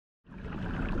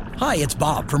Hi, it's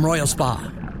Bob from Royal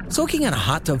Spa. Soaking in a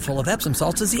hot tub full of Epsom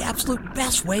salts is the absolute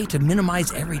best way to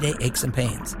minimize everyday aches and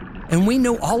pains. And we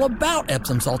know all about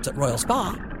Epsom salts at Royal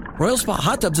Spa. Royal Spa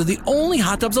hot tubs are the only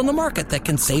hot tubs on the market that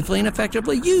can safely and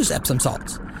effectively use Epsom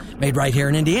salts. Made right here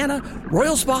in Indiana,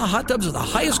 Royal Spa hot tubs are the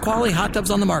highest quality hot tubs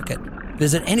on the market.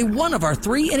 Visit any one of our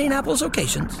 3 Indianapolis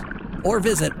locations or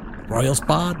visit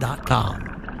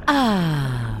royalspa.com.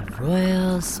 Ah,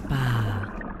 Royal Spa.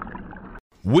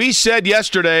 We said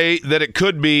yesterday that it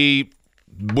could be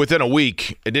within a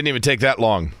week. It didn't even take that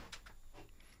long.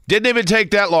 Didn't even take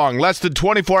that long. Less than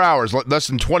 24 hours, less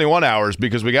than 21 hours,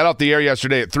 because we got off the air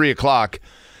yesterday at 3 o'clock.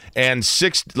 And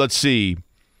 45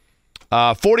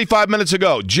 minutes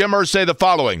ago, Jim Irsay the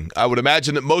following. I would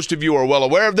imagine that most of you are well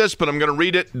aware of this, but I'm going to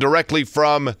read it directly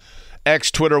from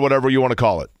X, Twitter, whatever you want to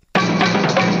call it.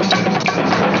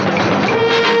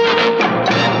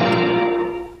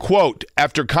 Quote,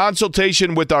 after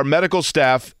consultation with our medical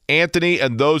staff, Anthony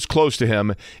and those close to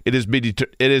him, it has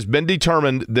been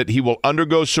determined that he will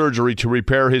undergo surgery to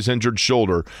repair his injured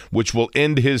shoulder, which will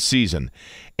end his season.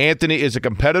 Anthony is a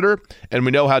competitor, and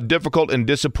we know how difficult and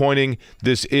disappointing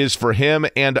this is for him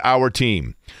and our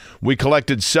team. We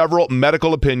collected several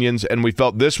medical opinions, and we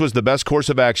felt this was the best course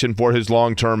of action for his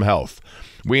long-term health.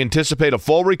 We anticipate a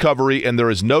full recovery, and there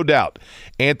is no doubt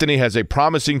Anthony has a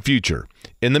promising future.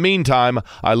 In the meantime,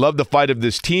 I love the fight of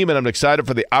this team, and I'm excited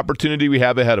for the opportunity we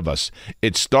have ahead of us.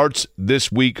 It starts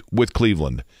this week with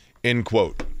Cleveland. End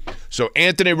quote. So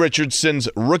Anthony Richardson's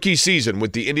rookie season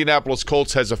with the Indianapolis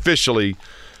Colts has officially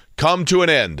come to an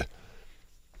end.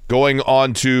 Going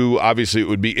on to, obviously it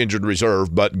would be injured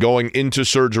reserve, but going into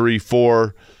surgery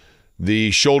for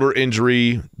the shoulder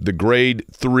injury, the grade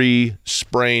 3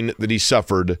 sprain that he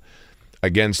suffered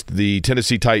against the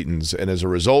Tennessee Titans. And as a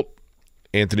result,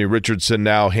 Anthony Richardson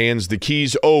now hands the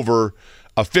keys over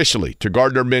officially to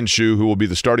Gardner Minshew, who will be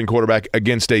the starting quarterback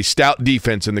against a stout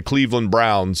defense in the Cleveland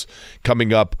Browns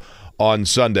coming up on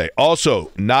Sunday. Also,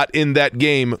 not in that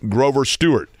game, Grover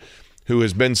Stewart, who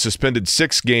has been suspended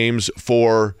 6 games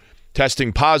for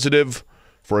testing positive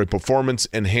for a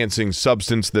performance-enhancing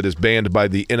substance that is banned by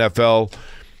the NFL.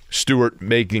 Stewart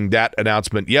making that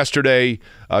announcement yesterday,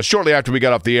 shortly after we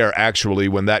got off the air, actually,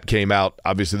 when that came out.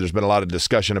 Obviously, there's been a lot of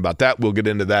discussion about that. We'll get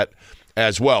into that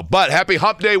as well. But happy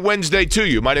Hump Day Wednesday to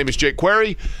you. My name is Jake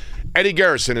Query. Eddie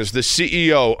Garrison is the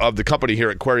CEO of the company here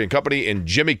at Query & Company, and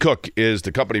Jimmy Cook is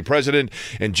the company president.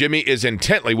 And Jimmy is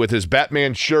intently, with his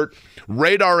Batman shirt,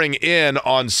 radaring in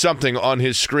on something on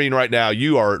his screen right now.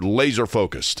 You are laser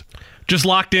focused. Just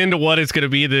locked into what is going to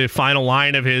be the final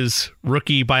line of his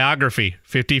rookie biography.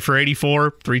 50 for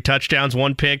 84, 3 touchdowns,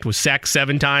 1 pick, was sacked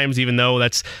 7 times, even though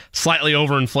that's slightly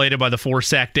overinflated by the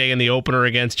 4-sack day in the opener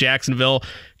against Jacksonville.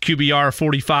 QBR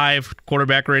 45,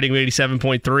 quarterback rating of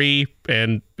 87.3,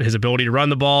 and his ability to run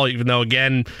the ball, even though,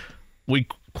 again, we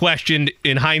questioned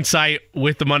in hindsight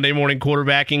with the Monday morning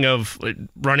quarterbacking of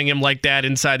running him like that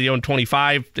inside the own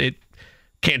 25. It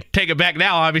can't take it back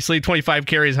now, obviously. 25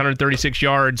 carries, 136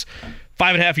 yards,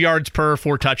 5.5 yards per,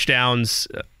 4 touchdowns.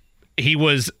 He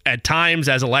was at times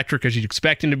as electric as you'd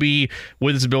expect him to be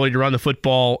with his ability to run the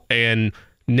football and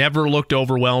never looked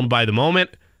overwhelmed by the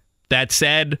moment. That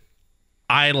said,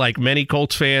 I, like many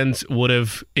Colts fans, would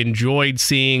have enjoyed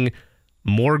seeing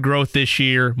more growth this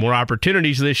year, more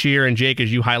opportunities this year. And Jake,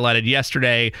 as you highlighted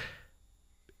yesterday,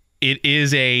 it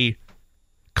is a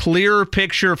clearer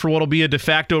picture for what will be a de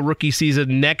facto rookie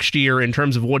season next year in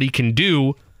terms of what he can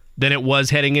do than it was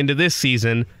heading into this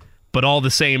season. But all the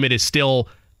same, it is still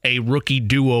a rookie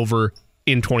do-over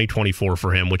in 2024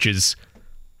 for him, which is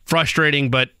frustrating,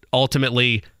 but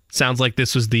ultimately sounds like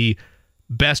this was the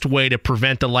best way to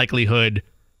prevent the likelihood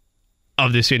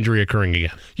of this injury occurring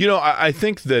again. You know, I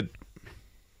think that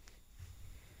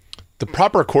the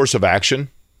proper course of action,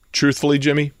 truthfully,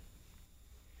 Jimmy,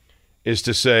 is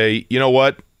to say, you know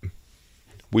what?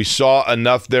 We saw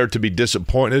enough there to be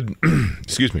disappointed.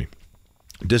 Excuse me.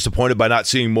 Disappointed by not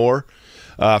seeing more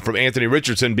from Anthony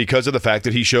Richardson because of the fact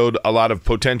that he showed a lot of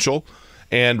potential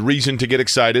and reason to get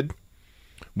excited.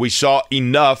 We saw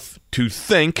enough to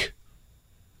think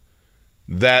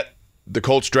that the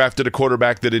Colts drafted a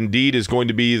quarterback that indeed is going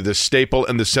to be the staple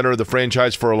and the center of the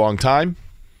franchise for a long time.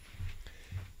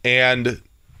 And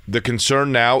the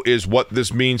concern now is what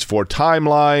this means for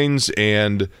timelines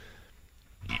and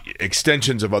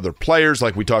extensions of other players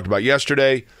like we talked about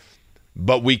yesterday.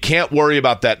 But we can't worry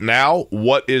about that now.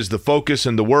 What is the focus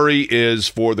and the worry is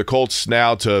for the Colts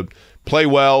now to play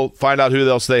well, find out who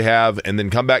else they have, and then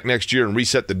come back next year and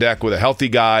reset the deck with a healthy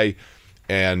guy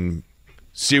and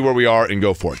see where we are and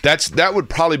go for it. That would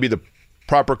probably be the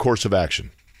proper course of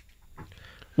action.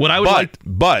 What I would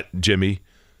but Jimmy,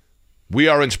 We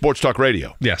are in sports talk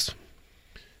radio. Yes.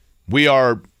 We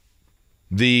are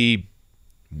the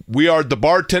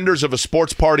bartenders of a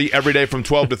sports party every day from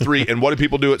 12 to 3. And what do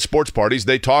people do at sports parties?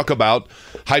 They talk about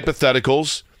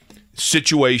hypotheticals,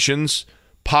 situations,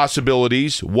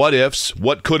 possibilities, what ifs,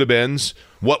 what could have beens,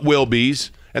 what will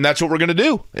be's. And that's what we're going to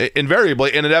do,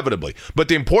 invariably and inevitably. But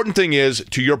the important thing is,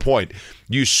 to your point,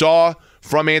 you saw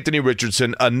from Anthony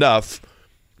Richardson enough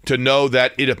to know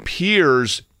that it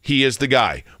appears he is the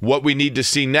guy. What we need to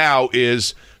see now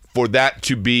is for that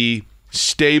to be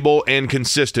stable and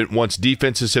consistent once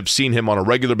defenses have seen him on a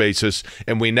regular basis,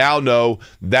 and we now know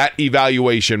that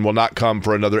evaluation will not come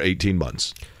for another 18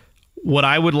 months. What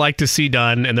I would like to see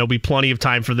done, and there'll be plenty of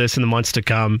time for this in the months to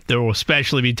come, there will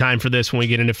especially be time for this when we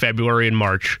get into February and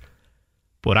March.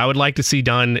 What I would like to see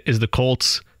done is the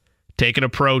Colts take an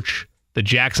approach that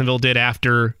Jacksonville did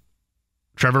after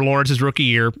Trevor Lawrence's rookie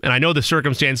year, and I know the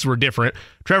circumstances were different.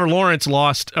 Trevor Lawrence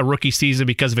lost a rookie season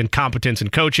because of incompetence in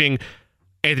coaching.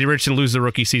 Anthony Richardson loses the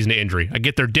rookie season to injury. I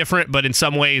get they're different, but in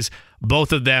some ways,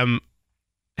 both of them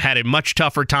had a much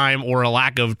tougher time or a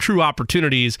lack of true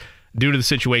opportunities due to the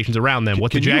situations around them.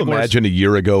 Can you imagine a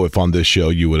year ago if on this show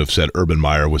you would have said Urban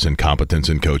Meyer was incompetence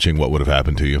in coaching? What would have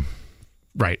happened to you?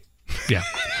 Right. Yeah.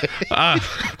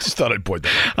 Just thought I'd point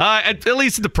that out. At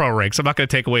least in the pro ranks. I'm not going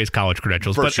to take away his college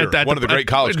credentials. For but sure. One of the great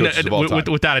college coaches of all time.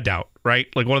 Without a doubt,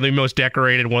 right? Like one of the most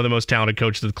decorated, one of the most talented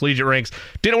coaches of the collegiate ranks.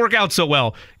 Didn't work out so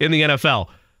well in the NFL.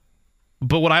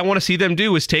 But what I want to see them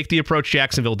do is take the approach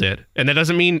Jacksonville did. And that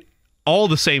doesn't mean all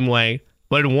the same way,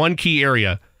 but in one key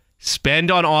area. Spend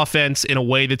on offense in a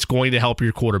way that's going to help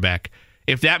your quarterback.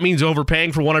 If that means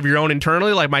overpaying for one of your own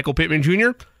internally, like Michael Pittman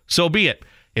Jr., so be it.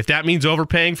 If that means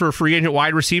overpaying for a free agent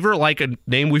wide receiver, like a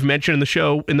name we've mentioned in the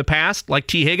show in the past, like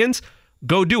T. Higgins,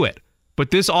 go do it. But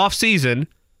this offseason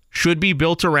should be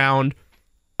built around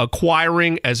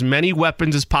acquiring as many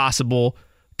weapons as possible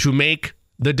to make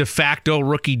the de facto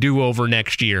rookie do-over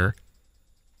next year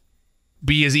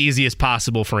be as easy as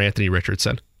possible for Anthony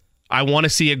Richardson. I want to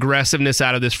see aggressiveness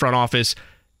out of this front office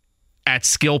at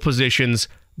skill positions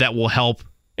that will help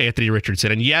Anthony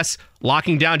Richardson. And yes,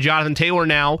 locking down Jonathan Taylor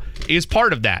now is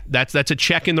part of that. That's a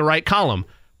check in the right column.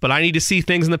 But I need to see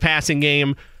things in the passing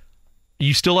game.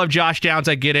 You still have Josh Downs,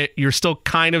 I get it. You're still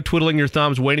kind of twiddling your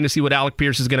thumbs, waiting to see what Alec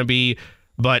Pierce is going to be.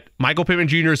 But Michael Pittman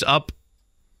Jr. is up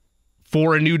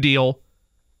for a new deal.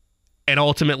 And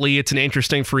ultimately, it's an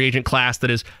interesting free agent class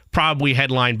that is probably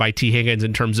headlined by T. Higgins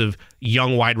in terms of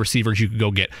young wide receivers you could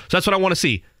go get. So that's what I want to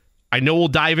see. I know we'll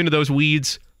dive into those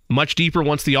weeds much deeper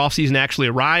once the offseason actually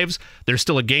arrives. There's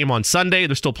still a game on Sunday.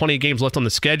 There's still plenty of games left on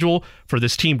the schedule for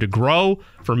this team to grow,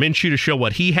 for Minshew to show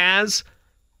what he has.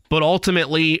 But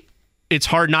ultimately, it's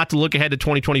hard not to look ahead to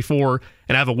 2024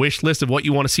 and have a wish list of what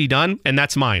you want to see done, and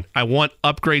that's mine. I want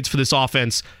upgrades for this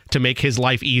offense to make his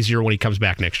life easier when he comes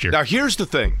back next year. Now, here's the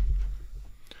thing.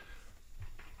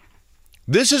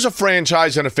 This is a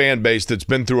franchise and a fan base that's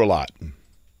been through a lot.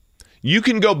 You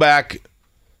can go back,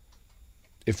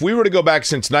 if we were to go back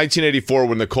since 1984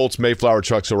 when the Colts Mayflower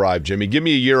trucks arrived, Jimmy, give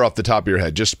me a year off the top of your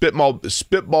head. Just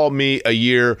spitball me a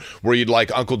year where you'd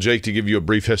like Uncle Jake to give you a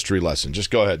brief history lesson.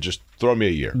 Just go ahead. Just throw me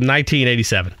a year.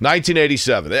 1987.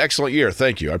 1987. Excellent year.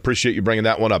 Thank you. I appreciate you bringing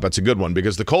that one up. That's a good one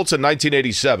because the Colts in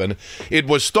 1987, it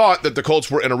was thought that the Colts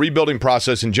were in a rebuilding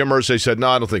process, and Jim Irsay said, no,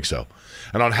 I don't think so.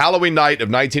 And on Halloween night of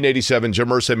 1987, Jim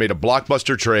Irsay made a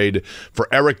blockbuster trade for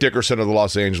Eric Dickerson of the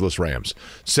Los Angeles Rams.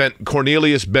 Sent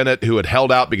Cornelius Bennett, who had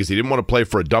held out because he didn't want to play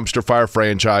for a dumpster fire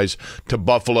franchise, to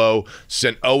Buffalo.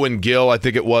 Sent Owen Gill, I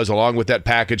think it was, along with that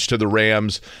package to the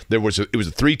Rams. It was a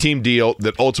 3-team deal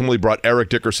that ultimately brought Eric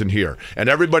Dickerson here. And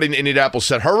everybody in Indianapolis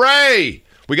said, hooray!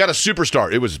 We got a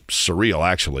superstar. It was surreal,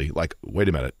 actually. Like, wait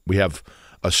a minute. We have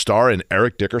a star in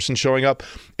Eric Dickerson showing up?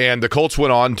 And the Colts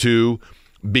went on to,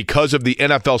 because of the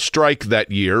NFL strike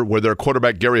that year, where their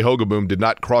quarterback Gary Hogeboom did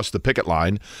not cross the picket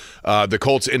line, the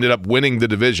Colts ended up winning the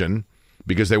division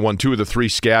because they won 2 of the 3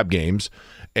 scab games,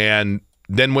 and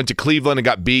then went to Cleveland and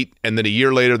got beat. And then a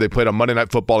year later, they played on Monday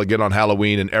Night Football again on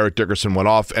Halloween, and Eric Dickerson went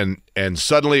off, and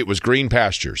suddenly it was green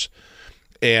pastures.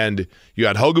 And you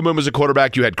had Hogeboom as a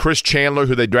quarterback. You had Chris Chandler,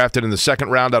 who they drafted in the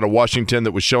 2nd round out of Washington,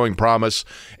 that was showing promise.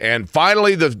 And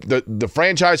finally, the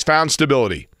franchise found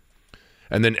stability.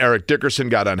 And then Eric Dickerson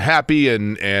got unhappy,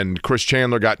 and Chris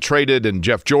Chandler got traded, and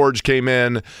Jeff George came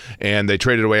in, and they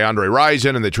traded away Andre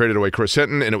Rison, and they traded away Chris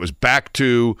Hinton, and it was back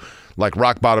to like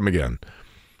rock bottom again.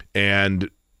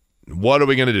 And what are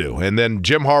we going to do? And then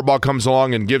Jim Harbaugh comes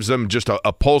along and gives them just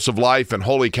a pulse of life, and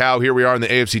holy cow, here we are in the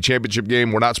AFC Championship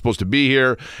game. We're not supposed to be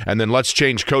here. And then let's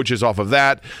change coaches off of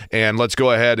that, and let's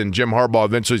go ahead, and Jim Harbaugh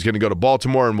eventually is going to go to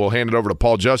Baltimore, and we'll hand it over to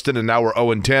Paul Justin, and now we're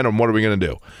 0-10, and what are we going to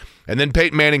do? And then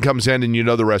Peyton Manning comes in, and you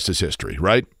know the rest is history,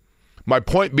 right? My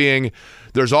point being,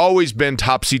 there's always been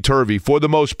topsy-turvy for the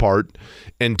most part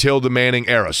until the Manning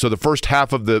era. So the first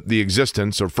half of the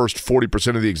existence, or first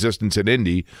 40% of the existence in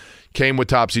Indy, came with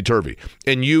topsy-turvy.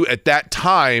 And you, at that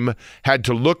time, had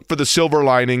to look for the silver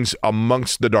linings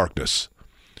amongst the darkness.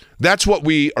 That's what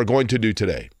we are going to do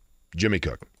today, Jimmy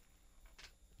Cook.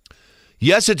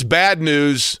 Yes, it's bad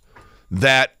news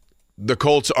that the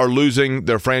Colts are losing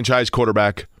their franchise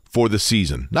quarterback for the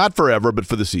season. Not forever, but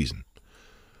for the season.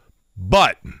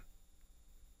 But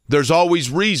there's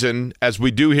always reason, as we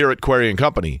do here at Query &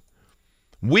 Company,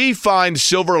 we find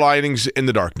silver linings in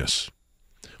the darkness.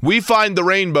 We find the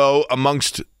rainbow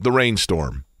amongst the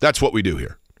rainstorm. That's what we do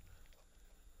here.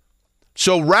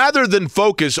 So rather than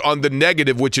focus on the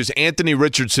negative, which is Anthony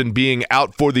Richardson being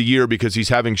out for the year because he's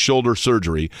having shoulder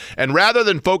surgery, and rather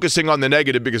than focusing on the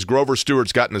negative because Grover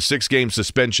Stewart's gotten a 6-game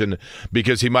suspension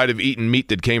because he might have eaten meat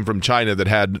that came from China that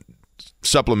had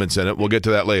supplements in it. We'll get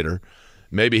to that later.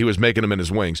 Maybe he was making them in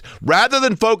his wings. Rather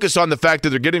than focus on the fact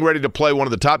that they're getting ready to play one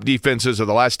of the top defenses of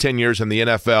the last 10 years in the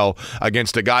NFL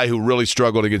against a guy who really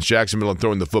struggled against Jacksonville and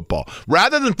throwing the football.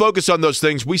 Rather than focus on those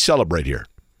things, we celebrate here.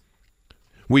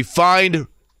 We find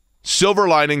silver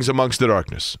linings amongst the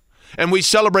darkness. And we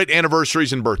celebrate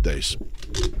anniversaries and birthdays.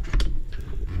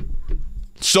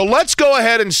 So let's go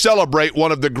ahead and celebrate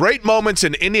one of the great moments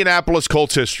in Indianapolis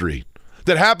Colts history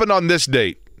that happened on this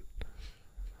date.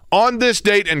 On this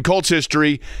date in Colts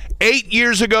history, 8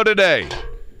 years ago today,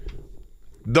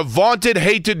 the vaunted,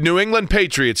 hated New England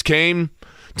Patriots came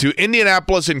to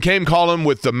Indianapolis and came calling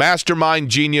with the mastermind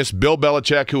genius Bill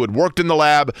Belichick, who had worked in the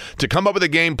lab to come up with a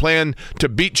game plan to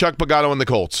beat Chuck Pagano and the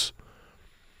Colts.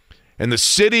 And the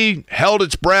city held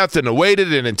its breath and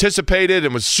awaited and anticipated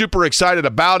and was super excited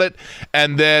about it.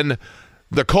 And then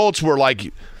the Colts were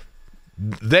like,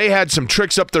 they had some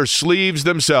tricks up their sleeves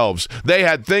themselves. They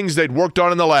had things they'd worked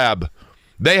on in the lab.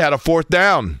 They had a 4th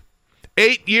down.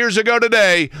 8 years ago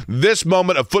today, this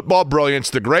moment of football brilliance,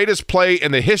 the greatest play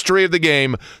in the history of the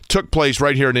game, took place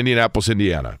right here in Indianapolis,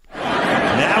 Indiana.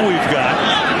 Now we've got,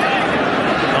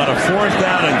 on a 4th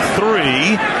down and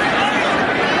 3,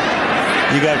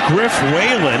 you got Griff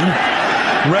Whalen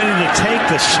ready to take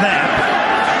the snap.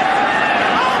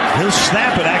 He'll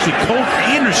snap it. Actually, Colt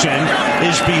Anderson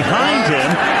is behind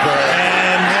him.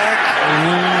 And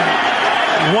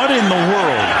what in the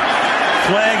world?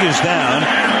 Flag is down.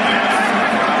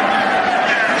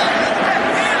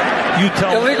 You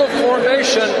tell Illegal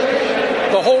formation.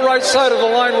 The whole right side of the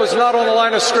line was not on the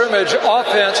line of scrimmage.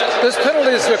 Offense. This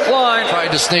penalty is declined.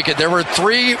 Tried to sneak it. There were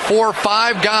 3, 4,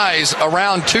 5 guys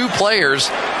around 2 players.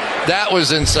 That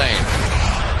was insane.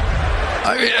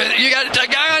 I mean, you got a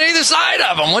guy on either side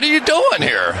of him. What are you doing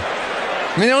here?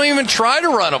 I mean, they don't even try to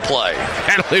run a play.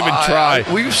 They don't even try.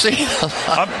 We've seen a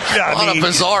lot of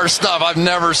bizarre stuff. I've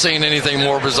never seen anything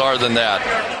more bizarre than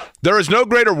that. There is no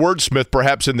greater wordsmith,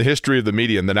 perhaps, in the history of the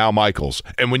media than Al Michaels.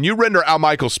 And when you render Al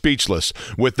Michaels speechless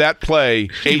with that play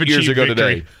 8 years ago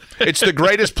today, it's the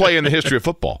greatest play in the history of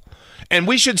football. And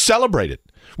we should celebrate it.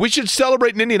 We should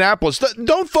celebrate in Indianapolis.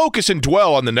 Don't focus and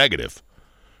dwell on the negative,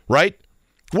 right?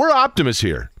 We're optimists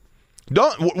here.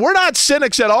 We're not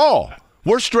cynics at all.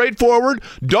 We're straightforward.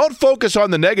 Don't focus on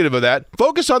the negative of that.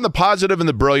 Focus on the positive and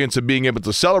the brilliance of being able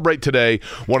to celebrate today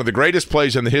one of the greatest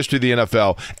plays in the history of the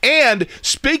NFL. And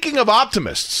speaking of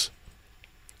optimists,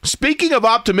 speaking of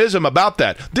optimism about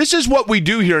that, this is what we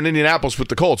do here in Indianapolis with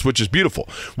the Colts, which is beautiful.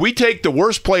 We take the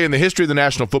worst play in the history of the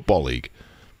National Football League.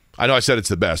 I know I said it's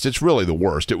the best. It's really the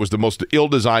worst. It was the most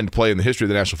ill-designed play in the history of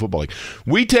the National Football League.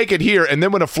 We take it here, and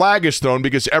then when a flag is thrown,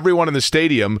 because everyone in the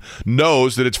stadium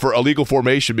knows that it's for illegal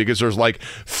formation because there's like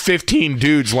 15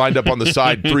 dudes lined up on the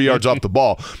side 3 yards off the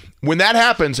ball. When that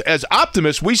happens, as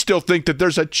optimists, we still think that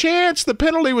there's a chance the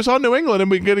penalty was on New England and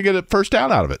we're going to get a 1st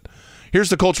down out of it. Here's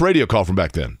the Colts radio call from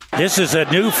back then. This is a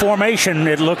new formation,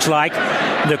 it looks like.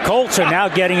 The Colts are now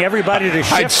getting everybody to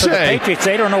shift for the Patriots.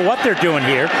 They don't know what they're doing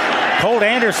here. Colt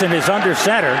Anderson is under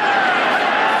center.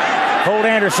 Colt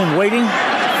Anderson waiting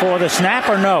for the snap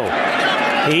or no?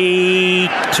 He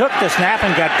took the snap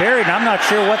and got buried. I'm not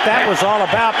sure what that was all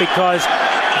about because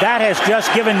that has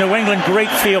just given New England great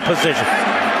field position.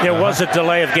 There was a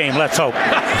delay of game. Let's hope.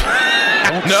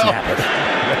 Don't snap it.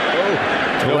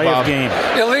 Delay of game.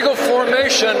 Illegal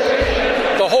formation.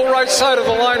 The whole right side of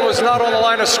the line was not on the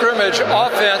line of scrimmage.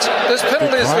 Offense. This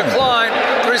penalty is declined.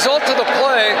 The result of the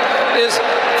play is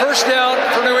 1st down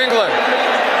for New England.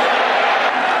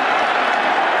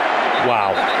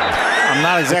 Wow. I'm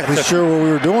not exactly sure what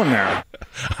we were doing there.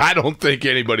 I don't think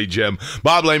anybody, Jim.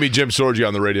 Bob Lamey, Jim Sorgi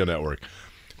on the radio network.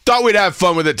 Thought we'd have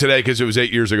fun with it today because it was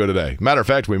 8 years ago today. Matter of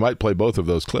fact, we might play both of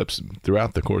those clips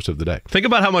throughout the course of the day. Think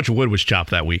about how much wood was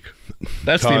chopped that week.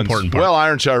 That's the important part. Well,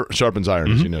 iron sharpens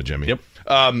iron, as you know, Jimmy. Yep.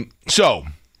 So,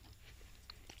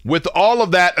 with all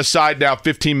of that aside now,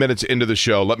 15 minutes into the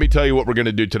show, let me tell you what we're going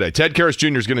to do today. Ted Karras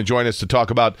Jr. is going to join us to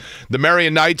talk about the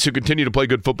Marion Knights, who continue to play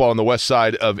good football on the west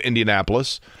side of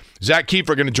Indianapolis. Zach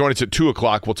Keefer going to join us at 2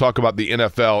 o'clock. We'll talk about the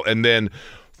NFL. And then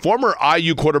former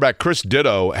IU quarterback Chris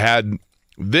Dittoe had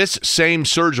this same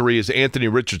surgery as Anthony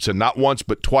Richardson, not once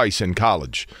but twice in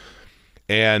college.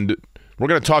 And we're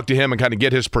going to talk to him and kind of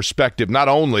get his perspective. Not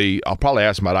only, I'll probably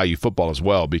ask him about IU football as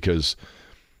well because,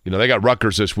 they got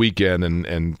Rutgers this weekend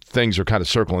and things are kind of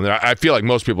circling there. I feel like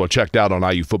most people are checked out on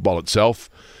IU football itself.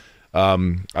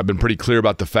 I've been pretty clear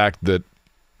about the fact that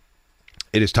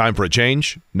it is time for a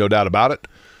change, no doubt about it.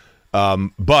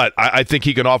 But I think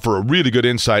he can offer a really good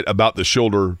insight about the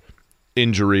shoulder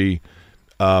injury.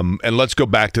 And let's go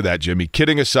back to that, Jimmy.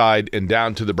 Kidding aside and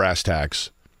down to the brass tacks.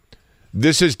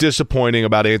 This is disappointing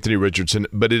about Anthony Richardson,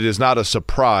 but it is not a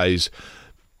surprise.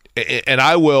 And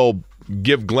I will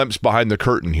give glimpse behind the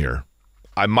curtain here.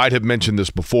 I might have mentioned this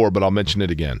before, but I'll mention it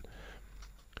again.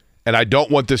 And I don't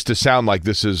want this to sound like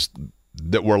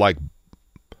that we're like,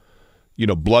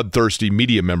 bloodthirsty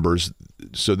media members.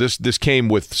 So this came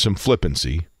with some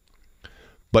flippancy.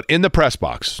 But in the press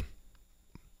box,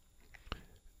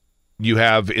 you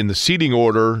have in the seating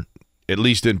order, at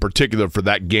least in particular for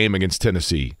that game against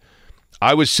Tennessee,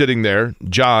 I was sitting there.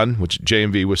 John, which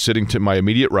JMV, was sitting to my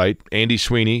immediate right. Andy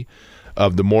Sweeney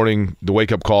of the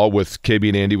wake-up call with KB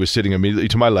and Andy was sitting immediately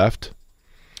to my left.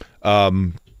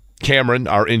 Cameron,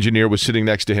 our engineer, was sitting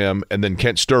next to him. And then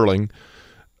Kent Sterling,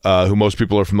 who most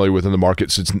people are familiar with in the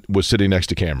market, was sitting next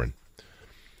to Cameron.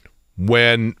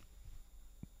 When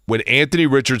Anthony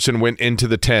Richardson went into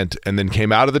the tent and then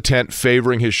came out of the tent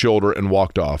favoring his shoulder and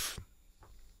walked off,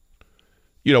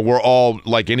 we're all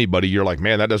like anybody. You're like,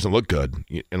 man, that doesn't look good.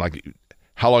 And like,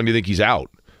 how long do you think he's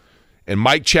out? And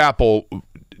Mike Chappell,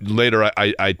 later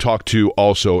I talked to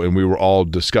also, and we were all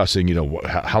discussing,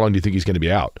 how long do you think he's going to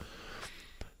be out?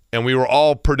 And we were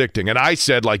all predicting. And I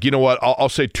said, like, you know what? I'll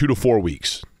say 2 to 4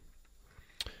 weeks.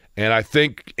 And I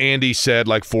think Andy said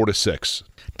like 4 to 6.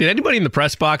 Did anybody in the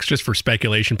press box, just for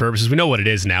speculation purposes, we know what it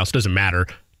is now, so it doesn't matter.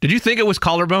 Did you think it was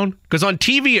collarbone? Because on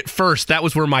TV at first, that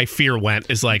was where my fear went.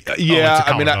 Is like, yeah,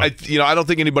 I mean, I don't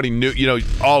think anybody knew,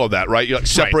 all of that, right?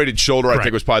 Separated shoulder, I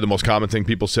think was probably the most common thing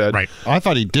people said. Right. I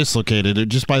thought he dislocated it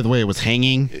just by the way it was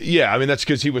hanging. Yeah, I mean, that's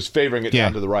because he was favoring it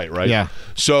down to the right, right? Yeah.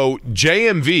 So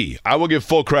JMV, I will give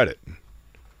full credit,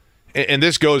 and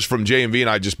this goes from JMV and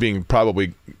I just being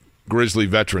probably Grizzly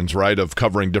veterans, right, of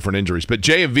covering different injuries. But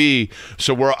JMV,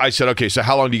 I said, okay, so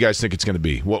how long do you guys think it's going to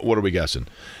be? What are we guessing?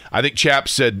 I think Chap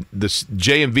said this,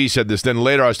 JMV said this. Then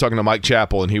later I was talking to Mike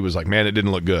Chappell, and he was like, man, it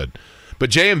didn't look good. But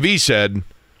JMV said,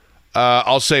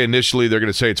 I'll say initially they're going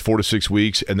to say it's 4 to 6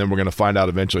 weeks, and then we're going to find out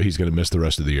eventually he's going to miss the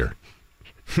rest of the year.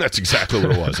 That's exactly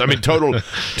what it was. I mean, total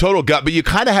gut. But you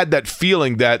kind of had that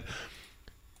feeling that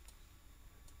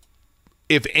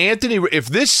if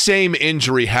this same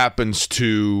injury happens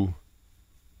to,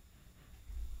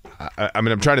 I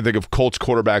mean, I'm trying to think of Colts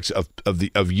quarterbacks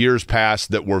of years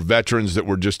past that were veterans that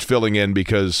were just filling in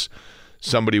because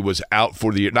somebody was out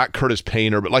for the year. Not Curtis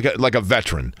Painter, but like a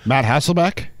veteran. Matt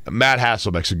Hasselbeck? Matt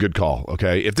Hasselbeck's a good call,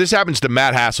 okay? If this happens to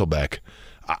Matt Hasselbeck,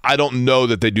 I don't know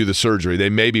that they do the surgery. They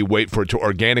maybe wait for it to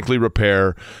organically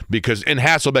repair because, and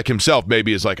Hasselbeck himself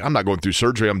maybe is like, I'm not going through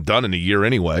surgery. I'm done in a year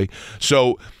anyway.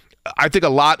 So I think a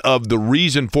lot of the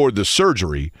reason for the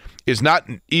surgery is not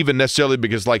even necessarily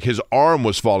because like his arm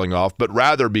was falling off, but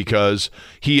rather because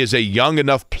he is a young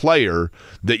enough player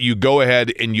that you go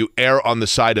ahead and you err on the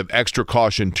side of extra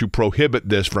caution to prohibit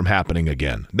this from happening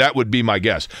again. That would be my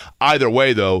guess. Either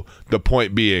way, though, the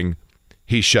point being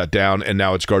he's shut down and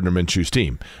now it's Gardner Minshew's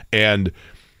team. And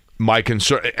my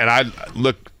concern, and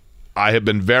I have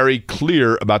been very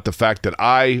clear about the fact that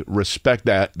I respect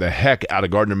the heck out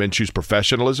of Gardner Minshew's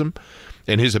professionalism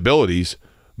and his abilities.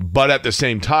 But at the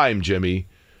same time, Jimmy,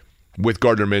 with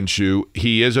Gardner Minshew,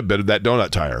 he is a bit of that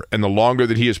donut tire. And the longer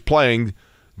that he is playing,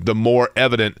 the more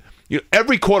evident.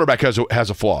 Every quarterback has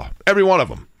a flaw. Every one of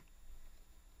them.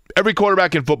 Every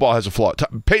quarterback in football has a flaw.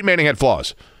 Peyton Manning had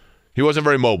flaws. He wasn't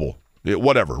very mobile.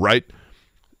 Whatever, right?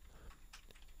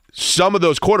 Some of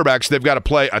those quarterbacks, they've got to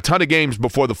play a ton of games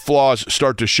before the flaws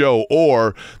start to show,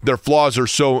 or their flaws are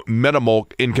so minimal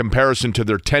in comparison to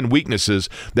their 10 weaknesses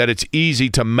that it's easy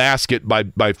to mask it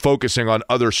by focusing on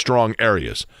other strong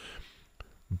areas.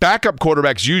 Backup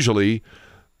quarterbacks usually,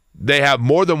 they have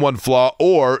more than one flaw,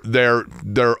 or their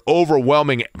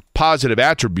overwhelming positive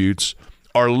attributes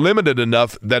are limited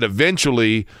enough that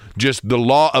eventually just the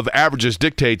law of averages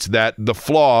dictates that the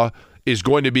flaw is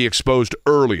going to be exposed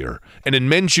earlier. And in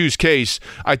Minshew's case,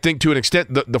 I think to an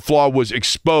extent the flaw was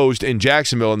exposed in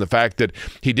Jacksonville in the fact that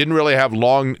he didn't really have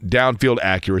long downfield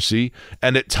accuracy,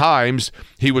 and at times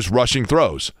he was rushing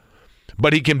throws.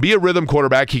 But he can be a rhythm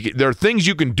quarterback. There are things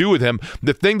you can do with him.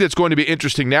 The thing that's going to be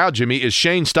interesting now, Jimmy, is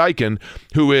Shane Steichen,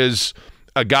 who is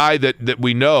a guy that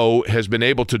we know has been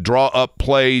able to draw up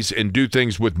plays and do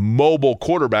things with mobile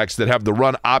quarterbacks that have the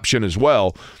run option as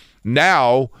well.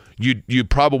 Now you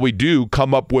probably do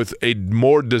come up with a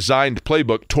more designed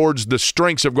playbook towards the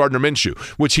strengths of Gardner Minshew,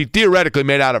 which he theoretically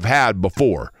may not have had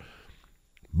before.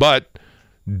 But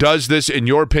does this, in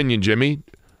your opinion, Jimmy,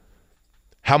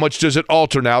 how much does it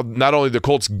alter now not only the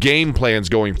Colts' game plans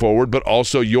going forward, but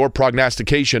also your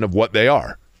prognostication of what they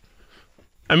are?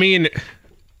 I mean,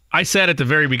 I said at the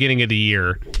very beginning of the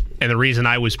year, and the reason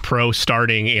I was pro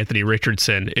starting Anthony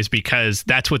Richardson is because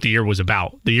that's what the year was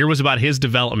about. The year was about his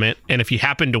development, and if he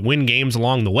happened to win games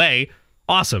along the way,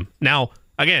 awesome. Now,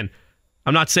 again,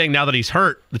 I'm not saying now that he's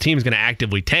hurt, the team's going to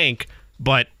actively tank,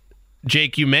 but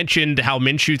Jake, you mentioned how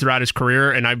Minshew throughout his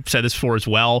career, and I've said this before as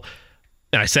well,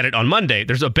 and I said it on Monday,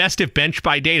 there's a best if bench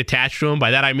by date attached to him.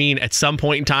 By that I mean at some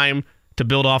point in time, to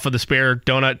build off of the spare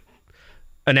donut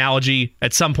analogy,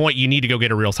 at some point you need to go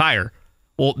get a real tire.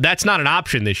 Well, that's not an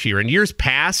option this year. In years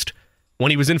past, when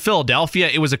he was in Philadelphia,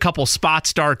 it was a couple spot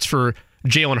starts for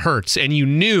Jalen Hurts, and you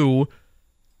knew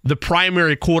the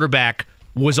primary quarterback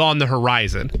was on the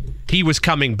horizon. He was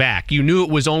coming back. You knew it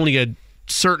was only a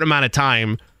certain amount of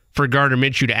time for Gardner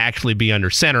Minshew to actually be under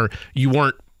center. You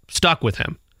weren't stuck with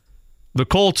him. The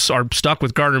Colts are stuck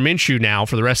with Gardner Minshew now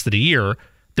for the rest of the year.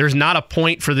 There's not a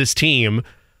point for this team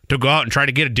to go out and try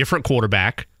to get a different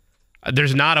quarterback.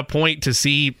 There's not a point to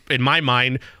see, in my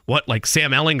mind, what like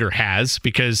Sam Ehlinger has,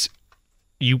 because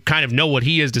you kind of know what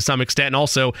he is to some extent. And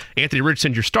also, Anthony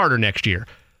Richardson's your starter next year.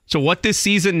 So what this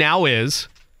season now is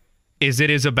it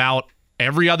is about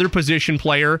every other position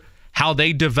player, how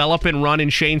they develop and run in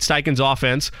Shane Steichen's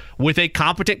offense with a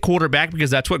competent quarterback,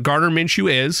 because that's what Gardner Minshew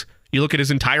is. You look at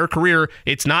his entire career,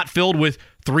 it's not filled with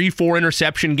 3-4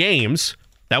 interception games.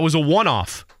 That was a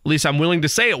one-off. At least I'm willing to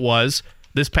say it was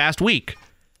this past week.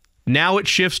 Now it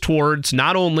shifts towards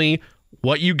not only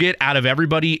what you get out of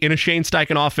everybody in a Shane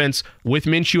Steichen offense with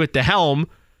Minshew at the helm.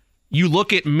 You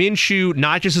look at Minshew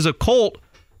not just as a Colt,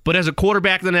 but as a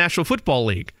quarterback in the National Football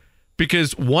League.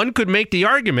 Because one could make the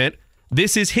argument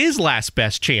this is his last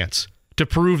best chance to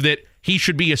prove that he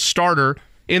should be a starter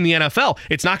in the NFL.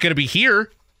 It's not going to be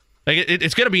here.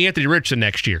 It's going to be Anthony Richardson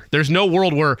next year. There's no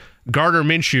world where Gardner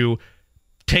Minshew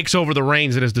takes over the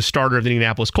reins and is the starter of the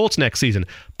Indianapolis Colts next season.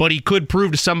 But he could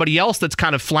prove to somebody else that's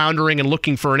kind of floundering and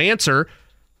looking for an answer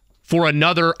for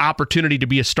another opportunity to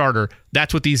be a starter.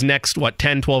 That's what these next,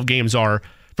 10, 12 games are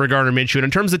for Gardner Minshew. And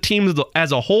in terms of teams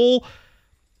as a whole,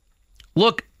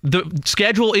 look, the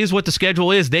schedule is what the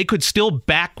schedule is. They could still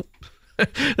back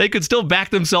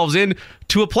themselves in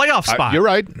to a playoff spot. You're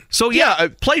right. So yeah,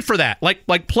 play for that.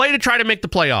 Like play to try to make the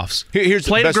playoffs. Here's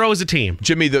play to grow as a team.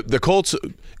 Jimmy, the Colts,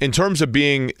 in terms of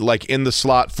being like in the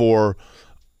slot for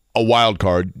a wild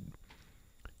card,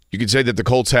 you could say that the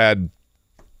Colts had,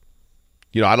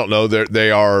 I don't know, they're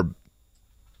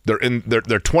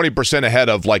 20% ahead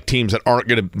of like teams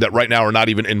that right now are not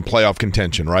even in playoff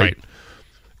contention, right?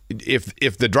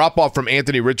 If the drop-off from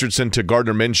Anthony Richardson to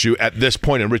Gardner Minshew at this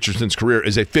point in Richardson's career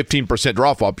is a 15%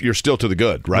 drop-off, you're still to the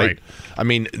good, right? I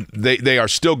mean, they are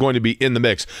still going to be in the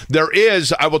mix. There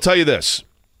is, I will tell you this,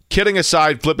 kidding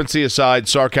aside, flippancy aside,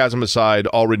 sarcasm aside,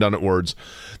 all redundant words,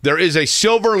 there is a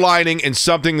silver lining and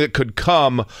something that could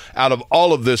come out of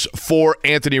all of this for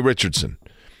Anthony Richardson.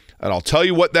 And I'll tell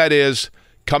you what that is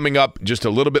coming up just a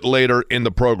little bit later in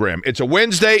the program. It's a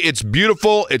Wednesday. It's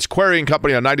beautiful. It's Query and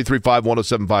Company on 93.5,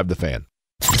 107.5 The Fan.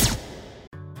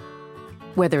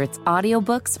 Whether it's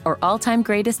audiobooks or all-time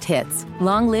greatest hits,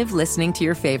 long live listening to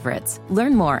your favorites.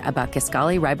 Learn more about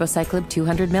Kisqali Ribociclib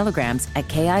 200 milligrams at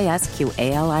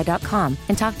KISQALI.com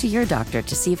and talk to your doctor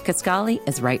to see if Kisqali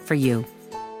is right for you.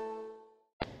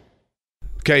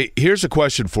 Okay, here's a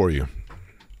question for you.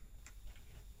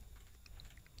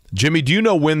 Jimmy, do you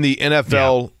know when the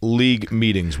NFL league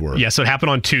meetings were? Yeah, so it happened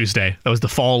on Tuesday. That was the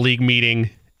fall league meeting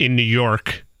in New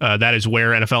York. That is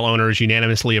where NFL owners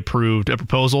unanimously approved a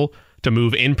proposal to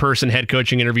move in-person head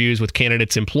coaching interviews with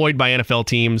candidates employed by NFL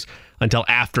teams until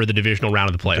after the divisional round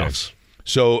of the playoffs. Okay.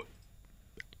 So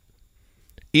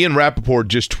Ian Rappaport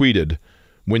just tweeted,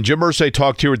 when Jim Irsay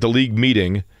talked here at the league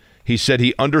meeting, he said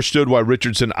he understood why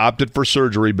Richardson opted for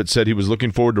surgery, but said he was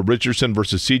looking forward to Richardson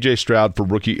versus C.J. Stroud for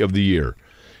Rookie of the Year.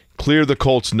 Clear the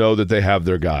Colts know that they have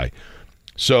their guy.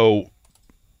 So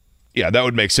Yeah, that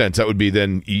would make sense. That would be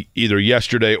then either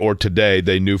yesterday or today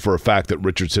they knew for a fact that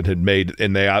Richardson had made,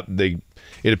 and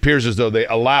it appears as though they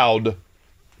allowed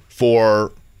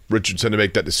for Richardson to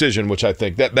make that decision, which I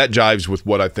think that jives with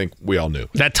what I think we all knew.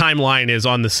 That timeline is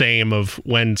on the same of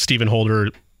when Stephen Holder,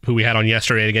 who we had on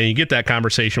yesterday, again, you get that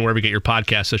conversation wherever you get your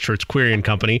podcast, the Shirts Query and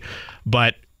Company.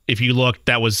 But if you look,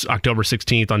 that was October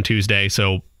 16th on Tuesday,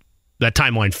 so that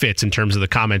timeline fits in terms of the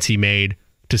comments he made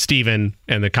to Stephen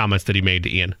and the comments that he made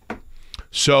to Ian.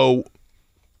 So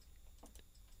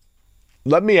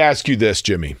let me ask you this,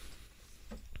 Jimmy.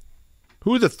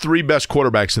 Who are the 3 best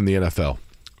quarterbacks in the NFL?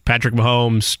 Patrick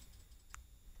Mahomes,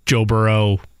 Joe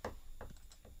Burrow,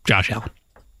 Josh Allen.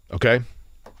 Okay.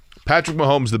 Patrick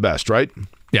Mahomes the best, right?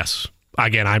 Yes.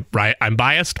 Again, I'm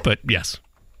biased, but yes.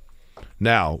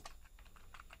 Now,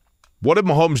 what did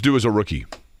Mahomes do as a rookie?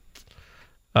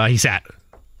 He sat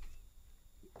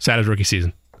his rookie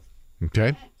season.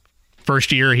 Okay.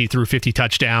 First year, he threw 50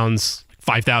 touchdowns,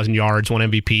 5,000 yards, won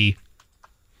MVP.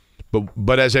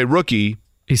 But as a rookie,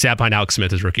 he sat behind Alex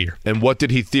Smith his rookie year. And what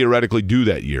did he theoretically do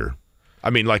that year?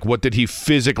 I mean, like, what did he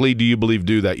physically, do you believe,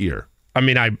 do that year? I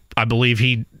mean, I believe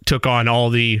he took on all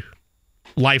the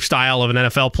lifestyle of an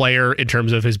NFL player in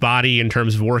terms of his body, in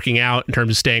terms of working out, in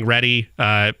terms of staying ready.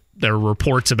 There were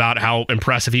reports about how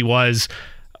impressive he was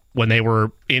when they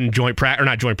were in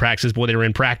not joint practices, but when they were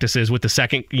in practices with the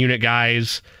second unit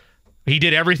guys. He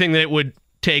did everything that it would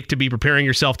take to be preparing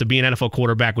yourself to be an NFL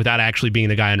quarterback without actually being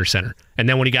the guy under center. And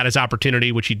then when he got his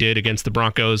opportunity, which he did against the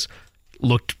Broncos,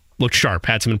 looked sharp,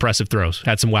 had some impressive throws,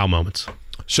 had some wow moments.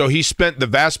 So he spent the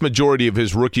vast majority of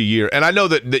his rookie year, and I know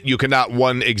that you cannot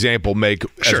one example make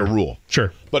as a rule.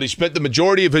 Sure. But he spent the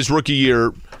majority of his rookie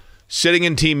year sitting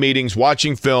in team meetings,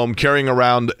 watching film, carrying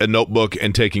around a notebook,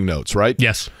 and taking notes, right?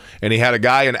 Yes. And he had a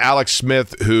guy in Alex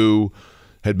Smith who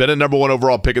had been a number 1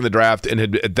 overall pick in the draft and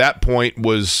had at that point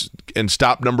was in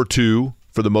stop number 2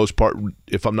 for the most part,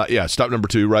 if I'm not, stop number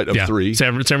 2, right, of 3.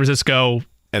 San Francisco,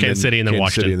 Kansas City, and then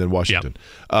Washington.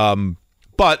 Yep.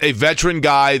 But a veteran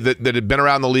guy that had been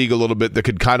around the league a little bit that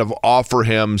could kind of offer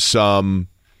him some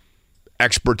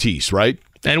expertise, right?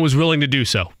 And was willing to do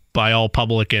so by all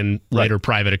public and later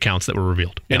private accounts that were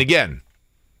revealed. And again,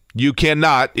 you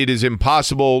cannot, it is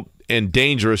impossible and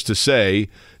dangerous to say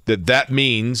that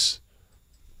means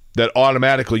that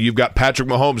automatically you've got Patrick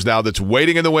Mahomes now that's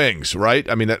waiting in the wings, right?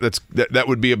 I mean, that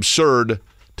would be absurd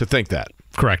to think that.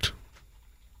 Correct.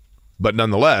 But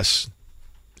nonetheless,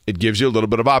 it gives you a little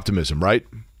bit of optimism, right?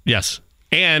 Yes.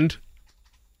 And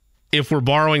if we're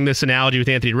borrowing this analogy with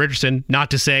Anthony Richardson,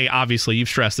 not to say, obviously, you've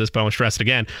stressed this, but I want to stress it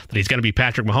again, that he's going to be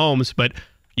Patrick Mahomes, but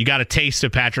you got a taste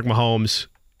of Patrick Mahomes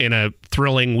in a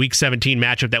thrilling Week 17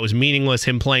 matchup that was meaningless,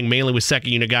 him playing mainly with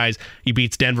second-unit guys. He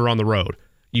beats Denver on the road.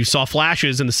 You saw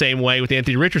flashes in the same way with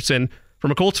Anthony Richardson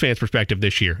from a Colts fan's perspective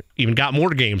this year. Even got more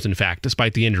games, in fact,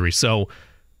 despite the injury. So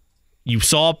you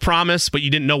saw promise, but you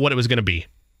didn't know what it was going to be.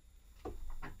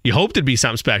 You hoped it'd be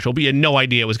something special, but you had no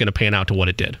idea it was going to pan out to what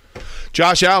it did.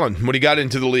 Josh Allen, when he got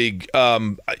into the league,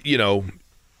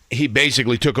 he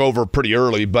basically took over pretty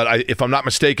early, but if I'm not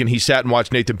mistaken, he sat and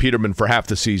watched Nathan Peterman for half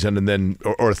the season and then,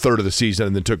 or a third of the season,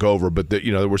 and then took over. But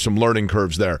there were some learning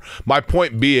curves there. My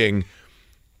point being,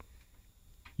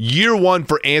 year 1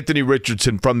 for Anthony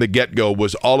Richardson from the get-go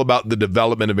was all about the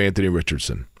development of Anthony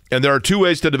Richardson. And there are 2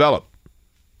 ways to develop.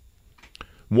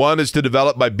 One is to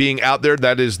develop by being out there.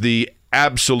 That is the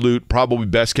absolute, probably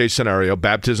best-case scenario,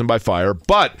 baptism by fire.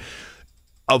 But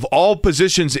of all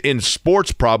positions in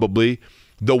sports, probably,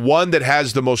 the one that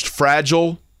has the most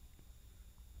fragile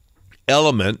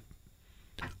element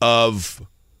of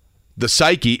the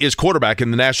psyche is quarterback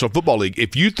in the National Football League.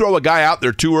 If you throw a guy out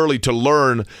there too early to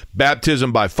learn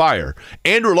baptism by fire,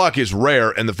 Andrew Luck is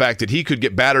rare in the fact that he could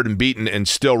get battered and beaten and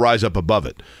still rise up above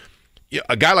it.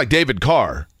 A guy like David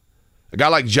Carr, a guy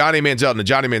like Johnny Manziel, and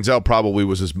Johnny Manziel probably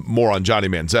was more on Johnny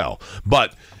Manziel,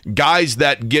 but guys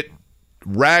that get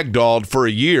ragdolled for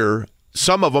a year,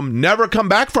 some of them never come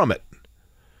back from it.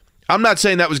 I'm not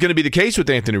saying that was going to be the case with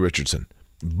Anthony Richardson,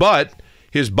 but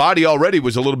his body already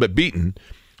was a little bit beaten.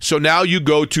 So now you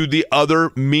go to the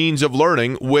other means of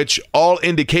learning, which all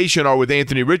indication are with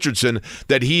Anthony Richardson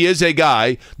that he is a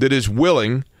guy that is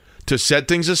willing to set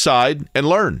things aside and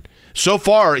learn. So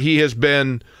far, he has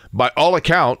been, by all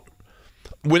account,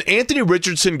 when Anthony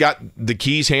Richardson got the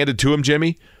keys handed to him,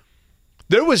 Jimmy,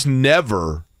 there was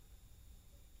never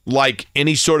like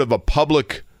any sort of a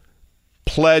public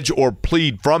pledge or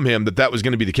plead from him that was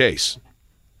going to be the case.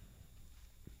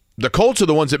 The Colts are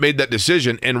the ones that made that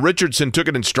decision, and Richardson took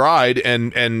it in stride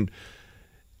and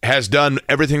has done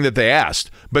everything that they asked.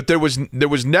 But there was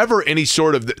never any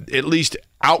sort of, at least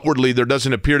outwardly, there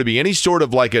doesn't appear to be any sort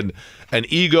of like an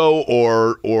ego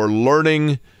or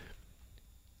learning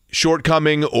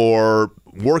shortcoming or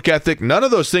work ethic. None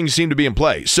of those things seem to be in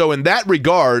play. So in that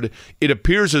regard, it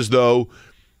appears as though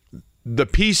the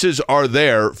pieces are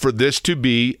there for this to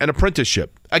be an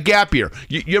apprenticeship, a gap year.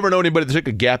 You ever know anybody that took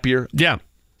a gap year? Yeah.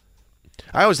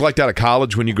 I always liked out of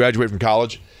college when you graduate from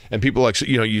college and people like,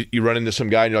 you run into some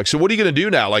guy and you're like, so what are you going to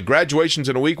do now? Like graduation's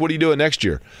in a week. What are you doing next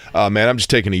year? Man, I'm just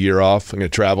taking a year off. I'm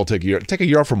going to travel, take a year. Take a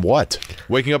year off from what?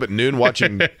 Waking up at noon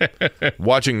watching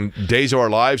Days of Our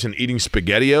Lives and eating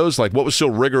SpaghettiOs? Like what was so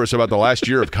rigorous about the last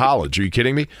year of college? Are you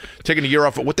kidding me? Taking a year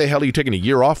off. What the hell are you taking a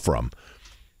year off from?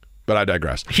 But I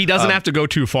digress. He doesn't have to go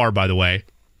too far, by the way,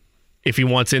 if he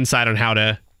wants insight on how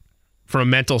to, from a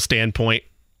mental standpoint,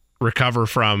 recover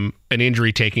from an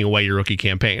injury taking away your rookie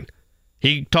campaign.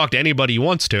 He can talk to anybody he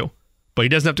wants to, but he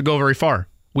doesn't have to go very far.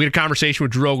 We had a conversation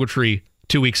with Drew Ogletree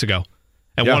 2 weeks ago,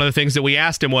 and one of the things that we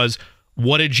asked him was,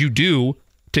 what did you do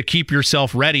to keep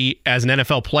yourself ready as an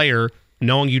NFL player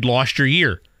knowing you'd lost your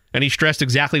year? And he stressed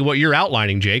exactly what you're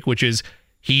outlining, Jake, which is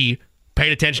he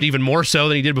paid attention even more so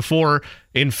than he did before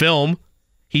in film.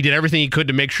 He did everything he could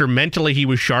to make sure mentally he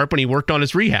was sharp, and he worked on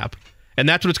his rehab. And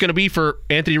that's what it's going to be for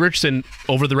Anthony Richardson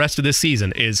over the rest of this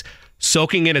season, is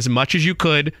soaking in as much as you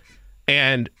could.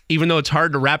 And even though it's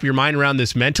hard to wrap your mind around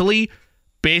this mentally,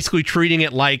 basically treating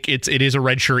it like it is a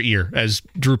redshirt year, as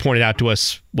Drew pointed out to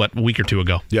us, a week or two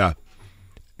ago. Yeah.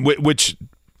 Which,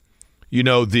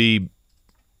 the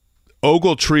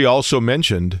Ogletree also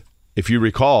mentioned, if you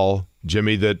recall,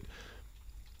 Jimmy, that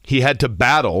he had to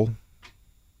battle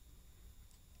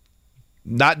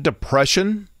not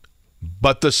depression,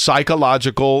 but the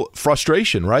psychological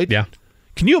frustration, right? Yeah.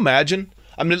 Can you imagine?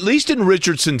 I mean, at least in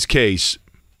Richardson's case,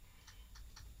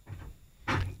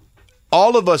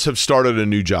 all of us have started a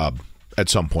new job at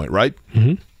some point, right?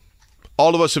 Mm-hmm.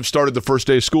 All of us have started the first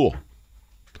day of school.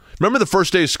 Remember the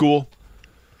first day of school?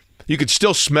 You could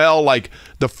still smell like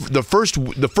the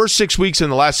first 6 weeks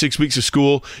and the last 6 weeks of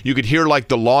school. You could hear like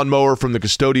the lawnmower from the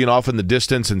custodian off in the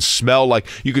distance and smell like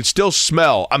you could still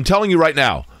smell. I'm telling you right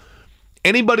now.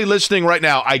 Anybody listening right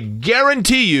now, I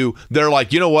guarantee you they're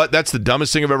like, you know what? That's the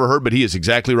dumbest thing I've ever heard, but he is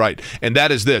exactly right. And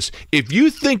that is this. If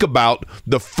you think about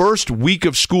the first week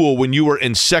of school when you were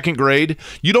in second grade,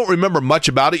 you don't remember much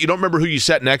about it. You don't remember who you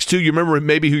sat next to. You remember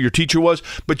maybe who your teacher was,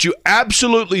 but you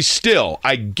absolutely still,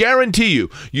 I guarantee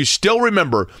you still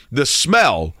remember the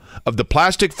smell of the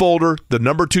plastic folder, the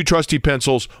number 2 trusty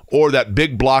pencils, or that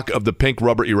big block of the pink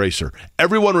rubber eraser.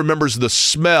 Everyone remembers the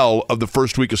smell of the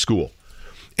first week of school.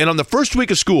 And on the first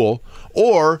week of school,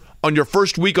 or on your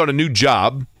first week on a new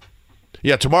job,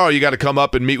 tomorrow you got to come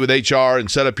up and meet with HR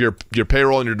and set up your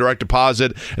payroll and your direct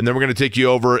deposit, and then we're going to take you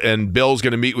over, and Bill's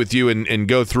going to meet with you and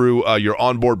go through your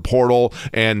onboard portal,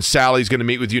 and Sally's going to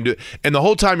meet with you. And the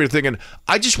whole time you're thinking,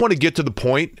 I just want to get to the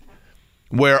point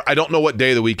where I don't know what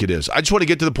day of the week it is. I just want to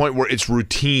get to the point where it's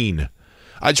routine.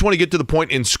 I just want to get to the point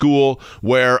in school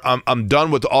where I'm done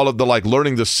with all of the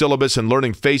learning the syllabus and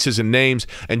learning faces and names,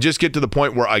 and just get to the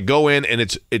point where I go in and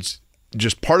it's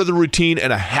just part of the routine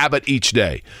and a habit each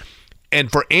day.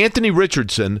 And for Anthony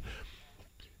Richardson,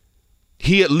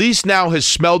 he at least now has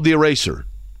smelled the eraser.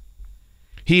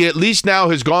 He at least now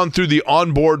has gone through the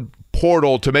onboard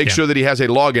portal to make sure that he has a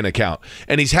login account.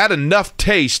 And he's had enough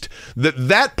taste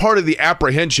that part of the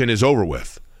apprehension is over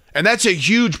with. And that's a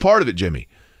huge part of it, Jimmy.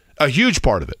 A huge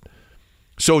part of it.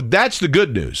 So that's the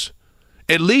good news.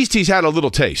 At least he's had a little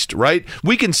taste, right?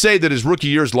 We can say that his rookie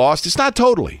year's lost. It's not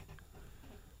totally.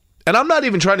 And I'm not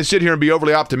even trying to sit here and be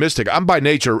overly optimistic. I'm by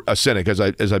nature a cynic, as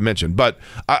I mentioned. But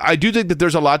I do think that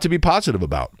there's a lot to be positive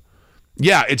about.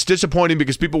 Yeah, it's disappointing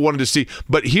because people wanted to see.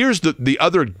 But here's the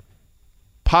other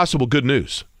possible good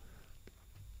news.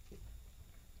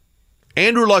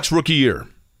 Andrew Luck's rookie year.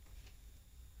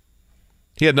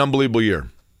 He had an unbelievable year.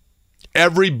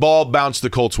 Every ball bounced the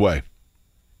Colts' way.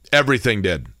 Everything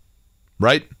did.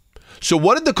 Right? So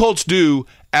what did the Colts do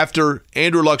after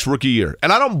Andrew Luck's rookie year?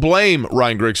 And I don't blame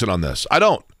Ryan Grigson on this. I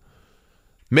don't.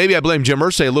 Maybe I blame Jim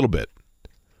Irsay a little bit.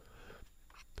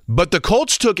 But the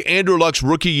Colts took Andrew Luck's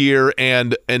rookie year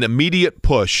and an immediate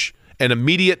push, an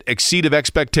immediate exceed of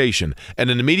expectation,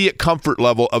 and an immediate comfort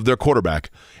level of their quarterback,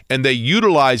 and they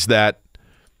utilized that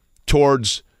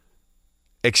towards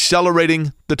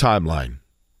accelerating the timeline.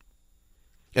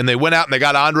 And they went out and they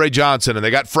got Andre Johnson and they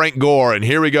got Frank Gore, and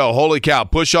here we go. Holy cow,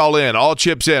 push all in, all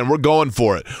chips in. We're going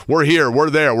for it. We're here. We're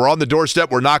there. We're on the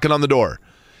doorstep. We're knocking on the door.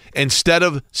 Instead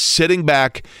of sitting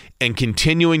back and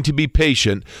continuing to be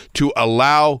patient to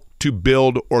allow to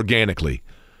build organically.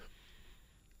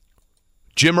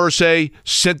 Jim Irsay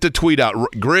sent the tweet out.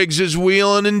 Griggs is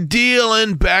wheeling and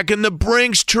dealing back in the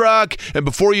Brinks truck. And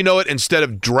before you know it, instead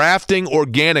of drafting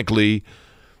organically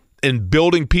and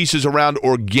building pieces around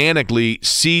organically,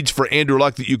 seeds for Andrew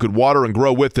Luck that you could water and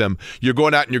grow with him, you're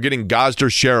going out and you're getting Gosder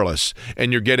Sherrills,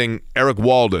 and you're getting Eric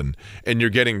Walden, and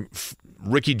you're getting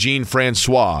Ricky Jean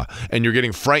Francois, and you're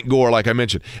getting Frank Gore, like I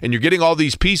mentioned, and you're getting all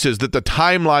these pieces that the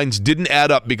timelines didn't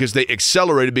add up because they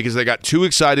accelerated because they got too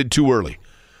excited too early.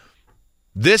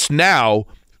 This now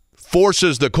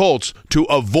forces the Colts to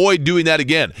avoid doing that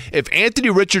again. If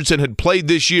Anthony Richardson had played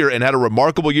this year and had a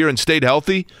remarkable year and stayed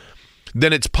healthy,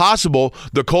 then it's possible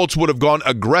the Colts would have gone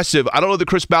aggressive. I don't know that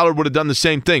Chris Ballard would have done the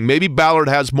same thing. Maybe Ballard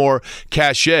has more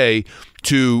cachet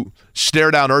to stare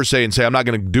down Irsay and say, I'm not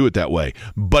going to do it that way.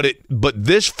 But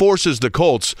this forces the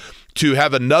Colts to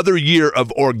have another year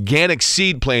of organic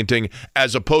seed planting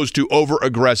as opposed to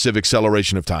over-aggressive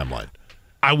acceleration of timeline.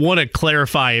 I want to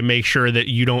clarify and make sure that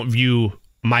you don't view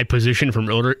my position from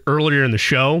earlier in the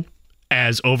show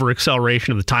as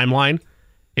over-acceleration of the timeline.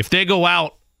 If they go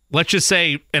out, let's just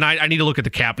say, and I need to look at the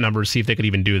cap numbers, see if they could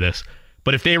even do this,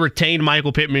 but if they retained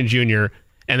Michael Pittman Jr.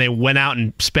 and they went out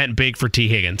and spent big for T.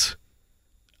 Higgins,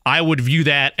 I would view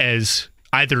that as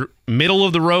either middle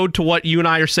of the road to what you and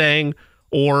I are saying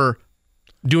or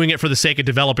doing it for the sake of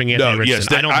developing Anthony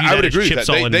Richardson. Yes, I would agree with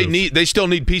that. They still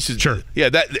need pieces. Sure. Yeah,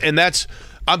 that's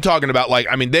I'm talking about, like,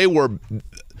 I mean, they were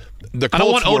the Colts. I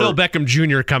don't want Odell Beckham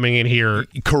Jr. coming in here.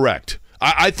 Correct.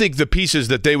 I think the pieces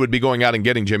that they would be going out and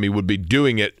getting, Jimmy, would be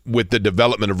doing it with the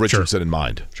development of Richardson in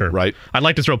mind. Sure. Right? I'd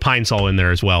like to throw Pine Sol in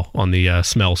there as well on the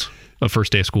smells of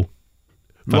first day of school.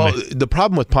 Well, the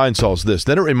problem with Pine Sol is this.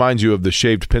 Then it reminds you of the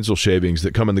shaved pencil shavings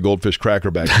that come in the Goldfish cracker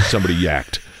bag that somebody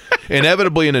yacked.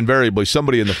 Inevitably and invariably,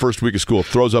 somebody in the first week of school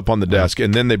throws up on the desk,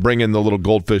 and then they bring in the little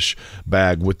Goldfish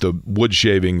bag with the wood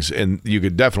shavings, and you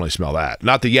could definitely smell that.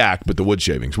 Not the yak, but the wood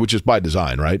shavings, which is by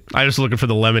design, right? I'm just looking for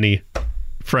the lemony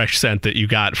fresh scent that you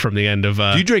got from the end of...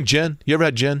 Do you drink gin? You ever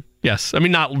had gin? Yes. I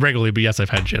mean, not regularly, but yes, I've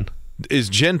had gin. Is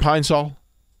gin Pine Sol?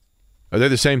 Are they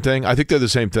the same thing? I think they're the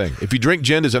same thing. If you drink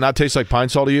gin, does it not taste like Pine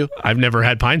Sol to you? I've never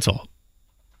had Pine Sol,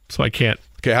 so I can't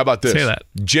Okay, how about this? say that.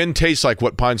 Gin tastes like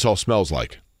what Pine Sol smells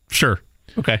like. Sure.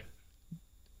 Okay.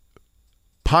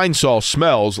 Pine Sol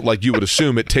smells like you would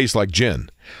assume it tastes like gin.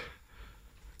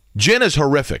 Gin is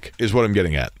horrific, is what I'm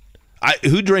getting at.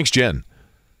 Who drinks gin?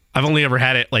 I've only ever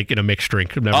had it like in a mixed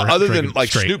drink. I've never other than like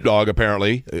straight. Snoop Dogg,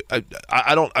 apparently.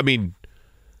 I mean,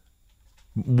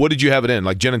 what did you have it in?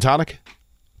 Like gin and tonic?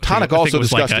 Tonic also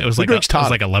disgusting. It was like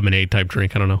a lemonade type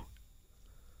drink. I don't know.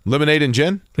 Lemonade and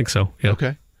gin? I think so. Yeah.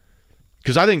 Okay.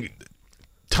 Because I think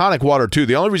tonic water too.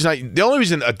 The only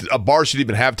reason a bar should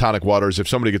even have tonic water is if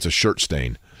somebody gets a shirt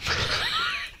stain.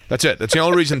 That's it. That's the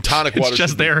only reason tonic water. It's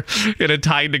just there in a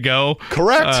time to go.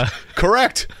 Correct.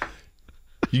 Correct.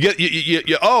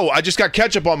 I just got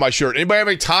ketchup on my shirt. Anybody have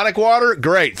any tonic water?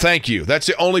 Great, thank you. That's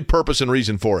the only purpose and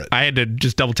reason for it. I had to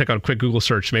just double check on a quick Google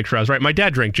search to make sure I was right. My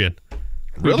dad drank gin.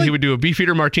 Really? He would do a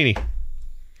Beefeater martini.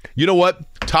 You know what?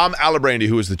 Tom Alabrandy,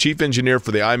 who is the chief engineer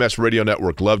for the IMS radio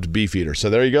network, loved Beefeater. So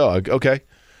there you go. Okay.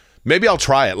 Maybe I'll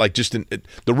try it. Like just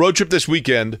the road trip this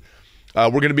weekend, we're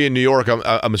going to be in New York.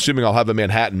 I'm assuming I'll have a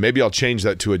Manhattan. Maybe I'll change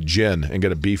that to a gin and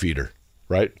get a Beefeater,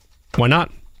 right? Why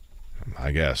not?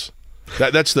 I guess.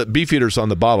 That's the Beefeater's on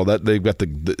the bottle. That they've got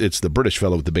it's the British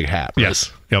fellow with the big hat. Right?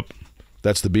 Yes. Yep.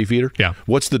 That's the Beefeater? Yeah.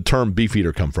 What's the term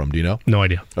Beefeater come from? Do you know? No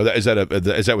idea. Is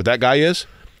that what that guy is?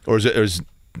 Or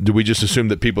do we just assume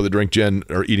that people that drink gin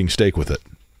are eating steak with it?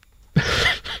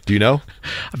 Do you know?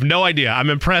 I have no idea. I'm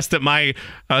impressed that I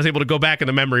was able to go back in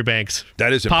the memory banks.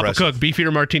 That is Papa impressive. Cook,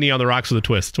 Beefeater martini on the rocks with a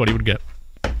twist. That's what he would get.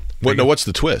 What's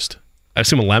the twist? I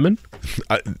assume a lemon?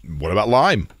 What about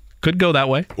lime? Could go that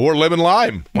way. Or lemon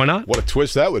lime. Why not? What a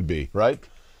twist that would be, right?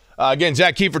 Again,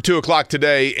 Zach Keefer, 2 o'clock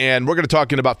today, and we're going to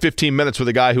talk in about 15 minutes with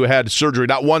a guy who had surgery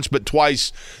not once but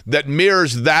twice that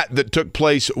mirrors that took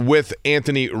place with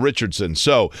Anthony Richardson.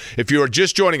 So if you are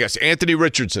just joining us, Anthony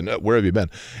Richardson, where have you been?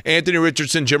 Anthony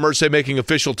Richardson, Jim Irsay making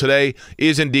official today,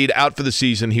 is indeed out for the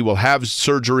season. He will have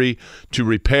surgery to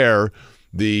repair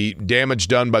the damage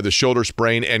done by the shoulder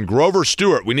sprain. And Grover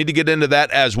Stewart, we need to get into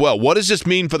that as well. What does this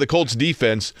mean for the Colts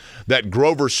defense that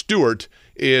Grover Stewart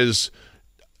is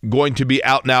going to be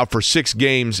out now for 6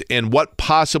 games, and what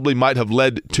possibly might have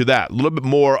led to that? A little bit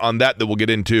more on that we'll get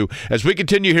into as we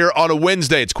continue here on a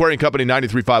Wednesday. It's Query & Company,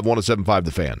 93.5, 107.5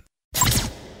 The Fan.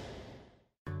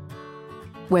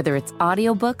 Whether it's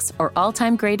audiobooks or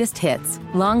all-time greatest hits,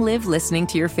 long live listening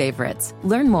to your favorites.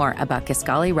 Learn more about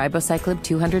Kisqali Ribociclib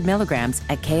 200 milligrams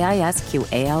at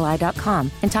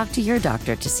KISQALI.com and talk to your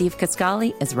doctor to see if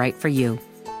Kisqali is right for you.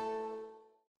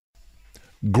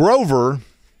 Grover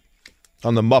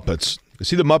on the Muppets. Is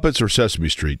he the Muppets or Sesame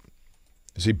Street?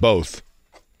 Is he both?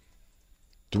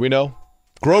 Do we know?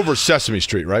 Grover's Sesame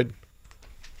Street, right?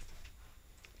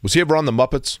 Was he ever on the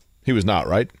Muppets? He was not,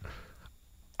 right?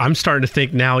 I'm starting to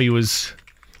think now he was.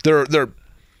 They're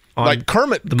like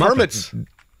Kermit. The Muppets.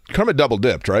 Kermit double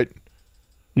dipped, right?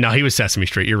 No, he was Sesame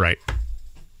Street. You're right.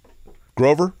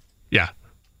 Grover? Yeah.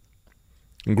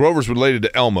 And Grover's related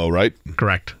to Elmo, right?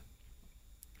 Correct.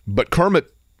 But Kermit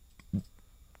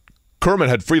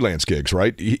had freelance gigs,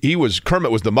 right?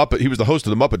 Kermit was the Muppet. He was the host of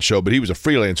the Muppet Show, but he was a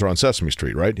freelancer on Sesame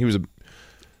Street, right? He was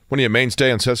wasn't he a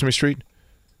mainstay on Sesame Street?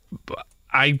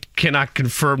 I cannot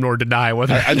confirm nor deny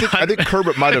whether. I think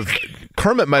Kermit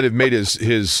might have made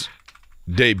his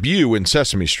debut in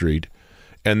Sesame Street,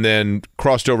 and then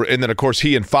crossed over, and then of course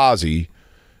he and Fozzie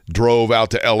drove out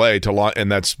to L.A. to launch,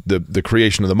 and that's the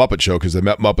creation of the Muppet Show because they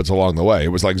met Muppets along the way. It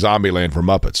was like Zombieland for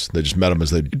Muppets. They just met them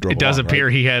as they drove. It does along, appear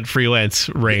right? he had freelance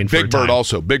reign. Big Bird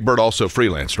also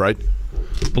freelanced, right?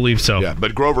 Believe so. Yeah,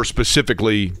 but Grover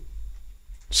specifically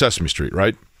Sesame Street,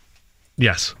 right?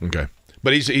 Yes. Okay,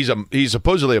 but he's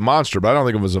supposedly a monster, but I don't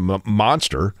think it was a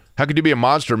monster. How could you be a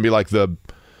monster and be like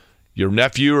your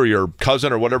nephew or your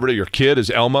cousin or whatever your kid is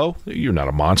Elmo? You're not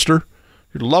a monster.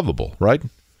 You're lovable, right?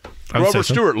 Grover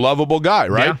Stewart, lovable guy,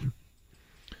 right? Yeah.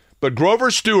 But Grover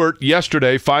Stewart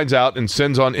yesterday finds out and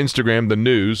sends on Instagram the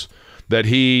news that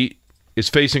he is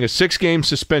facing a 6-game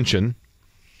suspension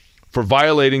for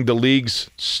violating the league's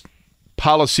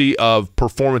policy of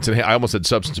performance and I almost said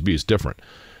substance abuse, different.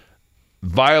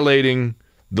 Violating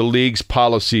the league's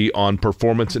policy on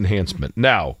performance enhancement.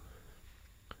 Now,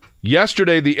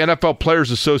 yesterday the NFL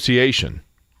Players Association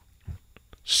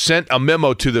sent a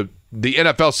memo to the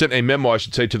NFL sent a memo, I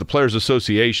should say, to the Players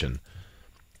Association.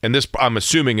 And this, I'm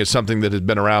assuming, is something that has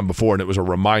been around before, and it was a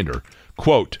reminder.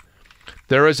 Quote,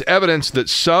 there is evidence that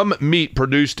some meat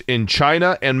produced in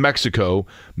China and Mexico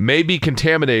may be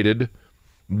contaminated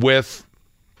with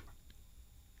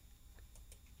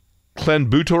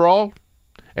clenbuterol,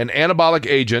 an anabolic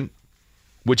agent,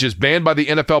 which is banned by the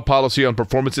NFL policy on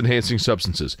performance-enhancing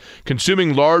substances.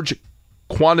 Consuming large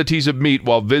quantities of meat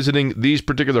while visiting these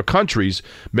particular countries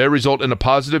may result in a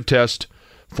positive test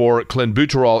for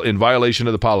clenbuterol in violation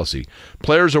of the policy.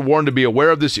 Players are warned to be aware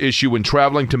of this issue when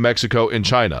traveling to Mexico and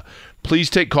China. Please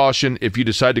take caution if you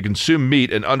decide to consume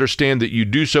meat and understand that you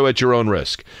do so at your own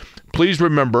risk. Please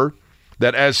remember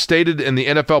that as stated in the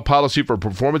NFL policy for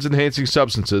performance-enhancing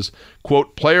substances,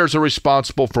 quote, players are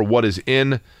responsible for what is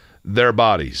in their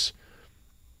bodies.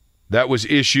 That was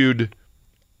issued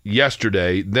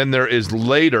yesterday. Then there is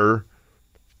later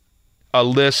a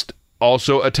list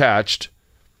also attached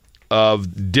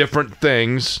of different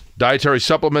things. Dietary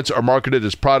supplements are marketed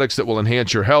as products that will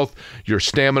enhance your health, your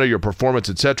stamina, your performance,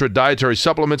 etc. Dietary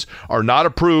supplements are not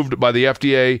approved by the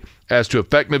FDA as to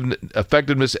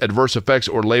effectiveness, adverse effects,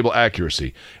 or label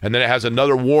accuracy. And then it has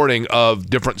another warning of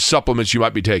different supplements you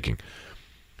might be taking.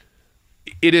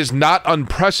 It is not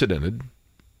unprecedented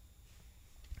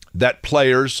that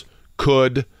players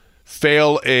could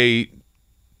fail a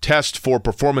test for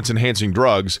performance-enhancing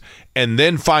drugs and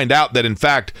then find out that, in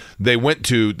fact, they went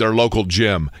to their local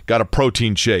gym, got a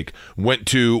protein shake, went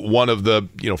to one of the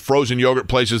frozen yogurt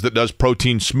places that does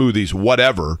protein smoothies,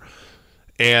 whatever,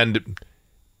 and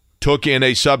took in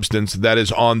a substance that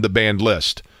is on the banned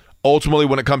list. Ultimately,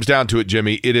 when it comes down to it,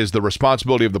 Jimmy, it is the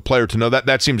responsibility of the player to know that.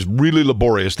 That seems really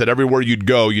laborious, that everywhere you'd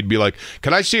go, you'd be like,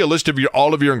 can I see a list of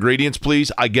all of your ingredients,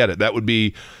 please? I get it. That would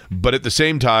be, but at the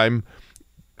same time,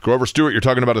 Grover Stewart, you're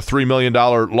talking about a $3 million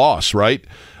loss, right?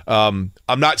 I'm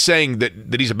not saying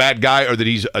that he's a bad guy or that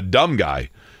he's a dumb guy.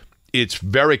 It's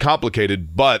very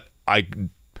complicated, but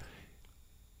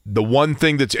the one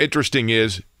thing that's interesting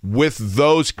is with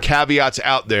those caveats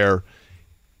out there,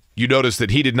 you notice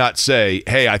that he did not say,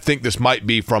 hey, I think this might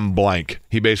be from blank.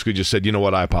 He basically just said, you know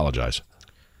what, I apologize.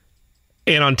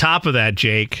 And on top of that,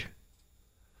 Jake,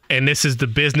 and this is the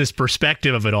business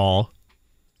perspective of it all,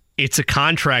 it's a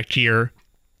contract year.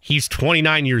 He's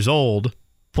 29 years old,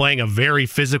 playing a very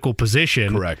physical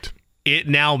position. Correct. It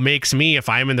now makes me, if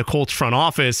I'm in the Colts front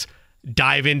office,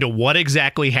 dive into what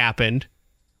exactly happened.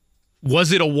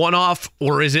 Was it a one-off,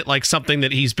 or is it like something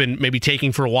that he's been maybe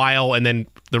taking for a while and then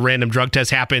the random drug test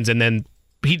happens and then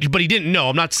he didn't know.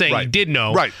 I'm not saying he did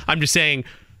know. Right. I'm just saying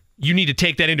you need to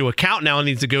take that into account now in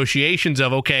these negotiations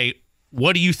of, okay,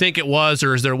 what do you think it was,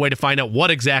 or is there a way to find out what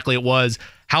exactly it was?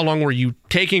 How long were you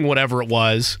taking whatever it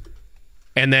was?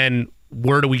 And then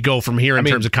where do we go from here in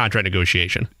terms of contract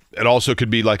negotiation? It also could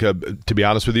be like to be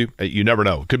honest with you, you never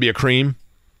know. It could be a cream.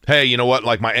 Hey, you know what?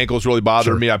 Like my ankle's really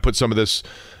bothering me. I put some of this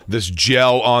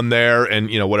gel on there and,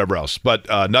 whatever else. But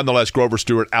nonetheless, Grover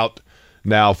Stewart out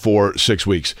now for 6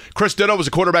 weeks. Chris Dittoe was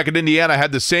a quarterback at Indiana,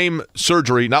 had the same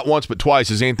surgery, not once but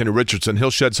twice, as Anthony Richardson.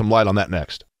 He'll shed some light on that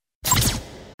next.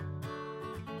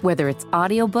 Whether it's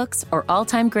audiobooks or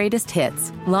all-time greatest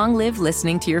hits, long live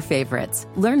listening to your favorites.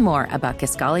 Learn more about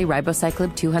Kisqali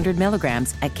Ribociclib 200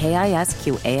 milligrams at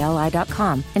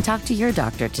KISQALI.com and talk to your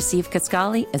doctor to see if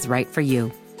Kisqali is right for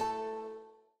you.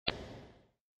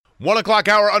 1 o'clock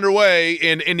hour underway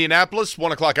in Indianapolis.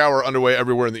 1 o'clock hour underway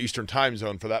everywhere in the Eastern time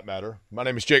zone, for that matter. My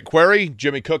name is Jake Query.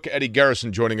 Jimmy Cook, Eddie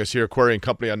Garrison joining us here. Query and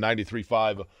Company on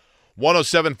 93.5,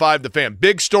 107.5 The Fan.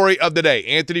 Big story of the day.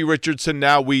 Anthony Richardson,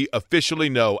 now we officially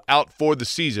know, out for the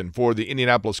season for the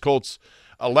Indianapolis Colts,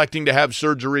 electing to have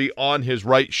surgery on his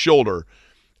right shoulder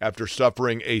after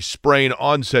suffering a sprain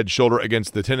on said shoulder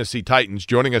against the Tennessee Titans.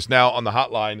 Joining us now on the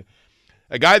hotline,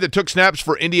 a guy that took snaps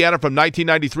for Indiana from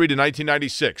 1993 to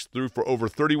 1996, threw for over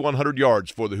 3,100 yards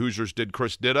for the Hoosiers, did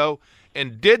Chris Dittoe,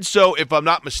 and did so, if I'm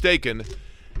not mistaken,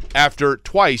 after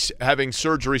twice having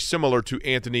surgery similar to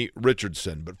Anthony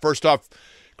Richardson. But first off,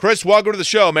 Chris, welcome to the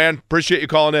show, man. Appreciate you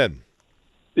calling in.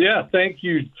 Yeah, thank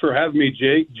you for having me,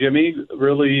 Jake. Jimmy,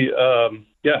 really,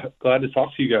 glad to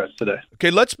talk to you guys today.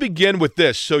 Okay, let's begin with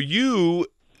this. So you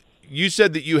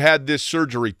said that you had this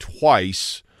surgery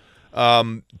twice.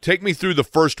 Take me through the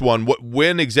first one.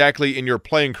 When exactly in your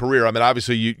playing career? I mean,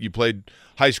 obviously you played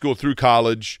high school through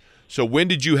college. So when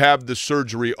did you have the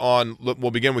surgery on?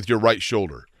 We'll begin with your right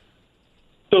shoulder.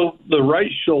 So the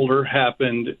right shoulder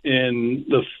happened in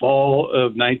the fall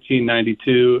of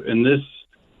 1992, and this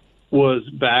was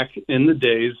back in the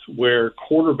days where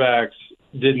quarterbacks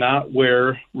did not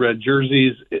wear red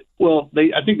jerseys.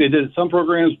 I think they did in some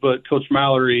programs, but Coach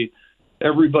Mallory,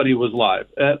 everybody was live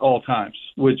at all times,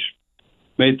 which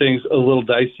made things a little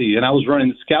dicey. And I was running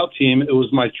the scout team. It was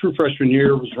my true freshman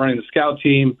year. I was running the scout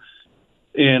team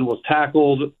and was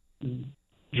tackled,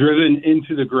 driven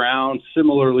into the ground,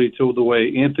 similarly to the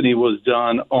way Anthony was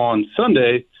done on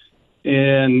Sunday,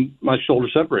 and my shoulder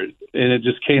separated. And it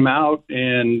just came out,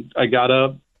 and I got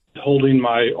up holding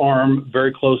my arm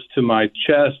very close to my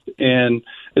chest, and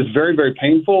it's very, very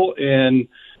painful. And,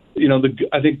 you know,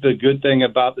 I think the good thing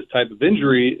about this type of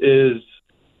injury is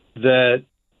that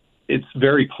it's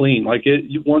very clean. Like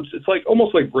it's like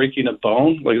almost like breaking a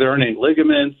bone. Like there aren't any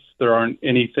ligaments, there aren't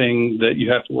anything that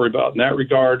you have to worry about in that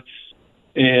regard.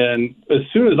 And as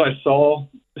soon as I saw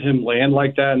him land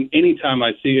like that, and anytime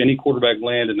I see any quarterback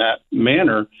land in that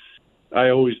manner, I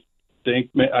always think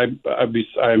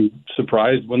I'm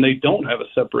surprised when they don't have a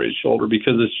separated shoulder,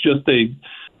 because it's just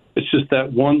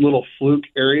that one little fluke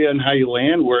area in how you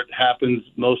land where it happens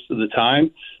most of the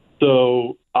time.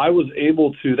 So I was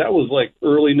able to, that was like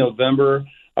early November.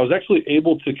 I was actually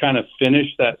able to kind of finish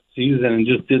that season and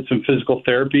just did some physical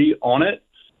therapy on it.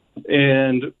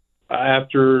 And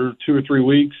after 2 or 3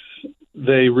 weeks,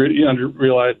 they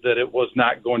realized that it was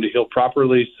not going to heal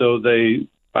properly. So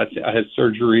I had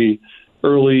surgery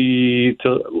early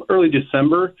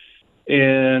December,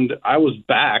 and I was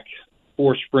back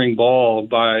for spring ball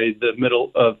by the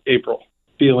middle of April,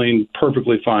 feeling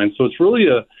perfectly fine. So it's really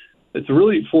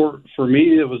for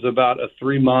me, it was about a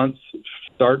 3 months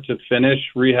start to finish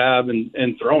rehab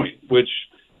and throwing, which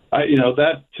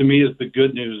that to me is the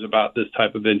good news about this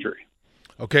type of injury.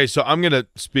 Okay, so I'm going to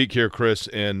speak here, Chris,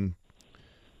 and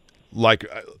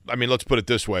let's put it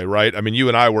this way, right? I mean, you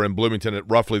and I were in Bloomington at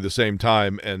roughly the same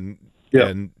time, and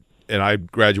I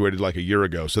graduated like a year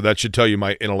ago, so that should tell you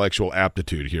my intellectual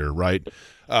aptitude here, right?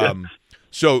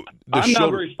 So I'm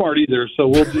not very smart either, so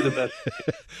we'll do the best.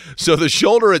 So the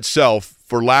shoulder itself,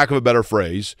 for lack of a better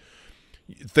phrase,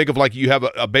 think of like you have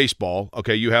a baseball,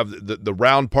 okay? You have the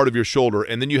round part of your shoulder,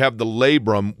 and then you have the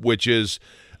labrum, which is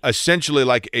essentially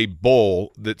like a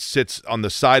bowl that sits on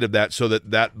the side of that so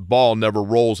that ball never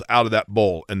rolls out of that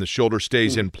bowl and the shoulder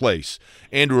stays in place.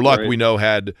 Andrew Luck, we know,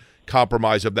 had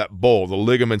compromise of that bowl. The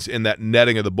ligaments in that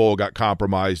netting of the bowl got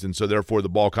compromised, and so therefore the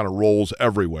ball kind of rolls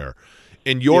everywhere.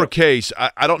 In your case,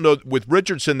 I don't know, with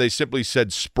Richardson they simply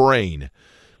said sprain.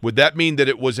 Would that mean that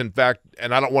it was in fact,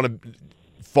 and I don't want to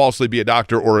falsely be a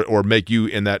doctor or make you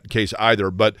in that case either,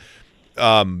 but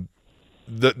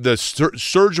the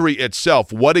surgery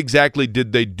itself, what exactly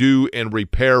did they do and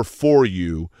repair for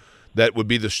you that would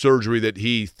be the surgery that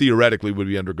he theoretically would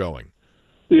be undergoing?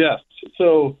 Yes.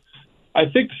 So I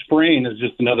think sprain is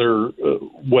just another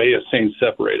way of saying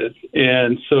separated.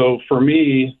 And so for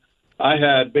me, I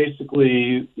had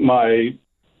basically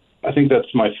I think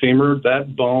that's my femur.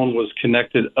 That bone was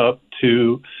connected up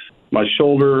to my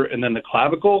shoulder and then the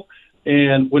clavicle.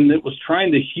 And when it was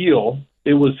trying to heal,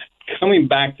 it was coming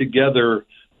back together,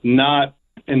 not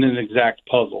in an exact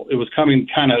puzzle. It was coming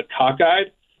kind of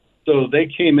cockeyed. So they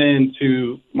came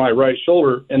into my right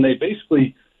shoulder, and they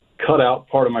basically cut out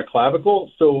part of my clavicle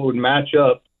so it would match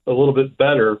up a little bit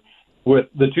better with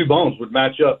the two bones would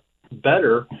match up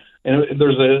better. And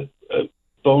there's a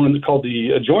bone called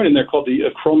a joint in there called the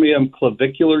acromion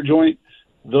clavicular joint.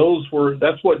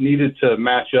 That's what needed to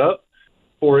match up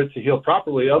for it to heal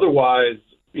properly. Otherwise,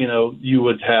 you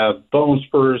would have bone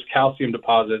spurs, calcium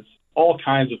deposits, all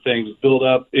kinds of things build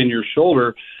up in your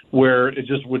shoulder where it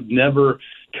just would never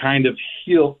kind of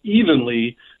heal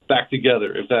evenly back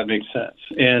together, if that makes sense.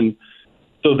 And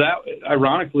so that,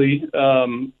 ironically,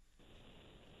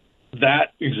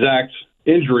 that exact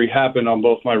injury happened on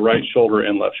both my right shoulder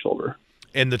and left shoulder.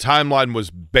 And the timeline was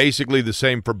basically the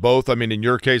same for both. I mean, in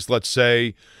your case, let's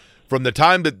say from the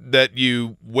time that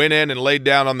you went in and laid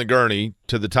down on the gurney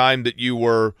to the time that you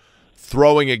were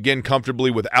throwing again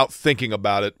comfortably without thinking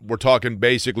about it, we're talking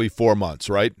basically 4 months,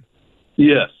 right?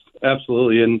 Yes,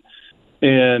 absolutely.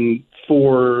 And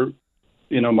for,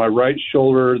 my right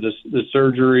shoulder, the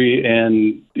surgery,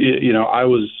 and, I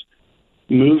was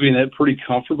moving it pretty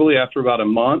comfortably after about a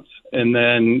month, and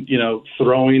then,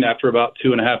 throwing after about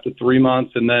 2.5 to 3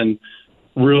 months, and then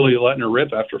really letting her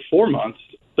rip after 4 months.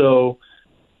 So,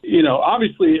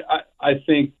 obviously I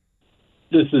think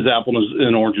this is apples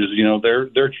and oranges.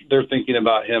 They're thinking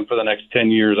about him for the next 10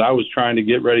 years. I was trying to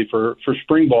get ready for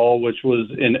spring ball, which was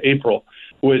in April,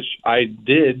 which I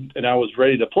did, and I was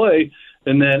ready to play.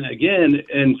 And then again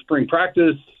in spring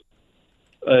practice,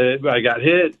 I got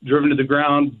hit, driven to the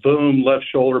ground, boom, left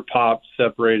shoulder popped,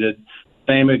 separated.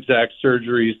 Same exact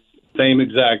surgery, same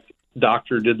exact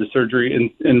doctor did the surgery,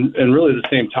 and really the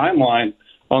same timeline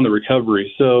on the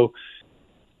recovery. So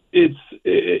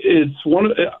it's one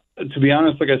of, to be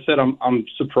honest, like I said, I'm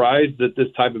surprised that this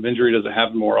type of injury doesn't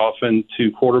happen more often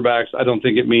to quarterbacks. I don't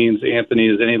think it means Anthony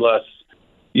is any less,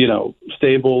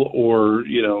 stable or,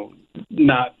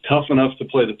 not tough enough to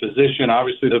play the position.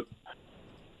 Obviously,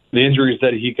 the injuries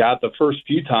that he got the first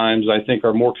few times, I think,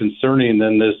 are more concerning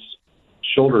than the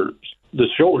shoulder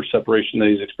separation that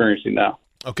he's experiencing now.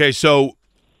 Okay, so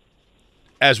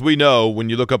as we know, when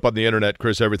you look up on the internet,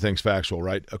 Chris, everything's factual,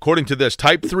 right? According to this,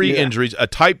 type 3 injuries, a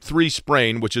type 3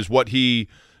 sprain, which is what he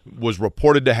was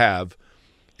reported to have,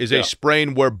 is a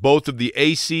sprain where both of the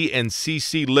AC and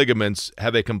CC ligaments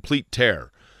have a complete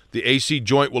tear. The AC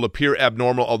joint will appear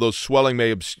abnormal, although swelling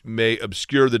may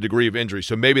obscure the degree of injury.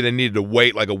 So maybe they needed to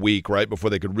wait like a week, right, before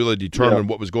they could really determine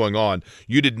what was going on.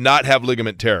 You did not have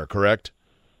ligament tear, correct?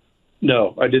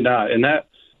 No, I did not. And that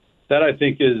I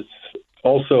think is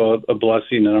also a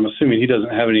blessing, and I'm assuming he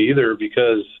doesn't have any either,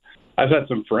 because I've had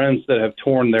some friends that have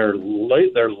torn their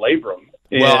labrum.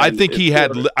 Well, I think he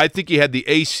had the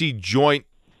AC joint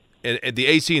and the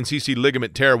AC and CC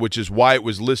ligament tear, which is why it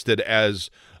was listed as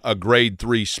a grade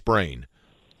 3 sprain,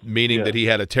 meaning that he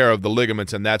had a tear of the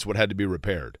ligaments, and that's what had to be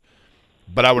repaired.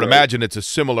 But I would imagine it's a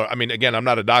similar. I mean, again, I'm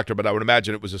not a doctor, but I would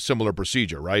imagine it was a similar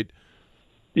procedure, right?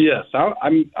 Yes,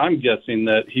 I'm guessing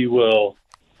that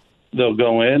they'll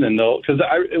go in and because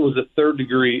it was a 3rd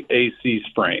degree AC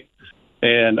sprain,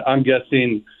 and I'm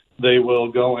guessing they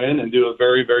will go in and do a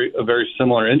very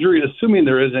similar injury, assuming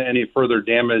there isn't any further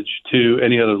damage to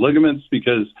any other ligaments.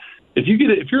 Because if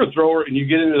you're a thrower and you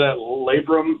get into that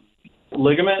labrum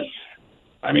ligament,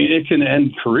 I mean, it can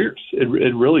end careers. It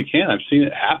really can. I've seen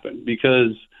it happen,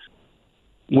 because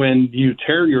when you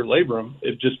tear your labrum,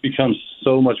 it just becomes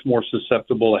so much more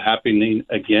susceptible to happening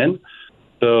again.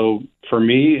 So for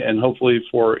me, and hopefully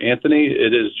for Anthony,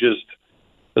 it is just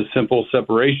a simple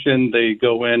separation. They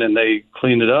go in and they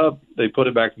clean it up, they put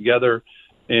it back together,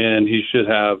 and he should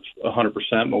have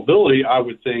 100% mobility. I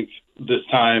would think this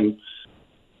time,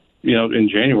 in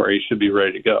January, he should be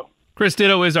ready to go. Chris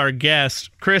Dittoe is our guest.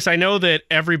 Chris, I know that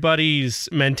everybody's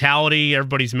mentality,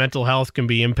 everybody's mental health can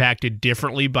be impacted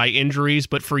differently by injuries,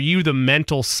 but for you, the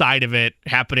mental side of it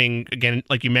happening, again,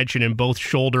 like you mentioned, in both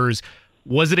shoulders,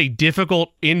 was it a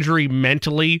difficult injury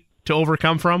mentally to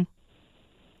overcome from?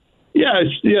 Yes,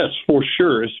 for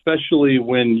sure, especially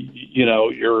when,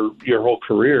 your whole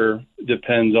career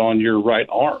depends on your right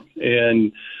arm,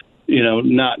 and,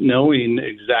 not knowing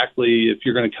exactly if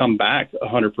you're going to come back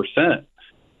 100%.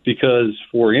 Because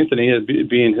for Anthony,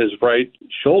 being his right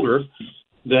shoulder,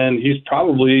 then he's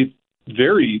probably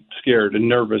very scared and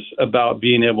nervous about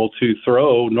being able to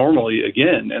throw normally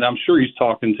again. And I'm sure he's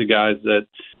talking to guys that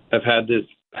have had this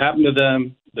happen to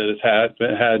them, that have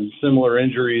had similar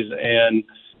injuries, and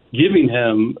giving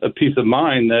him a peace of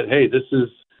mind that, hey, this is,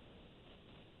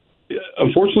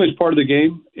 unfortunately, it's part of the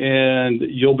game, and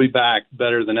you'll be back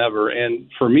better than ever. And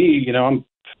for me, I'm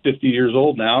 50 years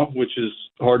old now, which is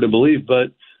hard to believe, but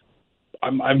I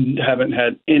haven't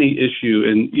had any issue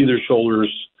in either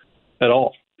shoulders at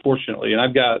all fortunately. And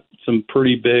I've got some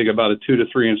pretty big, about a 2 to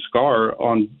 3 inch scar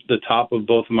on the top of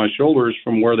both of my shoulders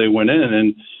from where they went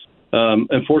in. And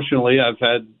unfortunately, I've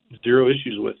had zero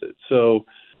issues with it. So,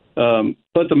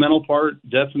 but the mental part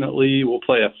definitely will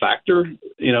play a factor.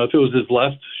 You know, if it was his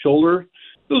left shoulder,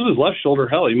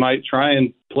 hell, he might try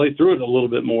and play through it a little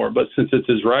bit more. But since it's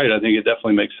his right, I think it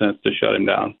definitely makes sense to shut him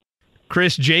down.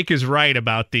 Chris, Jake is right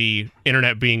about the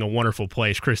internet being a wonderful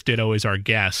place. Chris Dittoe is our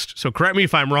guest. So correct me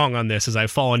if I'm wrong on this, as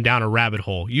I've fallen down a rabbit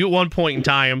hole. You at one point in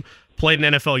time played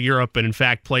in NFL Europe and, in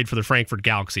fact, played for the Frankfurt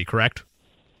Galaxy, correct?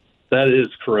 That is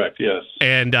correct, yes.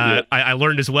 And I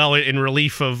learned as well in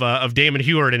relief of Damon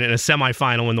Heward in a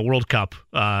semifinal in the World Cup,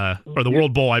 or the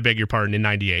World Bowl, I beg your pardon, in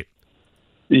 '98.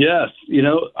 Yes. You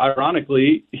know,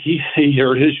 ironically, he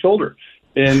hurt his shoulder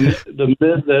in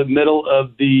the middle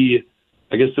of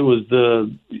I guess it was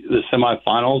the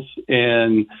semifinals,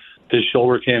 and his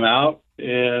shoulder came out,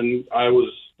 and I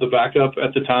was the backup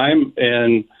at the time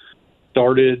and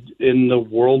started in the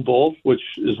World Bowl, which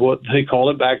is what they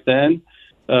called it back then.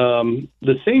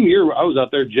 The same year I was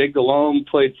out there, Jake Delhomme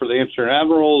played for the Amsterdam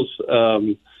Admirals.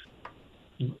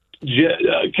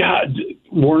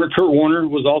 Kurt Warner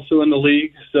was also in the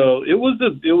league. So it was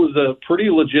a pretty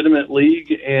legitimate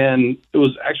league, and it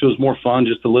was more fun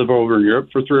just to live over in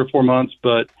Europe for 3 or 4 months.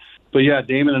 But yeah,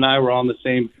 Damon and I were on the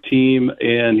same team,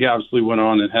 and he obviously went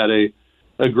on and had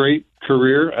a great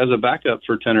career as a backup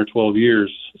for 10 or 12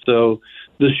 years. So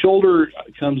the shoulder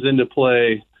comes into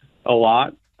play a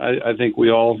lot. I think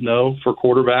we all know, for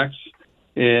quarterbacks.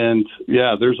 And,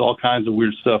 yeah, there's all kinds of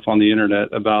weird stuff on the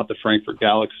internet about the Frankfurt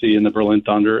Galaxy and the Berlin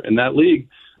Thunder and that league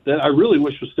that I really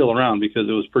wish was still around because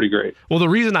it was pretty great. Well, the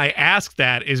reason I ask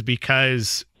that is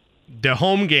because the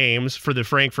home games for the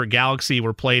Frankfurt Galaxy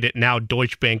were played at now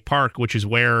Deutsche Bank Park, which is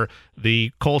where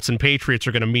the Colts and Patriots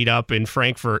are going to meet up in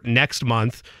Frankfurt next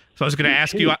month. So I was going to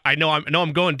ask you, I know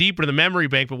I'm going deeper in the memory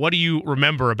bank, but what do you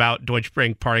remember about Deutsche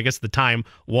Bank Park? I guess at the time,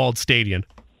 Walled Stadium.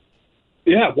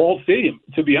 Yeah, Walled Stadium.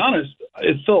 To be honest,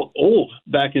 it felt old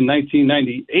back in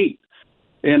 1998.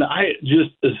 And I just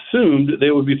assumed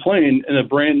they would be playing in a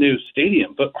brand new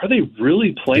stadium. But are they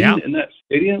really playing in that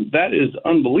stadium? That is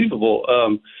unbelievable.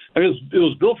 I guess it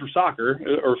was built for soccer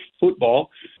or football.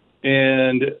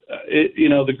 And,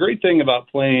 the great thing about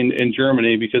playing in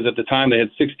Germany, because at the time they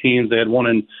had 6 teams. They had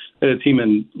a team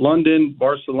in London,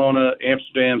 Barcelona,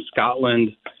 Amsterdam,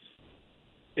 Scotland,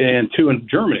 and 2 in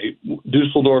Germany,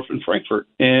 Dusseldorf and Frankfurt.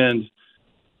 And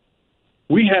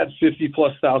we had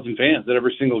 50-plus thousand fans at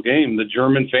every single game. The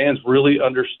German fans really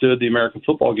understood the American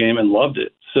football game and loved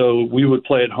it. So we would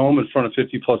play at home in front of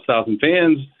 50-plus thousand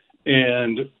fans,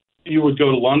 and you would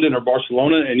go to London or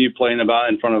Barcelona, and you'd play in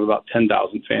front of about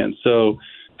 10,000 fans. So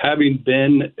having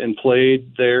been and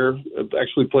played there,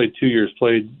 actually played 2 years,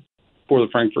 played for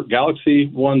the Frankfurt Galaxy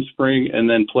one spring, and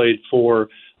then played for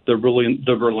the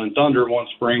Berlin Thunder one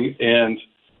spring, and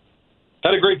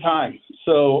had a great time.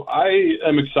 So I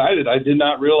am excited. I did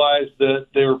not realize that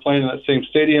they were playing in that same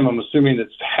stadium. I'm assuming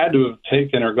it's had to have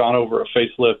taken or gone over a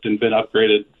facelift and been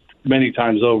upgraded many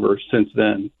times over since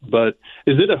then. But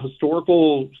is it a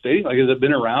historical stadium? Like, has it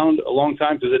been around a long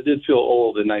time? Because it did feel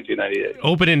old in 1998.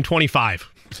 Open in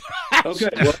 25. Okay,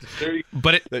 well,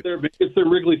 it's the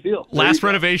Wrigley Field. Last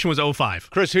renovation was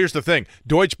 05. Chris, here's the thing.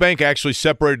 Deutsche Bank actually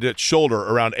separated its shoulder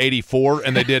around 84,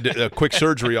 and they did a quick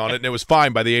surgery on it, and it was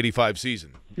fine by the 85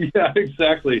 season. Yeah,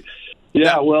 exactly.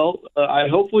 Yeah, well,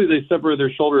 hopefully they separate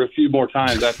their shoulder a few more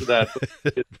times after that.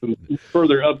 Get some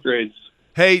further upgrades.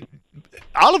 Hey,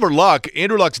 Oliver Luck,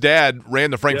 Andrew Luck's dad,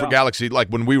 ran the Frankfurt Galaxy like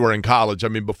when we were in college. I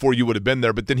mean, before you would have been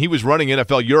there. But then he was running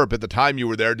NFL Europe at the time you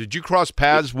were there. Did you cross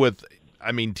paths with,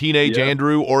 teenage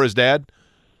Andrew or his dad?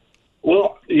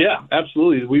 Well, yeah,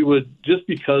 absolutely. We would, just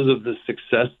because of the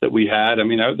success that we had.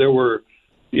 There were,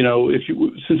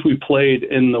 since we played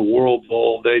in the World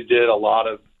Bowl, they did a lot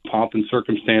of pomp and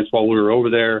circumstance while we were over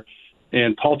there.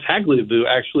 And Paul Tagliabue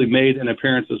actually made an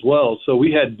appearance as well. So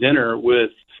we had dinner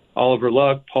with Oliver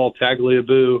Luck, Paul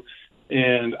Tagliabue,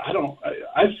 and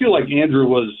I feel like Andrew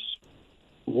was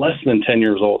less than 10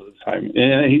 years old at the time.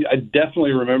 And I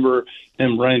definitely remember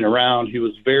him running around. He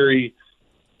was very...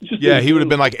 he would have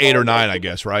been like 8 or 9, I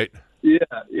guess, right? Yeah,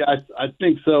 I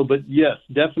think so. But yes,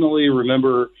 definitely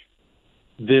remember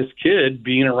this kid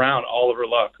being around Oliver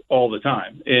Luck all the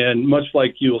time. And much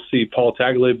like you'll see Paul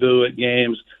Tagliabue at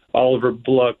games, Oliver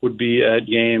Luck would be at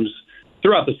games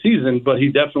throughout the season, but he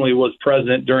definitely was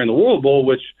present during the World Bowl,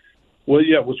 which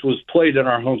was played in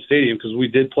our home stadium, because we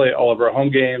did play all of our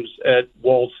home games at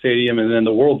Walled Stadium, and then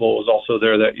the World Bowl was also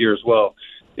there that year as well.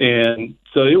 And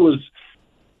so it was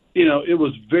it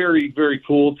was very, very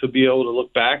cool to be able to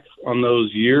look back on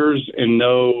those years and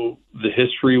know the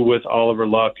history with Oliver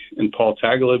Luck and Paul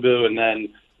Tagliabue, and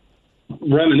then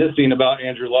reminiscing about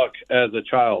Andrew Luck as a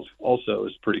child also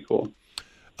is pretty cool.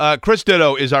 Chris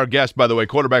Dittoe is our guest, by the way,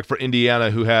 quarterback for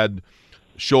Indiana, who had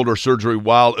shoulder surgery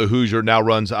while a Hoosier, now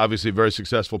runs obviously a very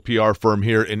successful PR firm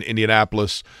here in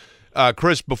Indianapolis.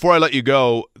 Chris, before I let you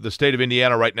go, the state of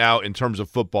Indiana right now in terms of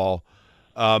football,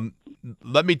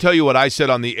 let me tell you what I said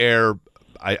on the air.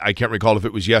 I can't recall if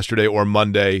it was yesterday or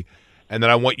Monday, and then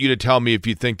I want you to tell me if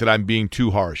you think that I'm being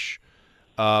too harsh.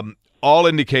 All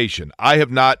indication, I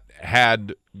have not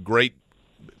had great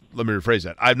 – let me rephrase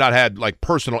that. I've not had,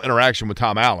 personal interaction with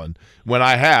Tom Allen. When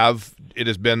I have, it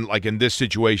has been, in this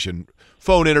situation,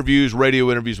 phone interviews,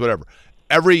 radio interviews, whatever.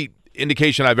 Every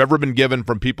indication I've ever been given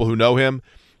from people who know him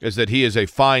is that he is a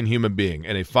fine human being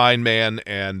and a fine man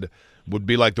and would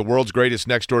be like the world's greatest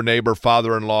next-door neighbor,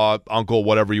 father-in-law, uncle,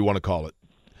 whatever you want to call it.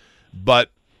 But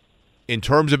in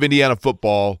terms of Indiana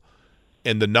football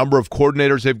and the number of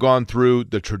coordinators they've gone through,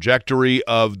 the trajectory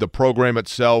of the program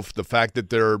itself, the fact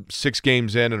that they're 6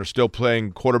 games in and are still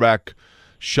playing quarterback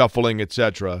shuffling,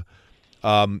 etc.,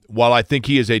 while I think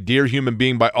he is a dear human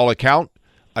being by all account,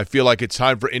 I feel like it's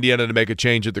time for Indiana to make a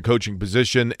change at the coaching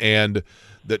position, and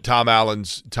that Tom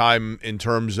Allen's time in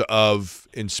terms of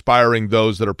inspiring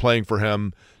those that are playing for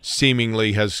him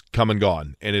seemingly has come and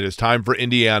gone. And it is time for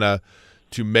Indiana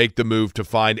to make the move to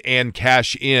find and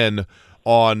cash in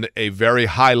on a very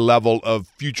high level of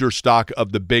future stock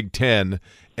of the Big Ten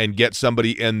and get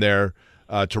somebody in there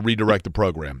to redirect the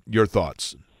program. Your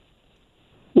thoughts?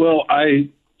 Well, I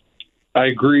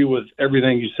agree with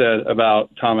everything you said about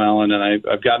Tom Allen, and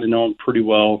I've gotten to know him pretty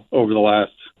well over the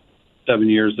last 7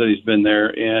 years that he's been there,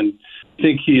 and I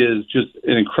think he is just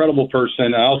an incredible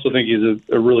person. I also think he's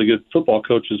a really good football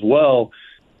coach as well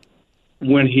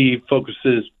when he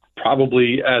focuses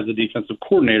probably as a defensive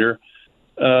coordinator.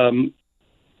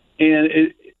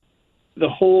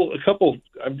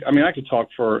 I could talk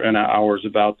for hours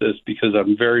about this because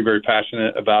I'm very, very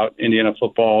passionate about Indiana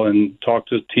football and talked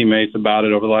to teammates about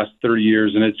it over the last 30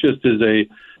 years. And it just is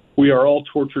we are all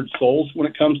tortured souls when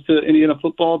it comes to Indiana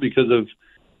football because of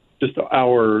just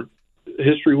our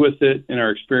history with it and our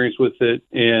experience with it.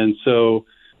 And so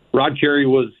Rod Carey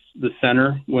was the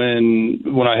center when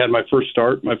I had my first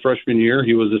start my freshman year.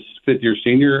 He was a fifth-year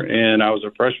senior, and I was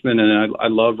a freshman, and I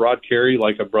love Rod Carey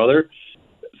like a brother.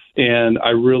 And I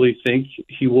really think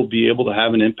he will be able to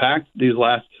have an impact the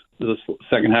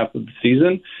second half of the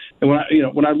season. And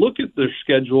when I look at their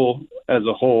schedule as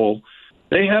a whole,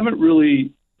 they haven't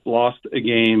really lost a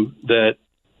game that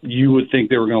you would think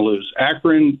they were going to lose.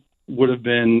 Akron would have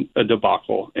been a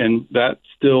debacle, and that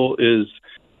still is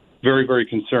very, very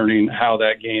concerning how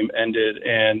that game ended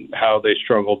and how they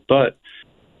struggled. But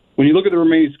when you look at the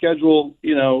remaining schedule,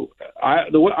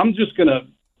 I'm just going to,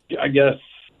 I guess,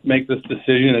 make this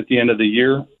decision at the end of the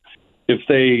year. If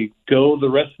they go the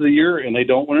rest of the year and they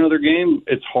don't win another game,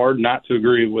 it's hard not to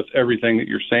agree with everything that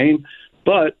you're saying.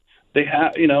 But they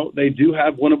do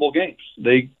have winnable games.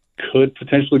 They could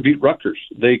potentially beat Rutgers.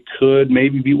 They could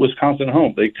maybe beat Wisconsin at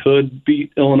home. They could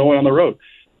beat Illinois on the road.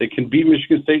 They can beat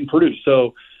Michigan State and Purdue.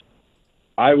 So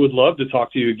I would love to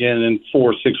talk to you again in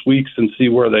 4 or 6 weeks and see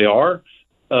where they are.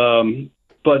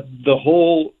 But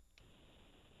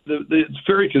it's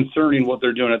very concerning what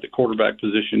they're doing at the quarterback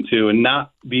position too, and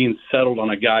not being settled on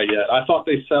a guy yet. I thought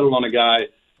they settled on a guy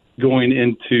going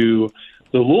into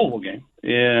the Louisville game,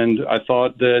 and I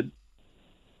thought that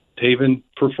Taven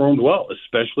performed well,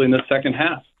 especially in the second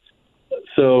half.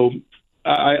 So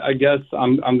I guess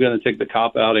I'm going to take the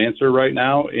cop-out answer right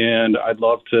now, and I'd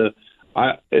love to.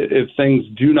 If things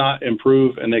do not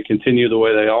improve and they continue the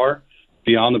way they are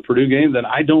beyond the Purdue game, then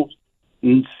I don't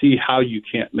see how you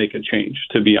can't make a change,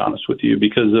 to be honest with you,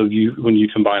 because of when you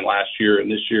combine last year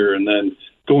and this year and then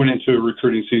going into a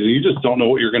recruiting season, you just don't know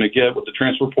what you're going to get with the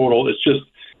transfer portal. It's just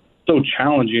so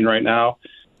challenging right now.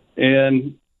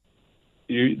 And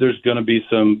there's going to be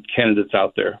some candidates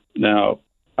out there. Now,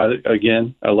 I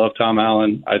love Tom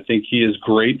Allen. I think he is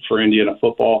great for Indiana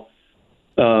football.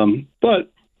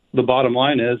 But the bottom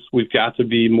line is we've got to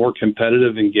be more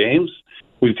competitive in games.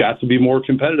 We've got to be more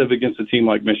competitive against a team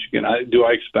like Michigan. Do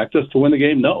I expect us to win the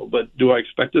game? No. But do I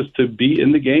expect us to be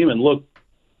in the game and look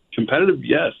competitive?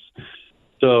 Yes.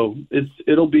 So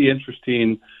it'll be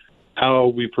interesting how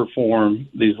we perform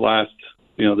these last,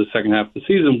 the second half of the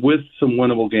season with some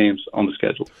winnable games on the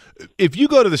schedule. If you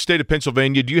go to the state of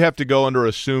Pennsylvania, do you have to go under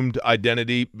assumed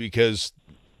identity because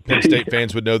Penn State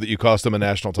fans would know that you cost them a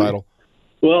national title?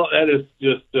 Well, that is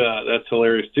just that's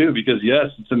hilarious too, because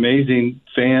yes, it's amazing.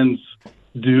 Fans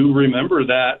do remember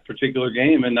that particular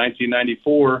game in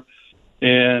 1994.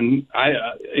 And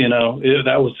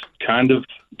that was kind of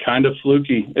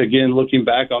fluky. Again, looking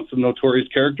back on some notorious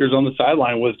characters on the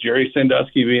sideline with Jerry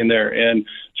Sandusky being there and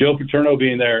Joe Paterno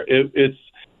being there. It's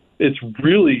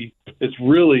really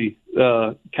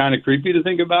kind of creepy to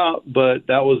think about, but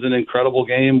that was an incredible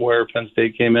game where Penn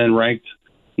State came in ranked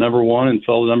number 1 and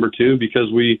fell to number 2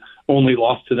 because we only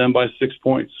lost to them by 6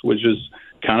 points, which is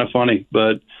kind of funny.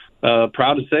 But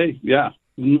proud to say,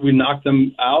 we knocked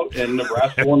them out, and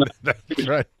Nebraska won. That's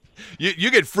right.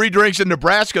 You get free drinks in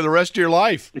Nebraska the rest of your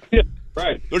life. Yeah,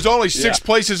 right. There's only 6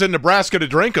 places in Nebraska to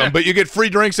drink them, but you get free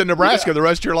drinks in Nebraska the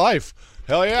rest of your life.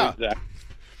 Hell yeah. Exactly.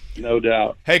 No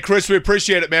doubt. Hey, Chris, we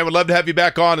appreciate it, man. We'd love to have you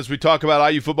back on as we talk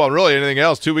about IU football and really anything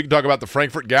else, too. We can talk about the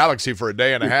Frankfurt Galaxy for a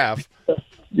day and a half.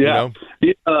 Yeah,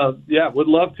 would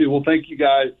love to. Well, thank you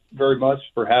guys very much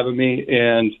for having me,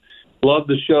 and love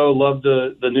the show, love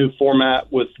the new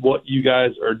format with what you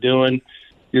guys are doing.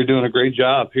 You're doing a great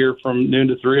job here from noon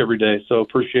to 3 every day, so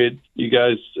appreciate you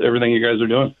guys, everything you guys are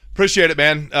doing. Appreciate it,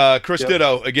 man. Chris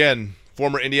Dittoe, again,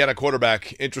 former Indiana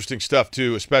quarterback. Interesting stuff,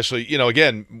 too, especially,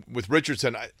 again, with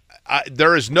Richardson.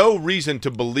 There is no reason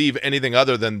to believe anything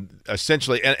other than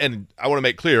essentially, and I want to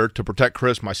make clear, to protect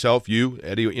Chris, myself, you,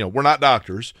 Eddie, we're not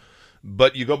doctors,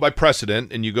 but you go by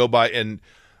precedent, and you go by, and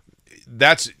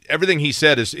that's everything he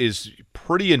said is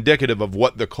pretty indicative of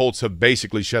what the Colts have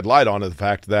basically shed light on, the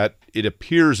fact that it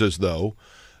appears as though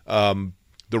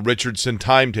the Richardson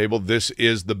timetable, this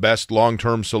is the best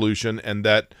long-term solution, and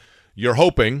that you're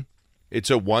hoping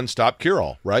it's a one-stop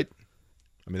cure-all, right?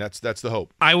 I mean, that's the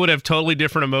hope. I would have totally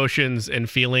different emotions and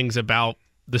feelings about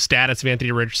the status of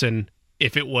Anthony Richardson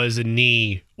if it was a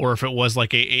knee or if it was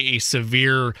like a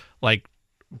severe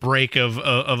break of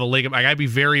a ligament. I'd be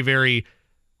very, very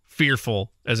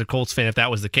fearful as a Colts fan if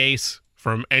that was the case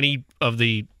from any of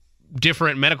the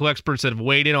different medical experts that have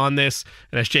weighed in on this.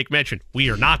 And as Jake mentioned, we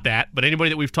are not that, but anybody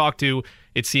that we've talked to,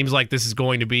 it seems like this is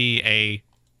going to be a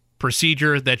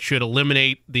procedure that should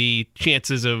eliminate the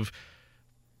chances of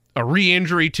a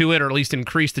re-injury to it, or at least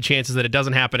increase the chances that it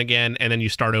doesn't happen again, and then you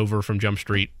start over from Jump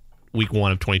Street week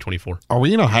 1 of 2024. Are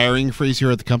we in a hiring freeze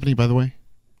here at the company, by the way?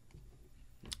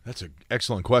 That's an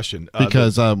excellent question.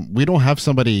 Because we don't have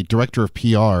somebody, director of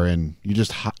PR, and you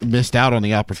just missed out on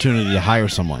the opportunity to hire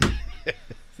someone.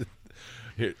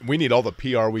 We need all the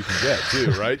PR we can get,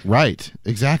 too, right? Right,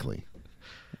 exactly.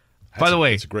 By the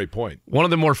way, that's a great point. One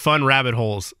of the more fun rabbit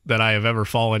holes that I have ever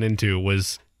fallen into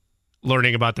was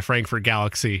learning about the Frankfurt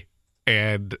Galaxy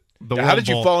and the World How did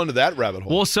you Bowl. fall into that rabbit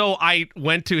hole? Well, so I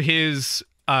went to his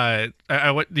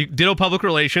Dittoe Public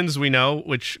Relations, we know,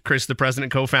 which Chris is the president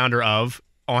and co-founder of.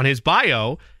 On his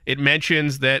bio, it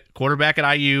mentions that quarterback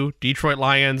at IU, Detroit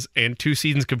Lions, and 2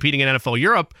 seasons competing in NFL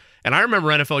Europe. And I remember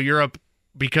NFL Europe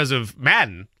because of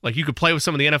Madden. You could play with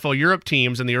some of the NFL Europe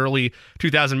teams in the early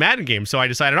 2000 Madden games. So I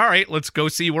decided, all right, let's go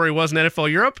see where he was in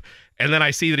NFL Europe. And then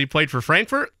I see that he played for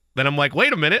Frankfurt. Then I'm like,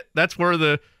 wait a minute, that's where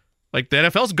the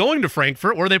NFL's going to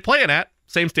Frankfurt. Where are they playing at?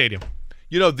 Same stadium.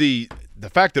 The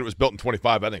fact that it was built in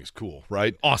 25, I think is cool,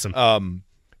 right? Awesome.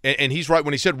 And he's right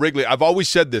when he said Wrigley. I've always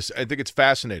said this. I think it's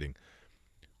fascinating.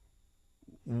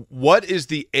 What is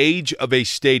the age of a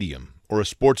stadium or a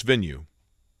sports venue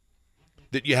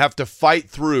that you have to fight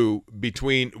through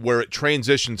between where it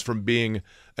transitions from being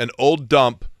an old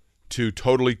dump to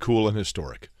totally cool and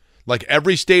historic?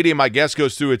 Every stadium, I guess,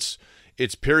 goes through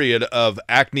its period of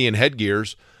acne and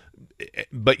headgears,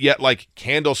 but yet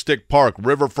Candlestick Park,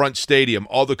 Riverfront Stadium,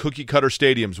 all the cookie cutter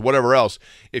stadiums, whatever else,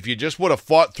 if you just would have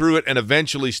fought through it and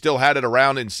eventually still had it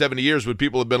around in 70 years, would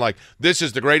people have been like, this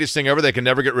is the greatest thing ever, they can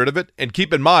never get rid of it? And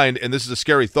keep in mind, and this is a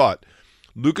scary thought,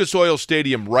 Lucas Oil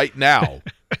Stadium right now,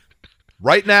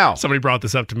 somebody brought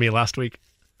this up to me last week.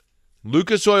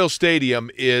 Lucas Oil Stadium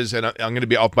is, and I'm going to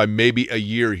be off by maybe a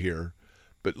year here,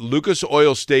 but Lucas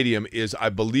Oil Stadium is, I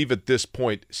believe at this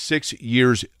point, 6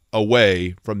 years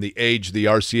away from the age the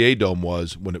RCA Dome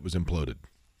was when it was imploded,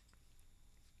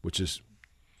 which is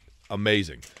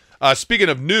amazing. Speaking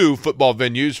of new football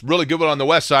venues, really good one on the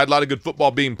west side, a lot of good football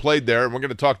being played there, and we're going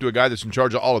to talk to a guy that's in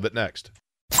charge of all of it next.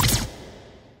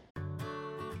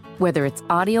 Whether it's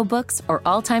audiobooks or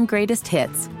all-time greatest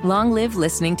hits, long live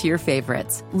listening to your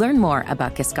favorites. Learn more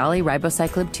about Kisqali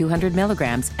Ribociclib 200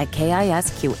 milligrams at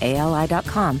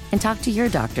KISQALI.com and talk to your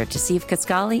doctor to see if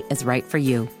Kisqali is right for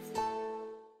you.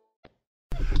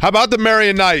 How about the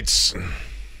Marion Knights?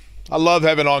 I love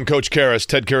having on Coach Karras,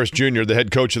 Ted Karras Jr., the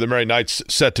head coach of the Marion Knights,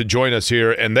 set to join us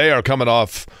here, and they are coming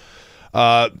off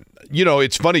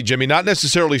it's funny, Jimmy, not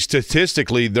necessarily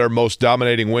statistically their most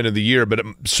dominating win of the year, but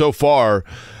so far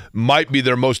might be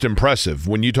their most impressive.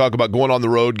 When you talk about going on the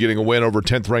road, getting a win over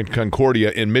 10th-ranked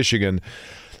Concordia in Michigan.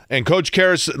 And Coach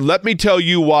Karras, let me tell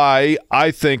you why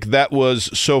I think that was,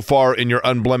 so far in your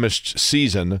unblemished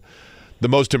season, the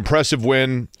most impressive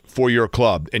win for your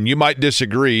club. And you might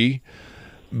disagree,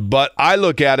 but I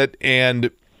look at it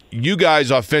and you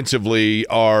guys offensively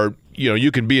are,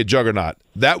 you can be a juggernaut.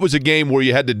 That was a game where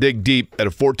you had to dig deep at a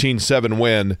 14-7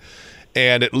 win.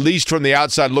 And at least from the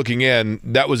outside looking in,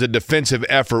 that was a defensive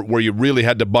effort where you really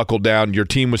had to buckle down. Your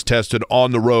team was tested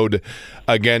on the road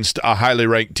against a highly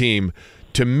ranked team.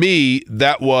 To me,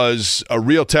 that was a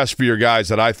real test for your guys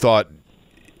that I thought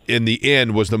in the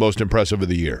end was the most impressive of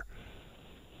the year.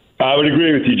 I would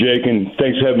agree with you, Jake, and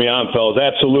thanks for having me on, fellas.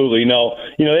 Absolutely. No,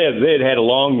 they had a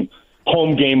long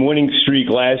home game winning streak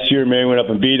last year. Mary went up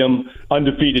and beat them,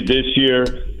 undefeated this year.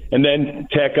 And then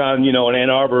tack on, in Ann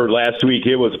Arbor last week,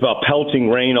 it was about pelting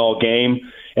rain all game.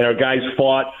 And our guys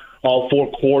fought all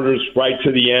 4 quarters right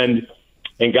to the end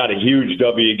and got a huge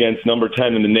W against number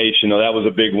 10 in the nation. Now, that was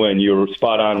a big win. You were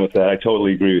spot on with that. I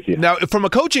totally agree with you. Now, from a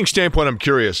coaching standpoint, I'm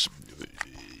curious.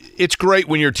 It's great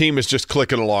when your team is just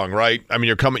clicking along, right? I mean,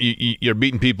 you're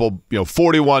beating people,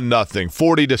 41-0,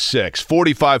 40-6,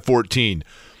 45-14.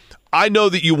 I know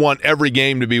that you want every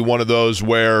game to be one of those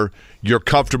where you're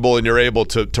comfortable and you're able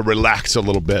to relax a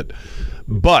little bit.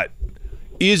 But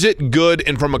is it good,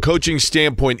 and from a coaching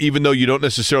standpoint, even though you don't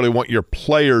necessarily want your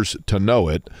players to know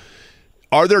it,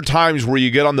 are there times where you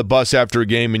get on the bus after a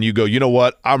game and you go, you know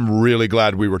what, I'm really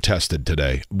glad we were tested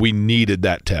today. We needed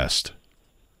that test.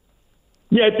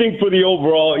 Yeah, I think for the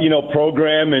overall,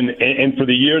 program and for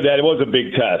the year, that it was a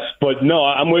big test. But no,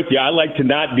 I'm with you. I like to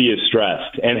not be as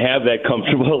stressed and have that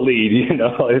comfortable lead.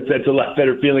 That's a lot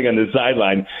better feeling on the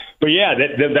sideline. But yeah,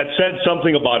 that said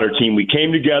something about our team. We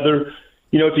came together.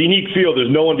 It's a unique field.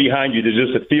 There's no one behind you. There's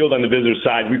just a field on the visitor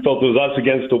side. We felt it was us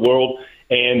against the world.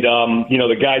 And,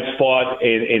 the guys fought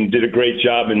and did a great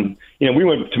job. And, we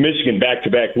went to Michigan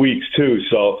back-to-back weeks, too.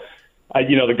 So,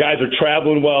 the guys are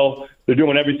traveling well. They're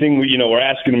doing everything we're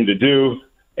asking them to do,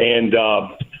 and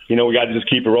we got to just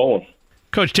keep it rolling.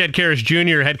 Coach Ted Karras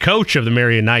Jr., head coach of the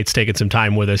Marion Knights, taking some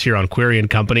time with us here on Query and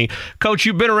Company. Coach,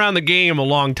 you've been around the game a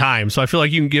long time, so I feel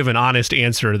like you can give an honest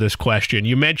answer to this question.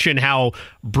 You mentioned how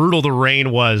brutal the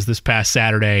rain was this past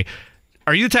Saturday.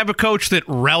 Are you the type of coach that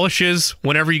relishes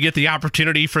whenever you get the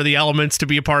opportunity for the elements to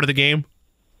be a part of the game?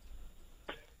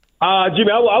 Jimmy,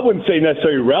 I wouldn't say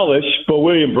necessarily relish, but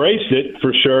we embraced it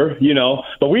for sure,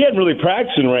 But we hadn't really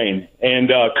practiced in rain. And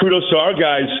kudos to our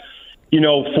guys,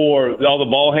 for all the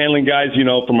ball handling guys,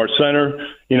 from our center,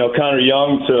 Connor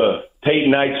Young to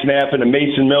Peyton Knight snapping and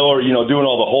Mason Miller, doing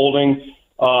all the holding.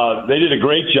 They did a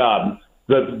great job.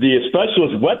 The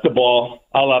specialists wet the ball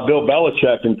a la Bill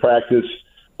Belichick in practice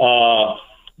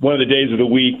one of the days of the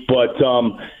week. But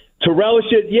to relish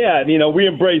it, yeah, we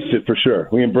embraced it for sure.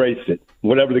 We embraced it.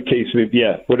 Whatever the case,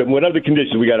 whatever the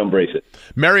conditions, we got to embrace it.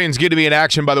 Marion's going to be in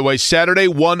action, by the way, Saturday,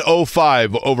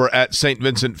 1:05 over at St.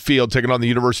 Vincent Field, taking on the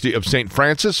University of St.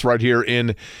 Francis right here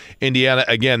in Indiana.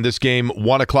 Again, this game,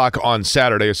 1 o'clock on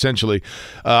Saturday, essentially.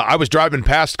 I was driving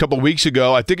past a couple of weeks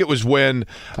ago. I think it was when,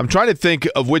 I'm trying to think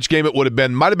of which game it would have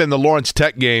been. Might have been the Lawrence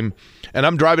Tech game. And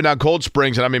I'm driving down Cold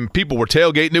Springs, and people were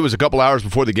tailgating. It was a couple hours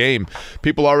before the game.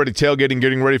 People already tailgating,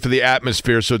 getting ready for the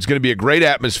atmosphere. So it's going to be a great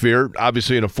atmosphere,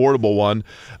 obviously an affordable one.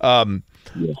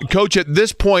 Coach, at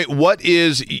this point, what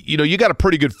is, you got a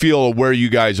pretty good feel of where you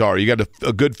guys are. You got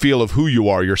a good feel of who you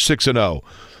are. You're 6-0.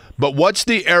 But what's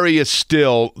the area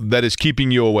still that is keeping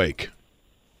you awake?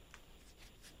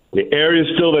 The area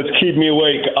still that's keeping me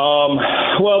awake.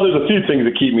 Well, there's a few things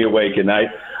that keep me awake at night.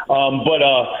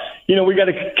 We got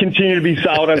to continue to be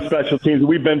solid on special teams.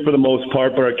 We've been for the most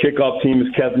part, but our kickoff team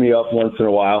has kept me up once in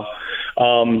a while.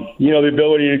 The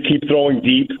ability to keep throwing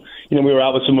deep. We were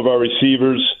out with some of our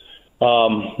receivers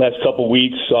last couple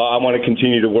weeks. So I want to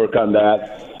continue to work on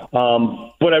that.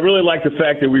 But I really like the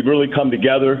fact that we've really come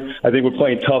together. I think we're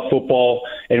playing tough football,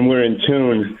 and we're in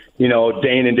tune,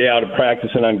 day in and day out of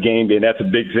practice and on game day. And that's a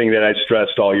big thing that I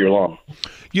stressed all year long.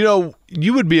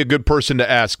 You would be a good person to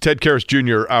ask. Ted Karras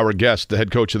Jr., our guest, the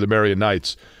head coach of the Marion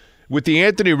Knights. With the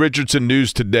Anthony Richardson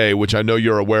news today, which I know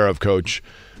you're aware of, Coach,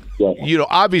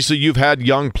 obviously you've had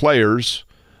young players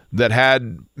that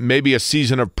had maybe a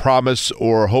season of promise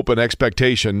or hope and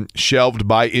expectation shelved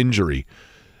by injury.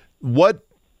 What,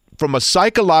 from a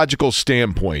psychological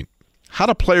standpoint, how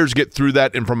do players get through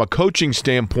that? And from a coaching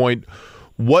standpoint,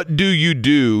 what do you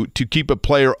do to keep a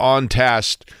player on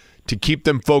task, to keep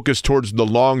them focused towards the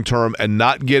long term and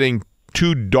not getting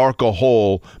too dark a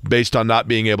hole based on not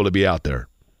being able to be out there?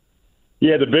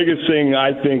 Yeah, the biggest thing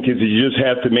I think is you just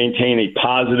have to maintain a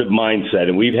positive mindset,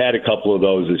 and we've had a couple of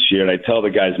those this year. And I tell the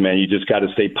guys, man, you just got to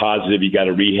stay positive. You got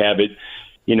to rehab it.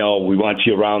 We want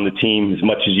you around the team as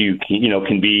much as you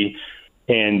can be.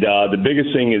 And the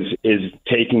biggest thing is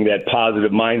taking that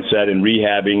positive mindset and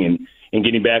rehabbing and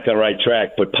getting back on the right track.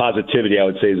 But positivity, I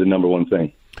would say, is the number one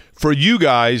thing. For you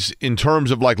guys, in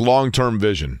terms of like long-term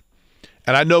vision,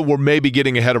 and I know we're maybe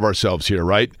getting ahead of ourselves here,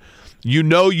 right?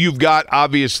 You've got,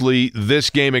 obviously,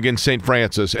 this game against St.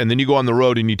 Francis, and then you go on the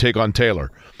road and you take on Taylor.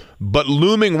 But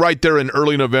looming right there in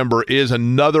early November is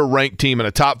another ranked team and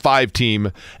a top 5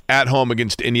 team at home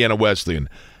against Indiana Wesleyan.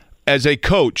 As a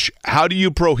coach, how do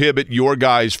you prohibit your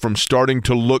guys from starting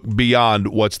to look beyond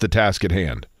what's the task at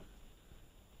hand?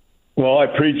 Well, I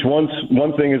preach one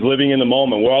thing is living in the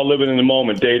moment. We're all living in the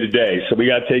moment day to day, so we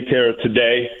got to take care of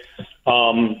today.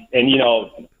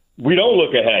 We don't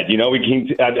look ahead.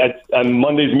 On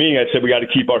Monday's meeting, I said we got to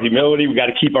keep our humility. We got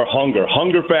to keep our hunger.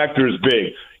 Hunger factor is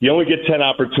big. You only get 10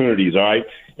 opportunities, all right?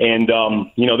 And,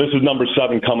 this is number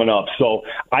 7 coming up. So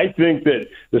I think that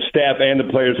the staff and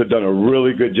the players have done a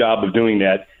really good job of doing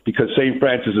that because St.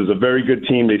 Francis is a very good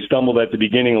team. They stumbled at the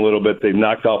beginning a little bit. They've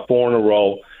knocked off 4 in a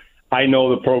row. I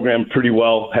know the program pretty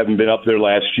well, having been up there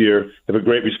last year. I have a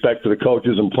great respect for the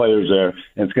coaches and players there,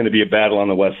 and it's going to be a battle on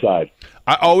the west side.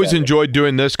 I always enjoyed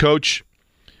doing this, Coach.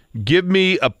 Give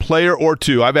me a player or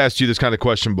two. I've asked you this kind of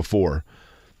question before.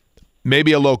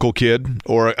 Maybe a local kid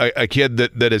or a kid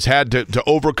that has had to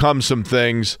overcome some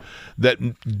things that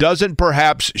doesn't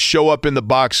perhaps show up in the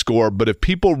box score, but if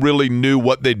people really knew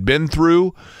what they'd been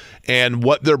through and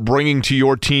what they're bringing to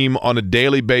your team on a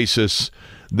daily basis,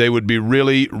 they would be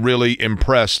really, really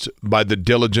impressed by the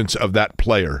diligence of that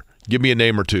player. Give me a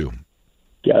name or two.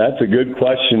 Yeah, that's a good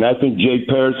question. I think Jake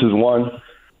Paris is one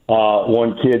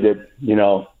kid that,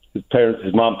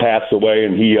 his mom passed away,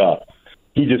 and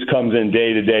he just comes in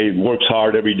day to day, works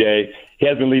hard every day. He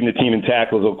has been leading the team in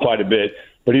tackles quite a bit,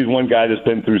 but he's one guy that's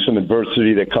been through some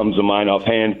adversity that comes to mind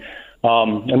offhand.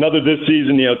 Another this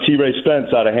season, T-Ray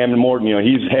Spence out of Hammond Morton,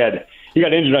 he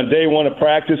got injured on day 1 of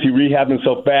practice. He rehabbed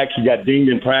himself back. He got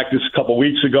dinged in practice a couple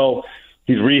weeks ago.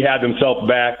 He's rehabbed himself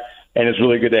back, and it's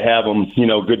really good to have him,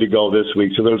 good to go this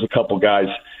week. So there's a couple guys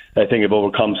that I think have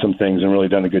overcome some things and really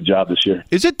done a good job this year.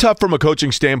 Is it tough from a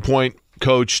coaching standpoint,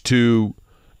 Coach, to,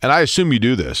 and I assume you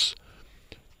do this,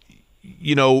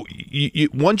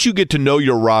 once you get to know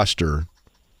your roster,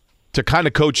 to kind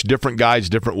of coach different guys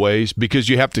different ways because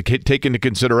you have to take into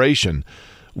consideration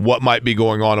what might be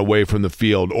going on away from the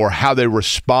field or how they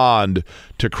respond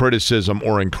to criticism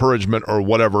or encouragement or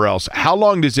whatever else. How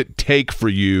long does it take for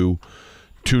you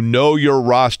to know your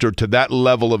roster to that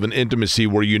level of an intimacy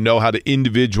where you know how to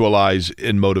individualize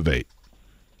and motivate?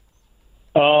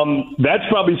 That's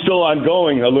probably still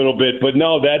ongoing a little bit, but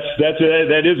no,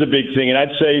 that is a big thing. And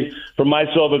I'd say for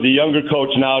myself as a younger coach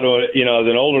now to, as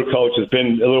an older coach has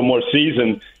been a little more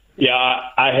seasoned,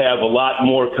 I have a lot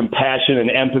more compassion and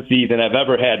empathy than I've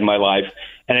ever had in my life.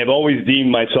 And I've always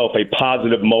deemed myself a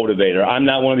positive motivator. I'm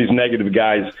not one of these negative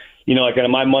guys. Like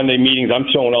in my Monday meetings, I'm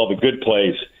showing all the good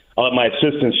plays. I'll let my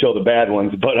assistants show the bad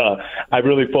ones. But I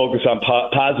really focus on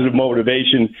positive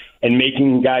motivation and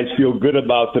making guys feel good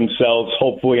about themselves,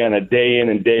 hopefully on a day in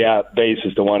and day out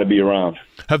basis to want to be around.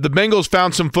 Have the Bengals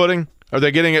found some footing? Are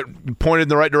they getting it pointed in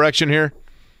the right direction here?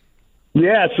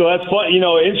 Yeah, so that's fun.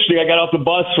 Interesting. I got off the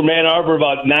bus from Ann Arbor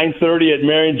about 9:30 at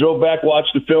Marion, drove back,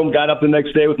 watched the film, got up the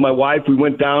next day with my wife. We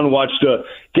went down and watched a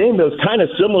game that was kind of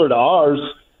similar to ours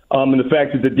in the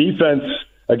fact that the defense,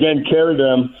 again, carried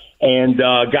them, and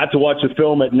got to watch the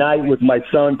film at night with my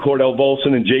son, Cordell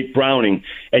Volson, and Jake Browning.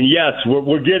 And, yes,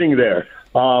 we're getting there.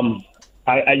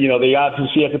 They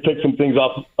obviously have to pick some things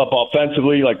up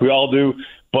offensively like we all do,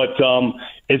 but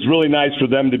it's really nice for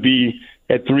them to be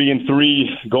at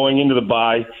 3-3 going into the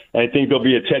bye, and I think there'll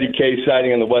be a Teddy K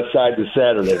sighting on the west side this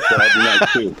Saturday, so that'll be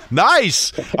nice too.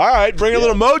 Nice. All right, bring a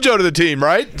little mojo to the team,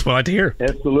 right? That's what I like to hear.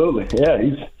 Absolutely. Yeah,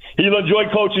 he'll enjoy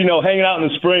coaching. Hanging out in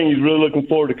the spring. He's really looking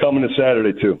forward to coming to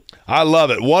Saturday too. I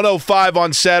love it. 1:05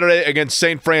 on Saturday against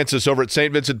St. Francis over at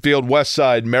St. Vincent Field, West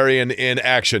Side, Marion in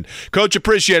action. Coach,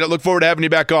 appreciate it. Look forward to having you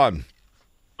back on.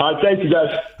 All right, thank you,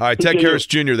 guys. All right, Ted Karras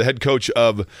Jr., the head coach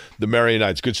of the Marion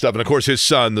Knights. Good stuff. And, of course, his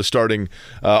son, the starting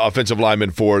offensive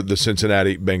lineman for the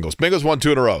Cincinnati Bengals. Bengals won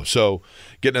 2 in a row, so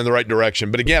getting in the right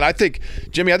direction. But, again, I think,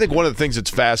 Jimmy, one of the things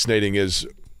that's fascinating is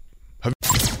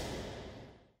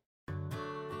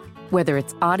Whether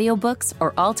it's audiobooks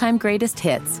or all-time greatest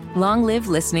hits, long live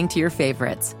listening to your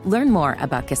favorites. Learn more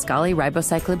about Kisqali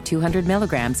Ribociclib 200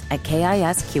 milligrams at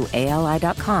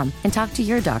KISQALI.com and talk to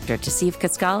your doctor to see if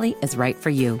Kisqali is right for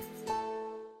you.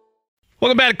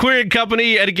 Welcome back to Query &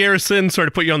 Company. Eddie Garrison. Sorry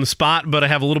to put you on the spot, but I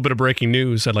have a little bit of breaking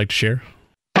news I'd like to share.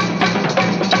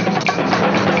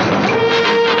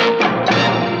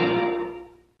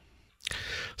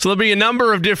 So there'll be a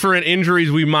number of different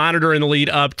injuries we monitor in the lead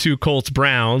up to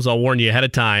Colts-Browns. I'll warn you ahead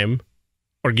of time,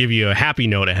 or give you a happy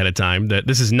note ahead of time, that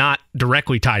this is not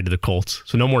directly tied to the Colts,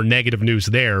 so no more negative news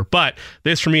there. But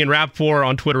this from Ian Rappaport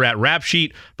on Twitter at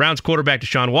Rapsheet. Browns quarterback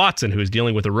Deshaun Watson, who is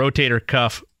dealing with a rotator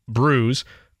cuff bruise,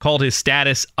 called his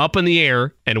status up in the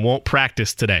air and won't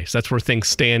practice today. So that's where things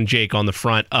stand, Jake, on the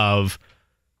front of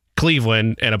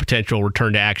Cleveland and a potential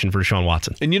return to action for Deshaun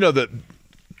Watson. And you know that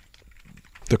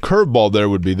the curveball there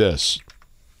would be this.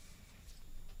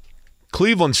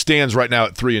 Cleveland stands right now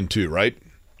at 3-2, right?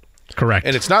 Correct.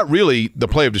 And it's not really the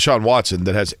play of Deshaun Watson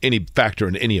that has any factor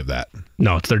in any of that.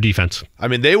 No, it's their defense. I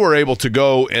mean, they were able to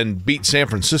go and beat San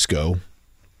Francisco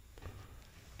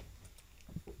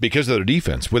because of their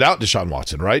defense without Deshaun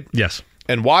Watson, right? Yes.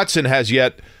 And Watson has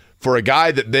yet, for a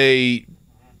guy that they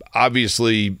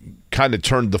obviously kind of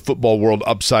turned the football world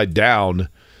upside down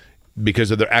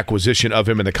because of their acquisition of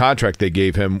him and the contract they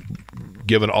gave him,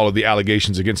 given all of the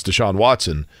allegations against Deshaun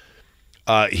Watson,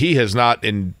 he has not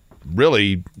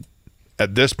really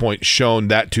at this point shown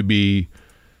that to be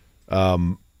a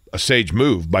sage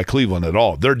move by Cleveland at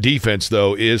all. Their defense,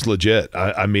 though, is legit.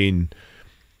 I mean,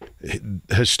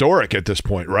 historic at this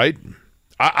point, right?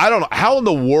 I don't know. How in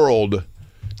the world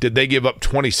did they give up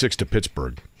 26 to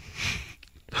Pittsburgh?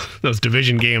 Those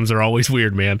division games are always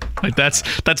weird, man. Like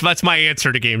that's my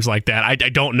answer to games like that. I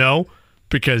don't know,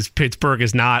 because Pittsburgh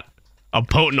is not a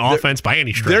potent offense by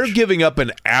any stretch. They're giving up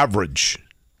an average.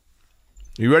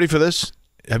 You ready for this?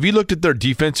 Have you looked at their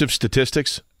defensive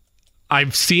statistics?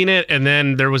 I've seen it, and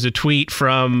then there was a tweet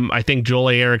from, I think, Joel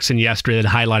A. Erickson yesterday that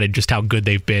highlighted just how good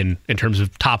they've been in terms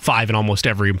of top 5 in almost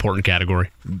every important category.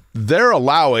 They're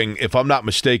allowing, if I'm not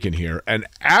mistaken here, an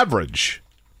average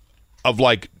of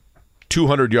like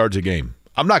 200 yards a game.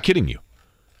 I'm not kidding you.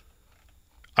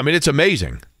 I mean, it's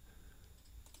amazing.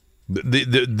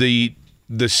 The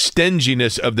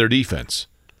stinginess of their defense.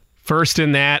 First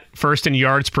in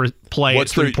yards per play at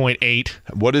 3.8.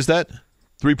 What is that?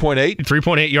 3.8?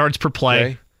 3.8 yards per play.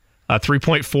 Okay.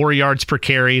 3.4 yards per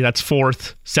carry. That's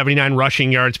 4th. 79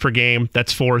 rushing yards per game.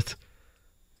 That's 4th.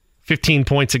 15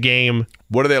 points a game.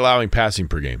 What are they allowing passing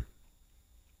per game?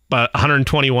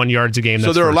 121 yards a game.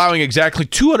 So they're allowing exactly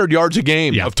 200 yards a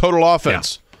game of total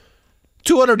offense. Yeah.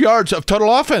 200 yards of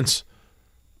total offense.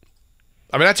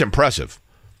 I mean, that's impressive.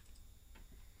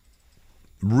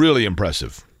 Really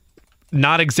impressive.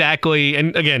 Not exactly,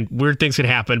 and again, weird things can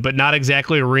happen, but not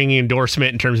exactly a ringing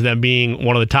endorsement in terms of them being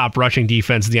one of the top rushing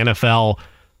defenses in the NFL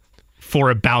for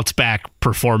a bounce-back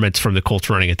performance from the Colts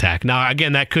running attack. Now,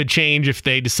 again, that could change if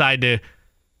they decide to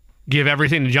give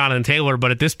everything to Jonathan Taylor,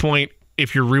 but at this point,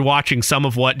 if you're rewatching some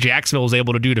of what Jacksonville was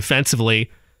able to do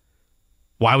defensively,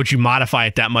 why would you modify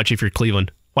it that much if you're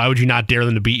Cleveland? Why would you not dare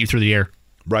them to beat you through the air?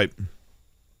 Right.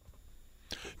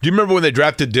 Do you remember when they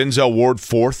drafted Denzel Ward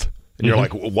 4th? And you're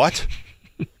like, what?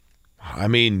 I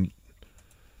mean,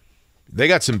 they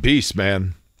got some beasts,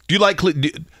 man. Do you like,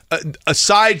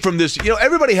 aside from this,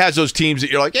 everybody has those teams that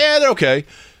you're like, yeah, they're okay.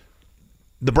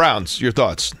 The Browns, your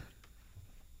thoughts?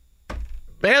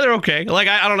 Yeah, they're okay. Like,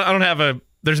 I don't have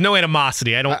there's no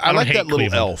animosity. I don't like hate that little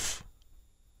Cleveland. Elf.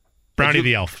 Brownie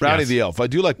the Elf. Brownie yes. the Elf. I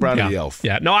do like Brownie the Elf.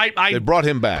 Yeah. No, they brought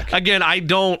him back. Again,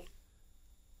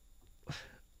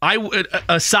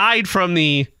 aside from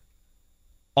the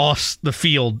off the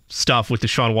field stuff with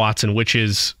Deshaun Watson, which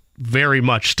is very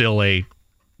much still a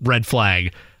red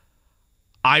flag,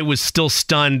 I was still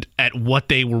stunned at what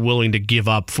they were willing to give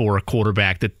up for a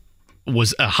quarterback that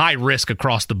was a high risk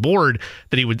across the board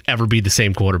that he would ever be the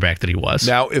same quarterback that he was.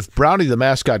 Now, if Brownie the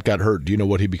mascot got hurt, do you know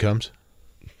what he becomes?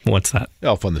 What's that?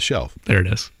 Elf on the Shelf. There it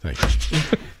is. Thank you.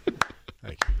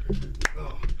 Thank you.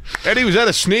 Eddie, was that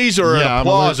a sneeze or an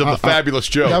applause of the fabulous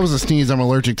joke? That was a sneeze. I'm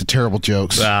allergic to terrible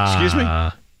jokes. Excuse me?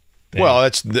 Damn. Well,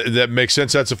 that makes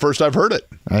sense. That's the first I've heard it.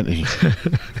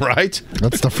 Right?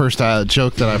 That's the first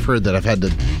joke that I've heard that I've had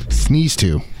to sneeze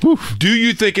to. Whew. Do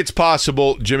you think it's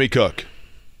possible, Jimmy Cook,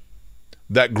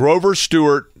 that Grover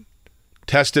Stewart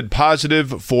tested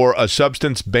positive for a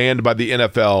substance banned by the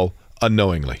NFL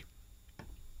unknowingly?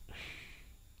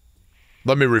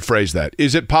 Let me rephrase that.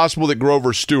 Is it possible that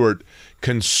Grover Stewart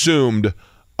consumed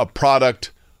a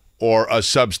product or a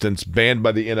substance banned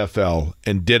by the NFL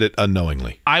and did it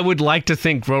unknowingly? I would like to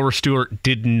think Grover Stewart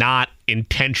did not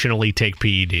intentionally take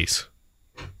PEDs.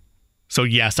 So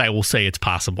yes, I will say it's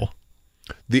possible.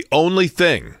 The only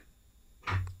thing...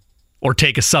 Or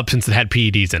take a substance that had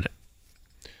PEDs in it.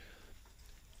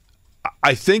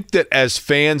 I think that as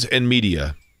fans and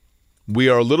media, we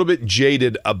are a little bit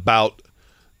jaded about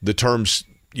the terms,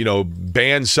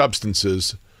 banned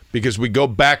substances, because we go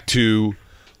back to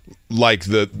like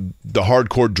the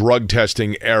hardcore drug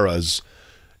testing eras.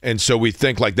 And so we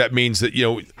think like that means that,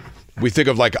 we think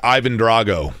of like Ivan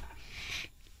Drago.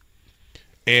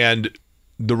 And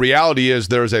the reality is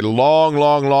there's a long,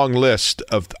 long, long list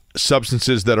of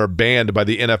substances that are banned by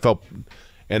the NFL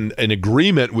and an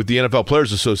agreement with the NFL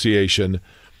Players Association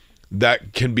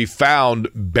that can be found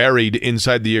buried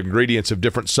inside the ingredients of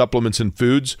different supplements and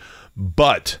foods.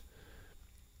 But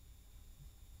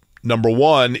number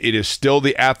one, it is still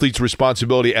the athlete's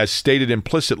responsibility, as stated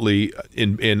implicitly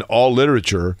in all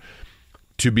literature,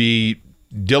 to be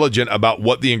diligent about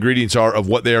what the ingredients are of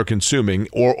what they are consuming,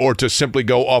 or to simply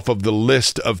go off of the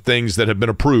list of things that have been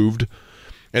approved.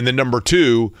 And then number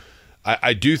two,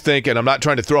 I do think, and I'm not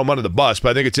trying to throw him under the bus, but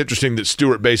I think it's interesting that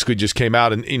Stewart basically just came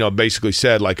out and, basically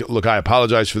said, like, look, I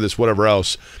apologize for this, whatever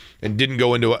else, and didn't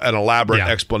go into an elaborate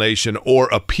explanation or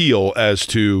appeal as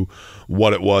to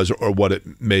what it was or what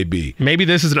it may be. Maybe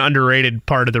this is an underrated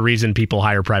part of the reason people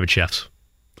hire private chefs.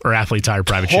 Or athletes hire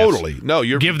private chefs. Totally. No,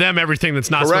 give them everything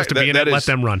that's not supposed to be in it, let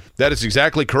them run. That is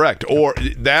exactly correct. Or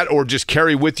just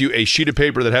carry with you a sheet of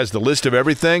paper that has the list of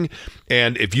everything.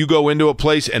 And if you go into a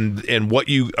place and what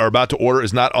you are about to order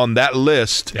is not on that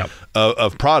list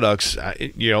of products,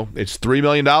 it's $3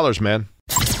 million, man.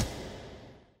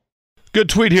 Good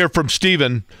tweet here from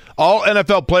Steven. All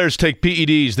NFL players take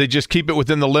PEDs. They just keep it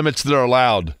within the limits that are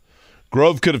allowed.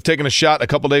 Grove could have taken a shot a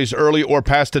couple days early or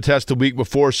passed a test a week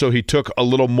before, so he took a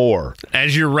little more.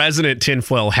 As your resident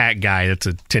tinfoil hat guy, that's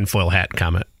a tinfoil hat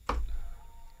comment.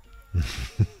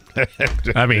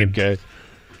 I mean, okay.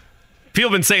 People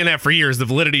have been saying that for years, the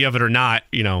validity of it or not,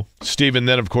 Steven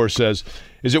then, of course, says,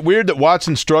 is it weird that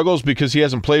Watson struggles because he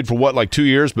hasn't played for, 2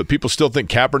 years, but people still think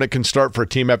Kaepernick can start for a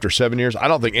team after 7 years? I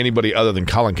don't think anybody other than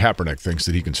Colin Kaepernick thinks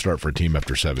that he can start for a team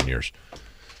after 7 years.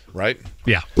 Right?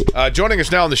 Yeah. Joining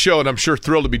us now on the show, and I'm sure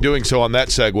thrilled to be doing so on that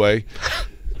segue.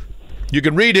 You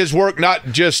can read his work, not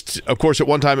just, of course, at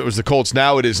one time it was the Colts.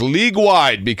 Now it is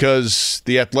league-wide, because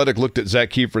The Athletic looked at Zach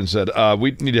Keefer and said,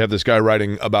 we need to have this guy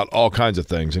writing about all kinds of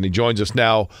things. And he joins us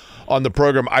now on the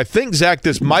program. I think, Zach,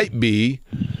 this might be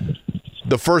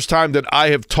the first time that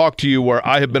I have talked to you where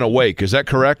I have been awake. Is that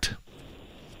correct?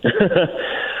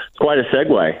 Quite a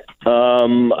segue.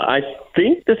 I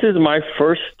think this is my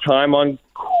first time on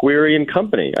Query and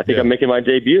Company. I think I'm making my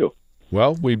debut.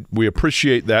 Well, we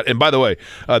appreciate that. And by the way,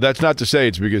 that's not to say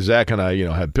it's because Zach and I,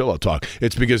 had pillow talk.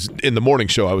 It's because in the morning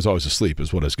show I was always asleep,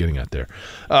 is what I was getting at there.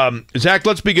 Zach,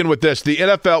 let's begin with this. The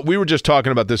NFL, we were just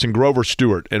talking about this in Grover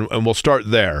Stewart, and we'll start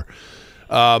there.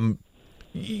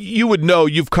 You would know,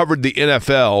 you've covered the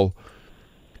NFL.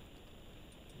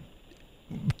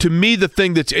 To me, the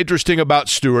thing that's interesting about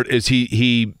Stewart is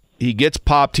he gets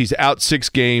popped. He's out 6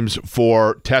 games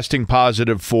for testing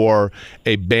positive for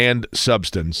a banned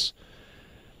substance.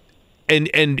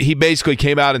 And he basically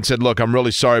came out and said, look, I'm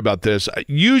really sorry about this.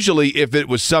 Usually if it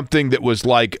was something that was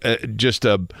like just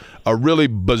a really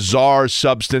bizarre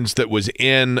substance that was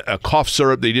in a cough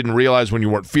syrup that you didn't realize when you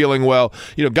weren't feeling well,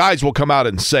 guys will come out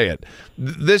and say it.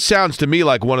 This sounds to me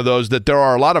like one of those that there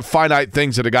are a lot of finite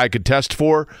things that a guy could test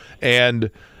for,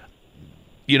 and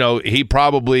he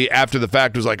probably after the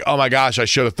fact was like, oh my gosh, I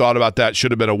should have thought about that,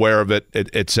 should have been aware of it,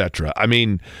 etc. I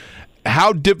mean,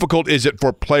 how difficult is it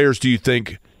for players, do you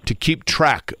think, to keep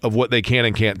track of what they can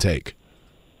and can't take?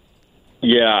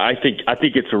 Yeah, I think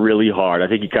it's really hard. I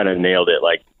think you kind of nailed it.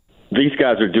 Like, these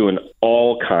guys are doing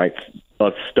all kinds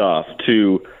of stuff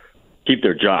to keep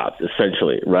their jobs,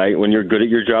 essentially, right? When you're good at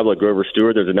your job, like Grover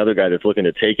Stewart, there's another guy that's looking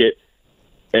to take it.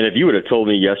 And if you would have told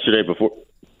me yesterday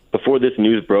before this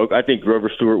news broke, I think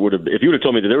Grover Stewart would have, if you would have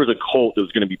told me that there was a Colt that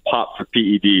was going to be popped for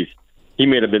PEDs, he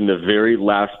may have been the very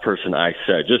last person I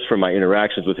said, just from my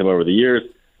interactions with him over the years.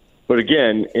 But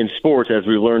again, in sports, as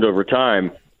we've learned over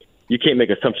time, you can't make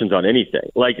assumptions on anything.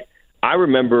 Like, I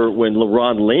remember when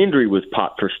LaRon Landry was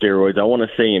popped for steroids, I want to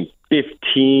say in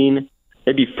 15,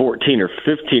 maybe 14 or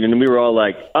 15, and we were all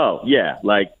like, oh, yeah,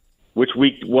 like, which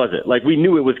week was it? Like, we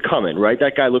knew it was coming, right?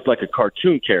 That guy looked like a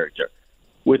cartoon character.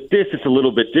 With this, it's a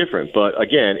little bit different. But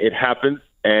again, it happens,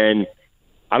 and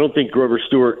I don't think Grover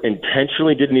Stewart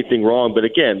intentionally did anything wrong. But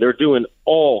again, they're doing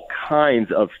all kinds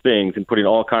of things and putting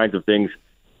all kinds of things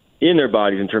in their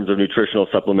bodies in terms of nutritional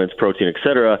supplements, protein,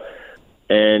 etc.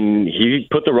 And he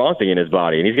put the wrong thing in his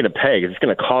body, and he's going to pay because it's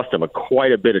going to cost him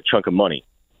quite a bit of chunk of money.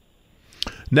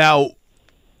 Now,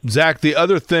 Zach, the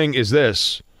other thing is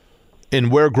this,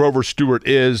 and where Grover Stewart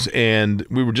is, and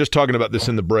we were just talking about this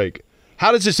in the break.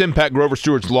 How does this impact Grover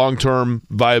Stewart's long-term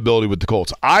viability with the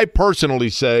Colts? I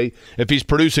personally say if he's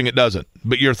producing, it doesn't.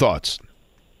 But your thoughts?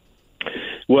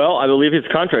 Well, I believe his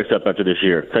contract's up after this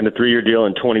year. Signed a 3-year deal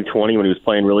in 2020 when he was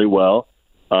playing really well.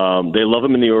 They love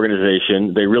him in the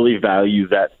organization. They really value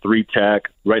that 3 tech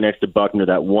right next to Buckner,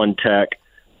 that 1 tech,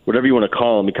 whatever you want to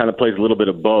call him. He kind of plays a little bit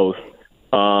of both.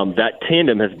 That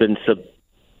tandem has been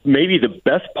maybe the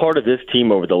best part of this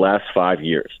team over the last 5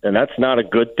 years. And that's not a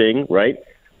good thing, right?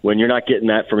 When you're not getting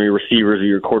that from your receivers or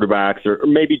your quarterbacks or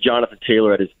maybe Jonathan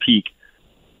Taylor at his peak.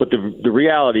 But the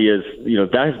reality is,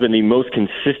 that has been the most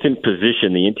consistent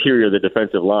position, the interior of the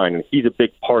defensive line, and he's a big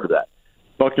part of that.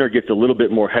 Buckner gets a little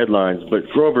bit more headlines, but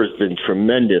Grover's been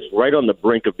tremendous, right on the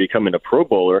brink of becoming a Pro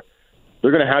Bowler.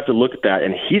 They're going to have to look at that,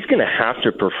 and he's going to have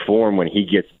to perform when he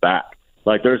gets back.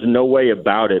 Like, there's no way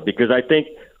about it, because I think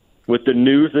with the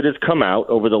news that has come out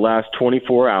over the last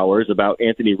 24 hours about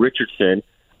Anthony Richardson,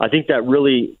 I think that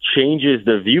really changes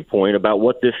the viewpoint about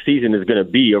what this season is going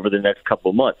to be over the next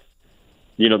couple of months.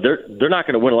 They're not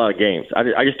going to win a lot of games.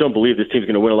 I just don't believe this team's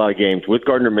going to win a lot of games with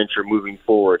Gardner Minshew moving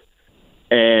forward.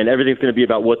 And everything's going to be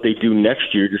about what they do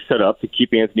next year to set up to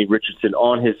keep Anthony Richardson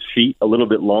on his feet a little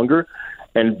bit longer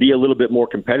and be a little bit more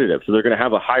competitive. So they're going to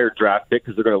have a higher draft pick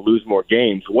because they're going to lose more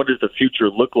games. What does the future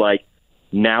look like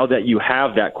now that you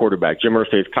have that quarterback? Jim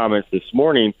Irsay's comments this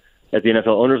morning at the NFL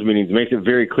owners' meetings makes it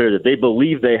very clear that they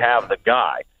believe they have the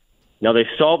guy. Now, they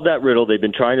solved that riddle they've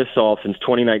been trying to solve since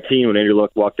 2019 when Andrew Luck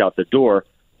walked out the door.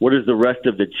 What does the rest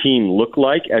of the team look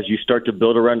like as you start to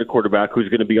build around a quarterback who's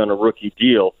going to be on a rookie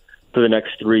deal for the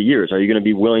next 3 years? Are you going to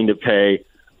be willing to pay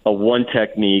a 1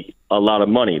 technique a lot of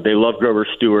money? They love Grover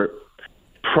Stewart,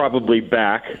 probably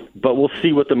back, but we'll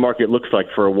see what the market looks like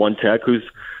for a 1 tech who's,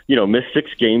 missed 6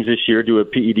 games this year due to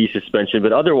a PED suspension,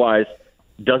 but otherwise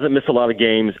doesn't miss a lot of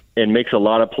games and makes a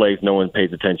lot of plays no one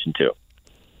pays attention to.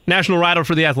 National writer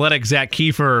for The Athletic, Zach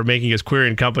Keefer, making his Query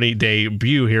and Company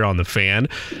debut here on The Fan.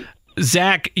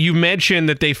 Zach, you mentioned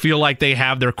that they feel like they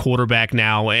have their quarterback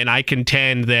now, and I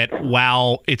contend that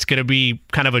while it's going to be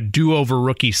kind of a do-over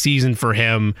rookie season for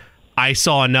him, I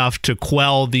saw enough to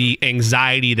quell the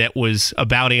anxiety that was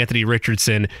about Anthony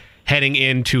Richardson heading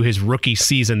into his rookie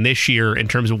season this year in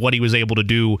terms of what he was able to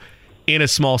do in a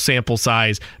small sample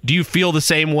size. Do you feel the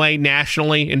same way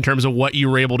nationally in terms of what you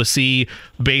were able to see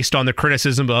based on the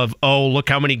criticism of, oh, look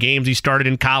how many games he started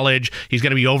in college, he's going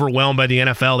to be overwhelmed by the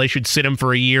NFL, they should sit him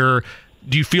for a year?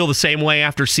 Do you feel the same way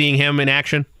after seeing him in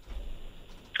action?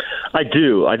 I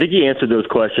do. I think he answered those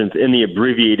questions in the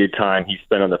abbreviated time he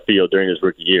spent on the field during his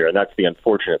rookie year, and that's the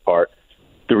unfortunate part.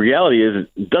 The reality is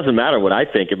it doesn't matter what I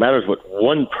think. It matters what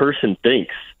one person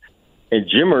thinks. And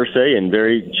Jim Irsay, in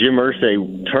very Jim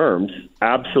Irsay terms,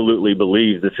 absolutely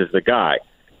believes this is the guy.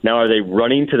 Now, are they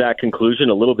running to that conclusion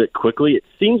a little bit quickly? It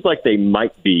seems like they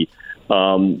might be.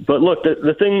 But look,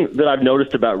 the thing that I've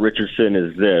noticed about Richardson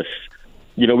is this.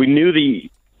 We knew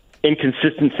the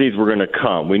inconsistencies were going to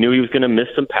come. We knew he was going to miss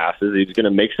some passes. He was going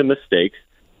to make some mistakes.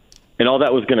 And all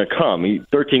that was going to come.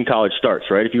 13 college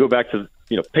starts, right? If you go back to,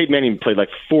 Peyton Manning played like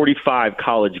 45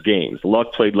 college games.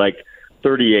 Luck played like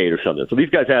 38 or something. So these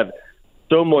guys have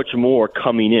so much more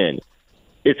coming in.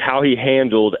 It's how he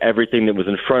handled everything that was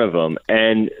in front of him.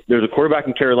 And there's a quarterback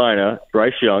in Carolina,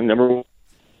 Bryce Young, number 1.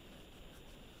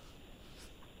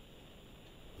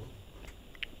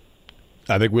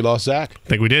 I think we lost Zach. I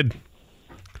think we did.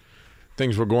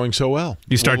 Things were going so well.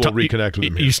 We'll reconnect with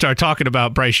him here. You start talking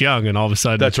about Bryce Young, and all of a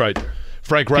sudden, that's right.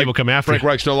 Frank Reich, people come after Frank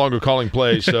Reich's no longer calling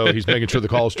plays, so he's making sure the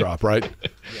calls drop, right?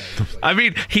 I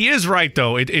mean, he is right,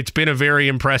 though. It's been a very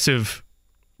impressive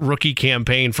rookie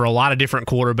campaign for a lot of different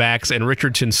quarterbacks, and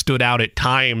Richardson stood out at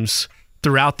times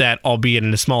throughout that, albeit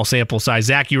in a small sample size.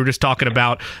 Zach, you were just talking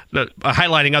about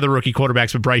highlighting other rookie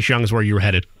quarterbacks, but Bryce Young is where you were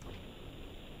headed.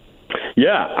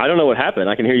 Yeah, I don't know what happened.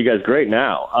 I can hear you guys great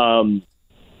now.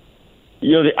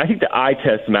 I think the eye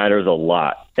test matters a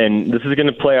lot, and this is going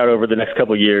to play out over the next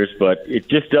couple of years, but it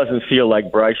just doesn't feel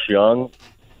like Bryce Young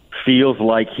feels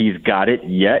like he's got it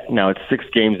yet. Now, it's 6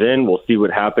 games in. We'll see what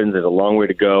happens. There's a long way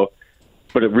to go,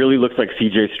 but it really looks like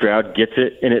C.J. Stroud gets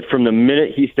it, and from the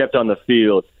minute he stepped on the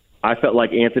field, I felt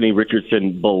like Anthony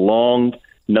Richardson belonged.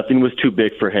 Nothing was too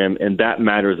big for him, and that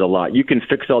matters a lot. You can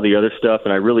fix all the other stuff,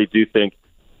 and I really do think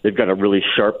they've got a really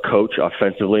sharp coach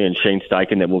offensively in Shane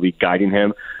Steichen that will be guiding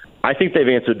him. I think they've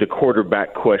answered the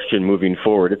quarterback question moving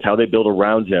forward. It's how they build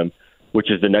around him, which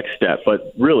is the next step.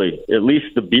 But really, at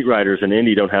least the beat writers in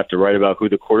Indy don't have to write about who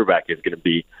the quarterback is going to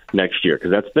be next year, because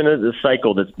that's been a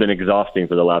cycle that's been exhausting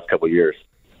for the last couple of years.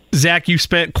 Zach, you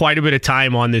spent quite a bit of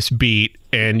time on this beat,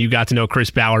 and you got to know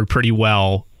Chris Ballard pretty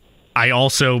well. I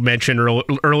also mentioned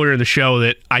earlier in the show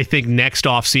that I think next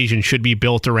offseason should be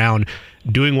built around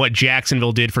doing what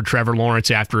Jacksonville did for Trevor Lawrence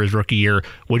after his rookie year,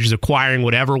 which is acquiring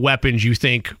whatever weapons you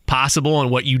think possible and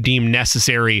what you deem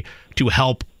necessary to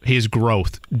help his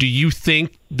growth. Do you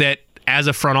think that as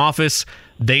a front office,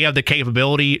 they have the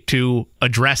capability to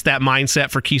address that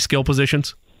mindset for key skill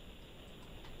positions?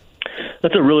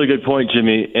 That's a really good point,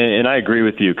 Jimmy, and I agree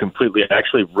with you completely. I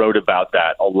actually wrote about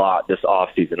that a lot this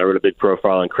offseason. I wrote a big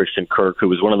profile on Christian Kirk, who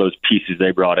was one of those pieces they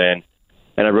brought in,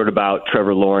 and I wrote about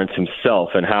Trevor Lawrence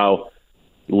himself and how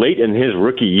late in his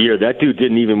rookie year, that dude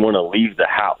didn't even want to leave the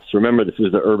house. Remember, this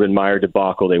was the Urban Meyer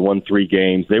debacle. They won 3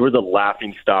 games. They were the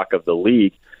laughing stock of the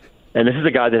league, and this is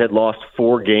a guy that had lost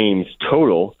 4 games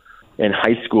total in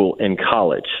high school and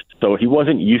college, so he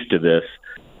wasn't used to this.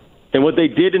 And what they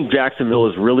did in Jacksonville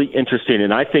is really interesting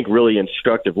and I think really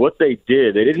instructive. What they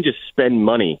did, they didn't just spend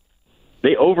money.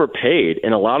 They overpaid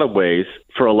in a lot of ways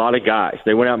for a lot of guys.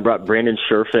 They went out and brought Brandon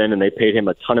Scherf in, and they paid him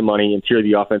a ton of money, interior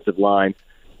the offensive line.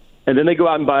 And then they go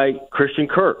out and buy Christian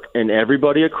Kirk, and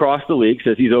everybody across the league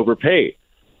says he's overpaid.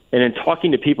 And in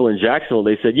talking to people in Jacksonville,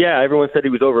 they said, yeah, everyone said he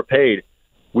was overpaid.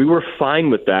 We were fine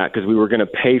with that because we were going to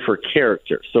pay for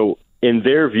character. So in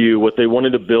their view, what they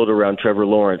wanted to build around Trevor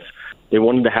Lawrence, they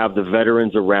wanted to have the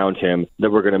veterans around him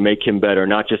that were going to make him better,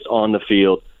 not just on the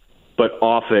field, but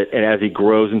off it, and as he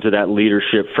grows into that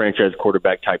leadership franchise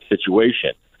quarterback type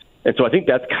situation. And so I think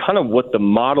that's kind of what the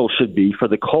model should be for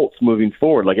the Colts moving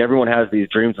forward. Like, everyone has these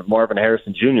dreams of Marvin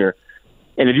Harrison Jr.,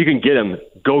 and if you can get him,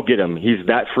 go get him. He's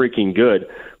that freaking good.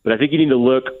 But I think you need to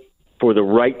look for the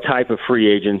right type of free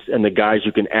agents and the guys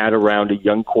you can add around a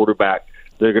young quarterback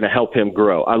that are going to help him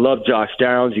grow. I love Josh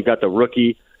Downs. You got the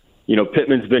rookie. You know,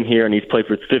 Pittman's been here, and he's played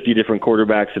for 50 different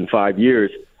quarterbacks in 5 years.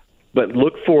 But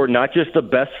look for not just the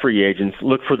best free agents,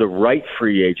 look for the right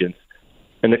free agents.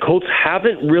 And the Colts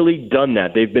haven't really done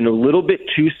that. They've been a little bit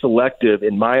too selective,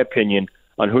 in my opinion,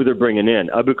 on who they're bringing in.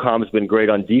 Abukam's been great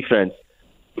on defense.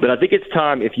 But I think it's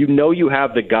time, if you know you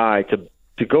have the guy,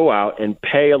 to go out and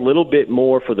pay a little bit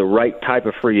more for the right type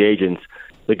of free agents,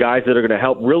 the guys that are going to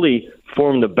help really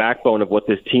form the backbone of what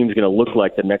this team's going to look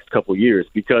like the next couple of years.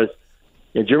 Because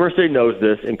and Jim Irsay knows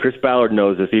this, and Chris Ballard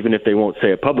knows this, even if they won't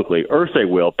say it publicly. Irsay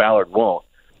will, Ballard won't.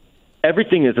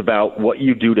 Everything is about what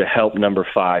you do to help number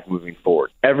 5 moving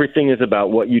forward. Everything is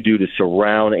about what you do to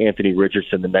surround Anthony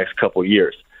Richardson the next couple of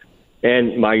years.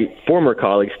 And my former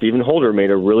colleague, Stephen Holder,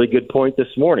 made a really good point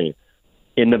this morning.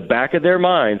 In the back of their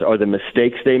minds are the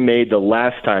mistakes they made the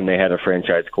last time they had a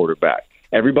franchise quarterback.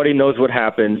 Everybody knows what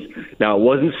happens. Now, it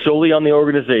wasn't solely on the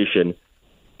organization,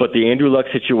 but the Andrew Luck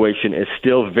situation is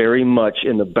still very much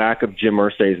in the back of Jim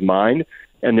Irsay's mind,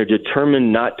 and they're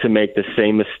determined not to make the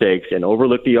same mistakes and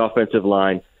overlook the offensive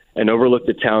line and overlook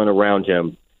the talent around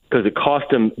him, because it cost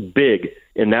them big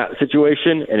in that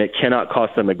situation, and it cannot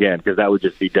cost them again, because that would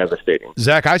just be devastating.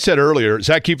 Zach, I said earlier,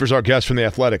 Zach Keefer's our guest from The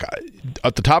Athletic.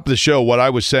 At the top of the show, what I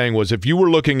was saying was, if you were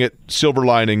looking at silver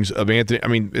linings of Anthony, I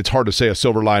mean, it's hard to say a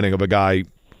silver lining of a guy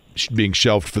being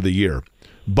shelved for the year,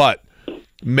 but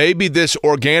maybe this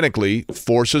organically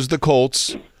forces the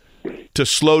Colts to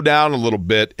slow down a little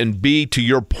bit and be, to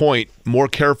your point, more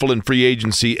careful in free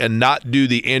agency and not do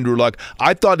the Andrew Luck.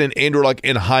 I thought in Andrew Luck,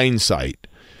 in hindsight,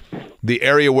 the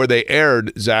area where they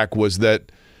erred, Zach, was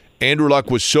that Andrew Luck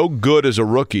was so good as a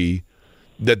rookie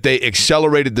that they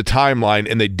accelerated the timeline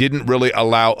and they didn't really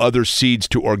allow other seeds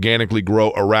to organically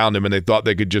grow around him, and they thought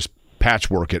they could just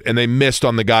patchwork it, and they missed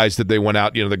on the guys that they went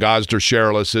out, you know, the Gosder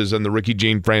Sherrilses and the Ricky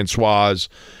Jean Francois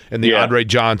and the Andre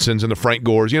Johnsons and the Frank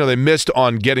Gores. You know, they missed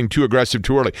on getting too aggressive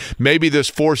too early. Maybe this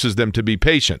forces them to be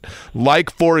patient.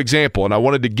 Like, for example, and I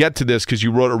wanted to get to this because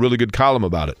you wrote a really good column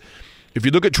about it. If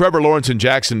you look at Trevor Lawrence in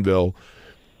Jacksonville,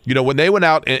 you know, when they went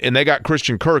out and they got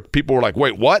Christian Kirk, people were like,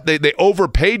 wait, what? They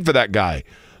overpaid for that guy.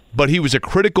 But he was a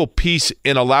critical piece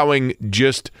in allowing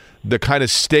just the kind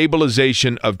of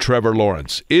stabilization of Trevor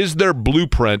Lawrence. Is there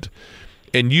blueprint?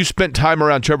 And you spent time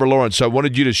around Trevor Lawrence, so I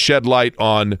wanted you to shed light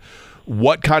on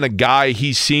what kind of guy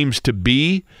he seems to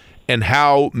be and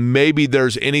how maybe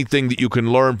there's anything that you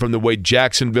can learn from the way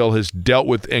Jacksonville has dealt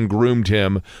with and groomed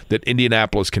him that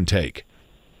Indianapolis can take.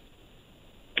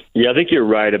 Yeah, I think you're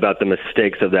right about the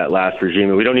mistakes of that last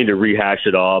regime. We don't need to rehash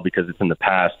it all because it's in the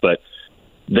past, but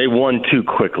they won too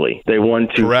quickly. They won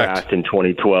too fast in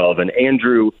 2012, and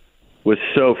Andrew was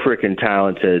so freaking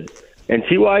talented, and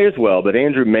T.Y. as well, but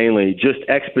Andrew mainly just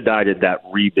expedited that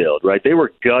rebuild, right? They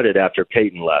were gutted after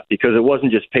Peyton left because it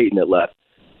wasn't just Peyton that left.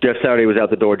 Jeff Saturday was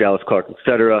out the door, Dallas Clark, et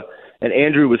cetera, and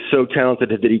Andrew was so talented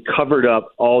that he covered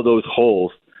up all those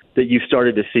holes that you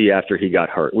started to see after he got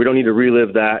hurt. We don't need to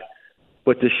relive that,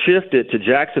 but to shift it to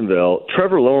Jacksonville,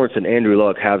 Trevor Lawrence and Andrew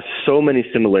Luck have so many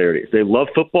similarities. They love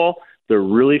football. They're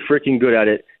really freaking good at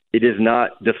it. It has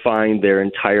not defined their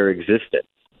entire existence.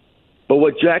 But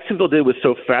what Jacksonville did was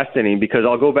so fascinating because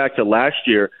I'll go back to last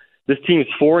year. This team's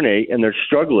 4-8 and they're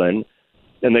struggling.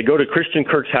 and they go to Christian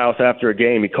Kirk's house after a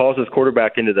game. He calls his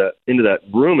quarterback into that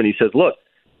room, and he says, look,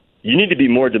 you need to be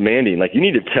more demanding. Like, you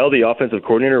need to tell the offensive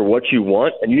coordinator what you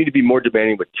want, and you need to be more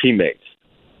demanding with teammates.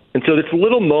 And so it's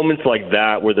little moments like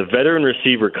that where the veteran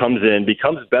receiver comes in,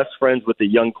 becomes best friends with the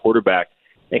young quarterback,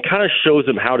 and kind of shows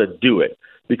them how to do it.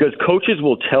 Because coaches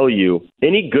will tell you,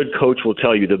 any good coach will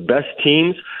tell you, the best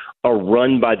teams are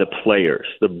run by the players.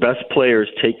 The best players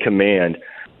take command.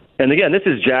 And again, this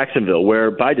is Jacksonville,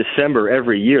 where by December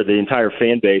every year, the entire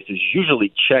fan base is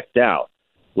usually checked out.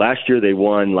 Last year, they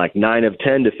won like 9 of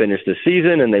 10 to finish the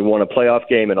season, and they won a playoff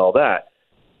game and all that.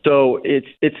 So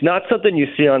it's not something you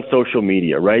see on social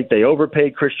media, right? They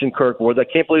overpaid Christian Kirk. Well, I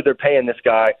can't believe they're paying this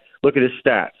guy. Look at his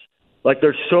stats. Like,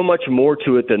 there's so much more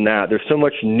to it than that. There's so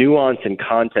much nuance and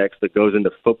context that goes into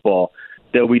football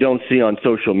that we don't see on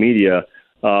social media.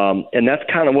 And that's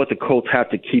kind of what the Colts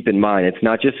have to keep in mind. It's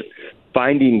not just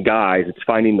finding guys, it's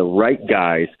finding the right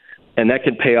guys, and that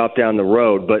can pay off down the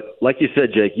road. But like you said,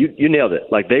 Jake, you nailed it.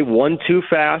 Like, they won too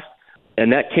fast,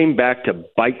 and that came back to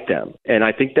bite them. And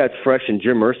I think that's fresh in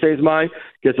Jim Irsay's mind,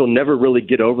 because they'll never really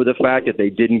get over the fact that they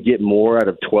didn't get more out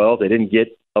of 12. They didn't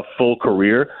get a full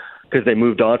career because they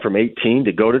moved on from 18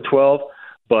 to go to 12.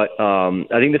 But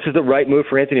I think this is the right move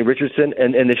for Anthony Richardson.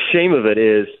 And the shame of it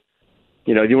is,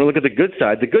 you know, you want to look at the good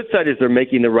side. The good side is they're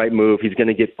making the right move. He's going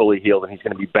to get fully healed, and he's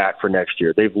going to be back for next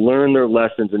year. They've learned their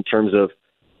lessons in terms of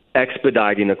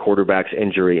expediting a quarterback's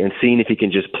injury and seeing if he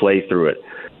can just play through it.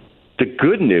 The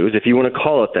good news, if you want to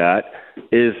call it that,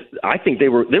 is I think they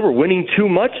were winning too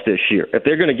much this year. If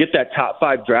they're going to get that top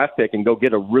 5 draft pick and go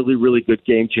get a really, really good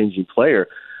game-changing player,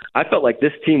 I felt like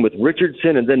this team with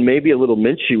Richardson and then maybe a little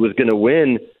Minshew was going to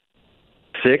win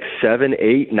 6, 7,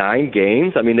 8, 9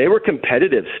 games. I mean, they were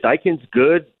competitive. Steichen's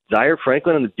good. Zaire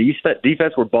Franklin and the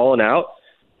defense were balling out.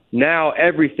 Now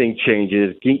everything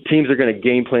changes. Teams are going to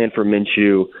game plan for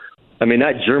Minshew. I mean,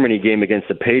 that Germany game against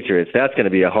the Patriots, that's going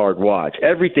to be a hard watch.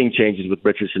 Everything changes with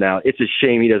Richardson out. It's a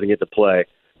shame he doesn't get to play.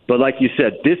 But like you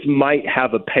said, this might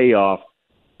have a payoff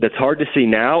that's hard to see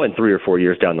now and 3 or 4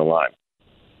 years down the line.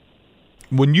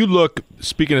 When you look,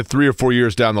 speaking of 3 or 4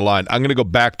 years down the line, I'm going to go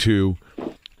back to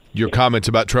your comments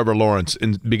about Trevor Lawrence,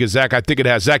 and because Zach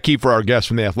Keefer, our guest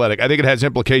from The Athletic, I think it has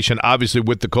implication, obviously,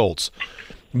 with the Colts.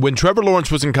 When Trevor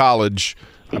Lawrence was in college,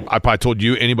 I probably told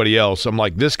you, anybody else, I'm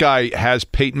like, this guy has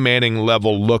Peyton Manning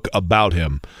level look about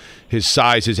him. His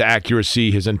size, his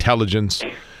accuracy, his intelligence.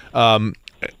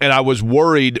 And I was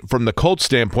worried from the Colts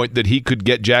standpoint that he could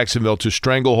get Jacksonville to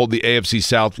stranglehold the AFC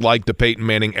South like the Peyton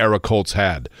Manning era Colts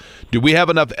had. Do we have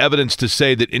enough evidence to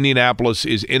say that Indianapolis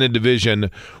is in a division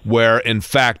where, in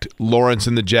fact, Lawrence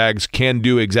and the Jags can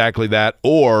do exactly that,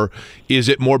 or is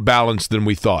it more balanced than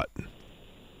we thought?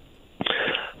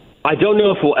 I don't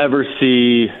know if we'll ever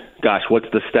see, gosh, what's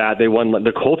the stat?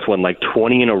 The Colts won like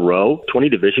 20 in a row, 20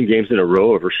 division games in a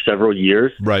row over several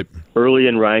years. Right. Early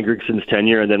in Ryan Grigson's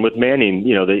tenure, and then with Manning,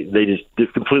 you know, they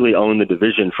just completely owned the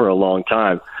division for a long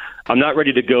time. I'm not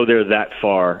ready to go there that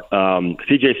far.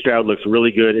 C.J. Stroud looks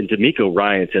really good, and DeMeco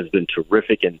Ryans has been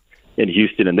terrific in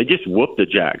Houston, and they just whooped the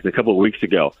Jags a couple of weeks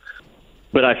ago.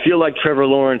 But I feel like Trevor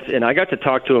Lawrence, and I got to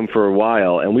talk to him for a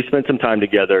while, and we spent some time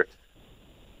together.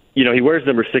 You know, he wears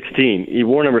number 16. He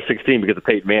wore number 16 because of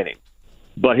Peyton Manning.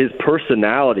 But his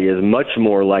personality is much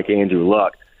more like Andrew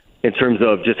Luck in terms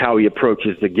of just how he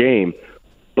approaches the game.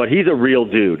 But he's a real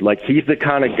dude. Like, he's the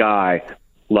kind of guy,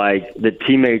 like, the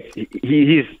teammates,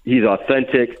 he's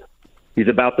authentic. He's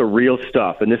about the real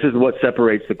stuff. And this is what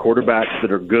separates the quarterbacks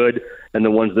that are good and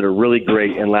the ones that are really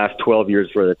great and last 12 years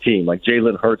for the team. Like,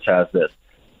 Jalen Hurts has this.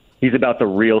 He's about the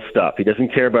real stuff. He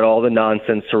doesn't care about all the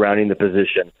nonsense surrounding the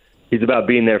position. He's about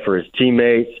being there for his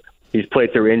teammates. He's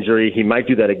played through injury. He might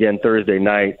do that again Thursday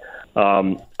night.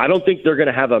 I don't think they're going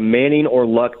to have a Manning or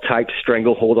Luck type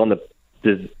stranglehold on the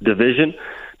division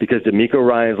because DeMeco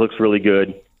Ryans looks really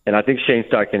good, and I think Shane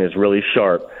Steichen is really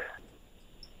sharp.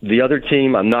 The other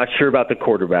team, I'm not sure about the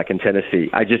quarterback in Tennessee.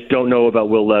 I just don't know about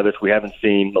Will Levis. We haven't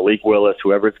seen Malik Willis,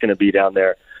 whoever it's going to be down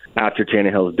there after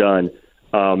Tannehill's done.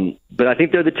 But I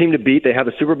think they're the team to beat. They have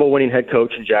a Super Bowl winning head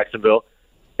coach in Jacksonville.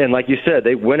 And like you said,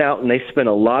 they went out and they spent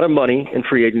a lot of money in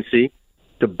free agency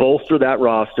to bolster that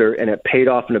roster, and it paid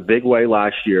off in a big way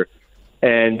last year.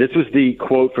 And this was the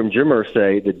quote from Jim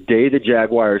Irsay the day the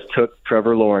Jaguars took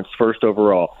Trevor Lawrence first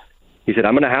overall. He said,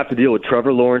 I'm going to have to deal with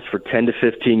Trevor Lawrence for 10 to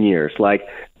 15 years. Like,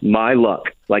 my luck.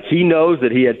 Like, he knows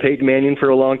that he had Peyton Manning for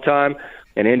a long time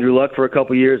and Andrew Luck for a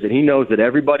couple years, and he knows that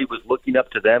everybody was looking up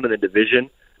to them in the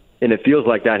division. And it feels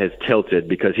like that has tilted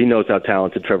because he knows how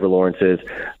talented Trevor Lawrence is.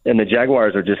 And the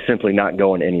Jaguars are just simply not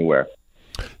going anywhere.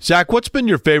 Zach, what's been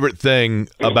your favorite thing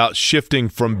about shifting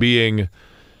from being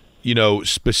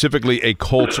specifically a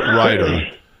Colts writer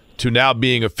to now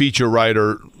being a feature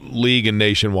writer league and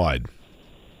nationwide?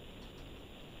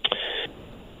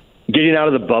 Getting out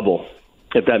of the bubble,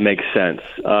 if that makes sense.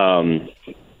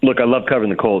 Look, I love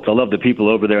covering the Colts. I love the people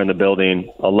over there in the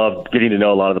building. I love getting to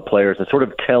know a lot of the players and sort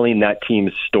of telling that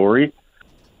team's story.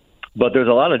 But there's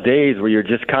a lot of days where you're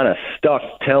just kind of stuck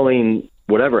telling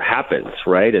whatever happens,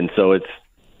 right? And so if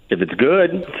it's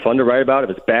good, it's fun to write about.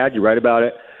 If it's bad, you write about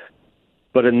it.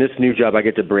 But in this new job, I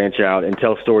get to branch out and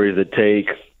tell stories that take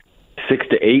 6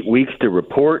 to 8 weeks to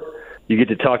report. You get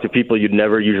to talk to people you'd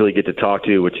never usually get to talk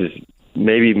to, which is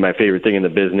maybe my favorite thing in the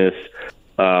business.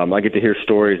 I get to hear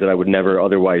stories that I would never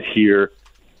otherwise hear.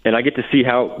 And I get to see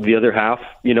how the other half,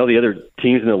 the other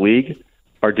teams in the league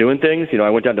are doing things. I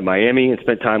went down to Miami and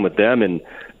spent time with them. And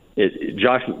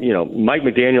Mike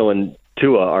McDaniel and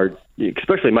Tua are,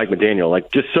 especially Mike McDaniel,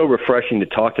 like just so refreshing to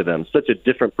talk to them. Such a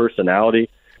different personality,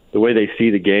 the way they see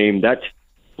the game. That's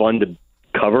fun to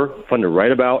cover, fun to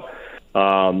write about.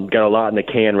 Got a lot in the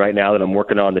can right now that I'm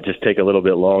working on that just take a little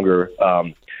bit longer.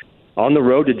 On the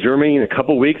road to Germany in a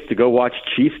couple weeks to go watch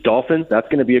Chiefs-Dolphins. That's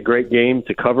going to be a great game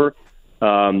to cover.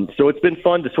 So it's been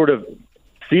fun to sort of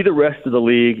see the rest of the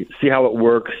league, see how it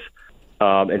works,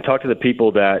 and talk to the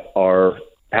people that are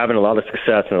having a lot of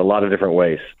success in a lot of different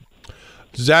ways.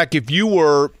 Zach,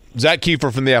 Zach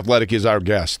Keefer from The Athletic is our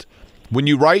guest. When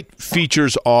you write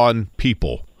features on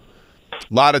people,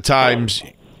 a lot of times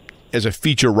as a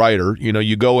feature writer,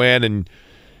 you go in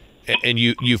and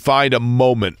you find a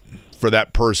moment for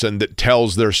that person that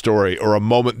tells their story, or a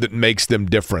moment that makes them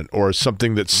different, or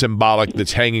something that's symbolic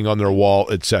that's hanging on their wall,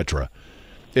 etc.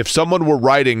 If someone were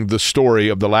writing the story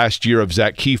of the last year of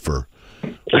Zach Keefer,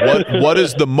 what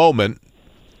is the moment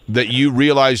that you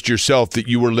realized yourself that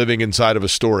you were living inside of a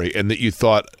story and that you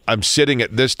thought, I'm sitting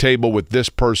at this table with this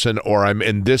person, or I'm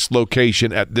in this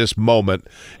location at this moment,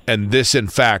 and this, in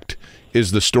fact,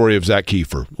 is the story of Zach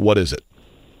Keefer? What is it?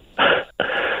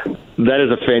 That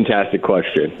is a fantastic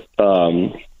question.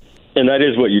 And that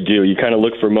is what you do. You kind of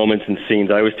look for moments and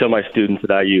scenes. I always tell my students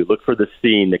at IU, look for the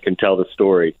scene that can tell the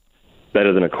story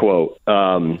better than a quote.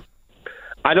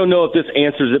 I don't know if this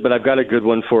answers it, but I've got a good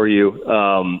one for you.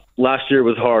 Last year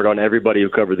was hard on everybody who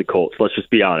covered the Colts. Let's just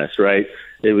be honest, right?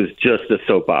 It was just a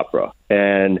soap opera.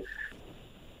 And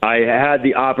I had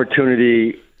the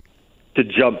opportunity to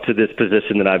jump to this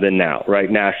position that I'm in now, right?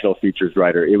 National features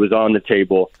writer. It was on the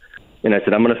table. And I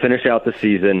said, I'm going to finish out the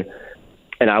season.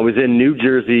 And I was in New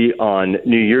Jersey on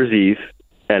New Year's Eve,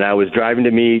 and I was driving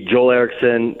to meet Joel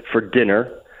Erickson for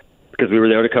dinner because we were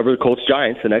there to cover the Colts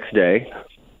Giants the next day.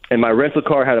 And my rental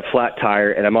car had a flat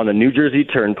tire, and I'm on the New Jersey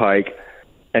Turnpike,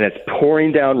 and it's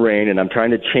pouring down rain, and I'm trying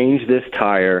to change this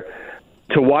tire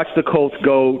to watch the Colts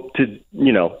go to,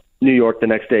 New York the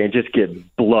next day and just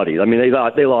get bloodied. I mean,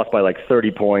 they lost by like 30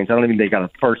 points. I don't even think they got a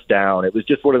first down. It was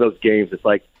just one of those games. It's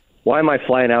like, why am I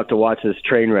flying out to watch this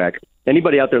train wreck?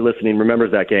 Anybody out there listening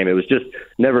remembers that game. It was just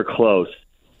never close.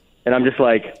 And I'm just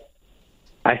like,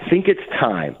 I think it's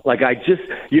time. Like,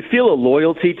 you feel a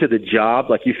loyalty to the job.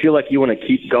 Like, you feel like you want to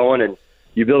keep going, and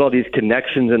you build all these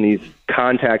connections and these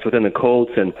contacts within the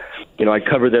Colts. And, I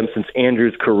covered them since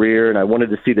Andrew's career, and I wanted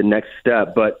to see the next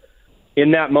step. But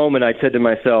in that moment, I said to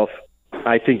myself,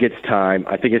 I think it's time.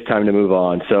 I think it's time to move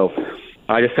on. So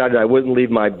I decided I wouldn't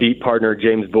leave my beat partner,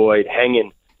 James Boyd,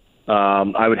 hanging.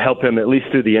 I would help him at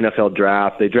least through the NFL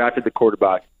draft. They drafted the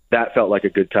quarterback. That felt like a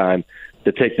good time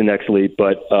to take the next leap.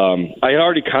 But I had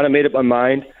already kind of made up my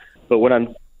mind. But when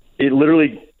I'm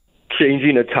literally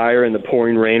changing a tire in the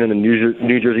pouring rain on the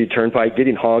New Jersey Turnpike,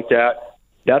 getting honked at,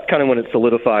 that's kind of when it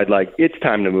solidified, like, it's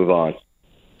time to move on.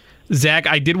 Zach,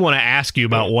 I did want to ask you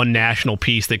about one national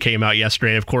piece that came out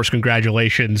yesterday. Of course,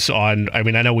 congratulations on, I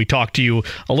know we talked to you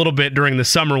a little bit during the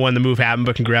summer when the move happened,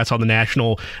 but congrats on the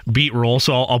national beat role.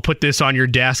 So I'll put this on your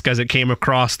desk as it came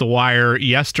across the wire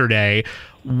yesterday.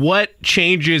 What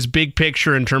changes big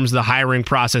picture in terms of the hiring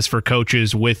process for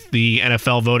coaches with the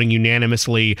NFL voting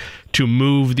unanimously to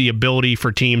move the ability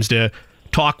for teams to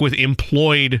talk with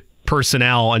employed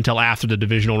personnel until after the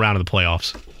divisional round of the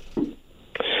playoffs?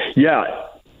 Yeah.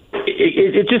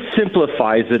 It just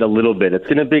simplifies it a little bit. It's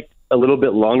going to be a little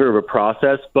bit longer of a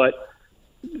process, but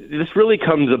this really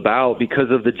comes about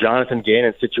because of the Jonathan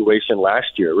Gannon situation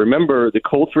last year. Remember, the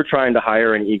Colts were trying to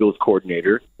hire an Eagles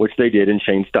coordinator, which they did in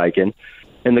Shane Steichen,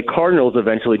 and the Cardinals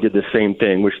eventually did the same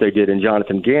thing, which they did in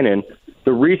Jonathan Gannon.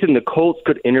 The reason the Colts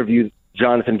could interview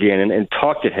Jonathan Gannon and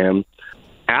talk to him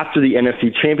after the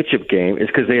NFC Championship game is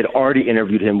because they had already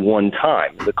interviewed him one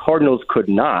time. The Cardinals could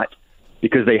not,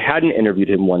 because they hadn't interviewed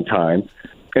him one time.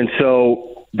 And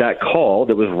so that call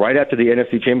that was right after the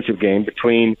NFC Championship game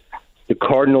between the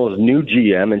Cardinals' new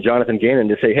GM and Jonathan Gannon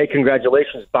to say, hey,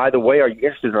 congratulations, by the way, are you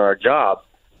interested in our job,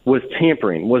 was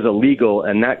tampering, was illegal,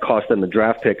 and that cost them a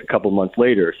draft pick a couple months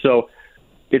later. So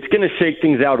it's going to shake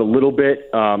things out a little bit.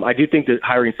 I do think the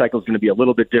hiring cycle is going to be a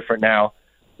little bit different now.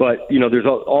 But, there's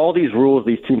all these rules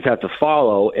these teams have to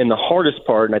follow. And the hardest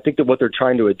part, and I think that what they're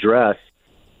trying to address,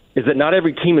 is that not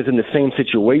every team is in the same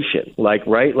situation. Like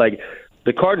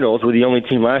the Cardinals were the only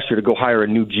team last year to go hire a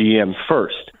new GM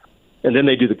first. And then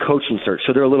they do the coaching search.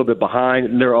 So they're a little bit behind.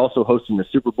 And they're also hosting the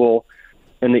Super Bowl.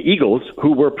 And the Eagles,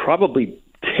 who were probably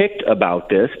ticked about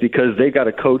this because they got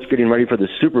a coach getting ready for the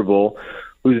Super Bowl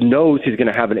who knows he's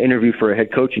going to have an interview for a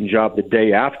head coaching job the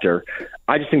day after.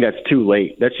 I just think that's too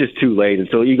late. That's just too late. And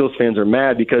so Eagles fans are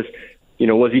mad because,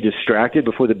 was he distracted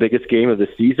before the biggest game of the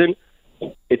season?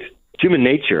 It's human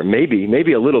nature,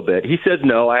 maybe a little bit. He says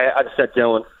no. I sit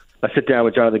down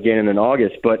with Jonathan Gannon in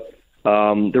August, but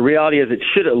the reality is it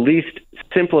should at least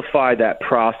simplify that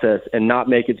process and not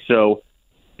make it so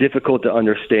difficult to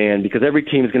understand because every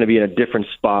team is going to be in a different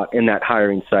spot in that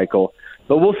hiring cycle.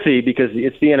 But we'll see because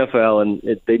it's the NFL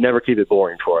and they never keep it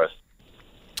boring for us.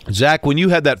 Zach, when you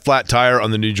had that flat tire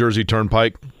on the New Jersey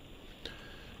Turnpike,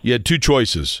 you had two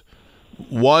choices.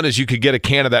 One is you could get a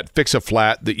can of that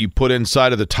Fix-A-Flat that you put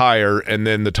inside of the tire, and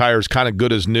then the tire is kind of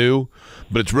good as new,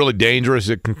 but it's really dangerous.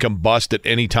 It can combust at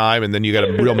any time, and then you got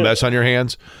a real mess on your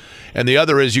hands. And the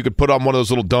other is you could put on one of those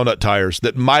little donut tires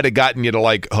that might have gotten you to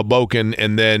like Hoboken,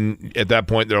 and then at that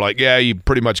point they're like, yeah, you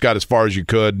pretty much got as far as you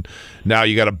could. Now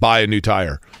you got to buy a new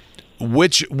tire.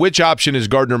 Which option is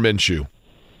Gardner Minshew?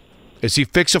 Is he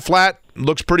Fix-A-Flat?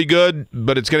 Looks pretty good,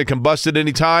 but it's going to combust at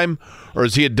any time? Or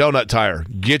is he a donut tire?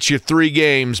 Gets you 3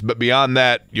 games, but beyond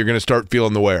that, you're going to start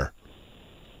feeling the wear.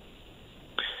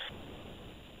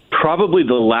 Probably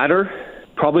the latter.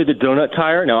 Probably the donut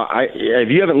tire. Now, if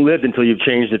you haven't lived until you've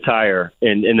changed the tire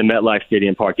in the MetLife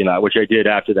Stadium parking lot, which I did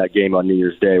after that game on New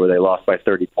Year's Day where they lost by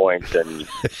 30 points and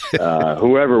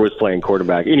whoever was playing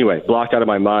quarterback. Anyway, blocked out of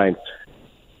my mind.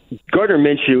 Gardner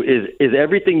Minshew is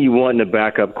everything you want in a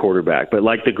backup quarterback. But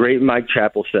like the great Mike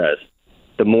Chappell says,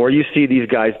 the more you see these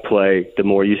guys play, the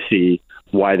more you see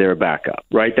why they're a backup,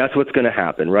 right? That's what's going to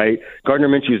happen, right? Gardner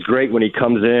Minshew is great when he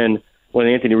comes in, when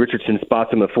Anthony Richardson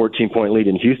spots him a 14-point lead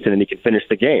in Houston and he can finish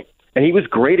the game. And he was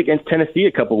great against Tennessee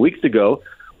a couple weeks ago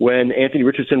when Anthony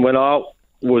Richardson went out,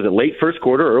 was it late first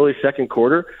quarter, early second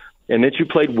quarter, and Minshew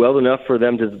played well enough for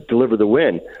them to deliver the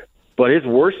win. But his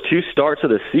worst 2 starts of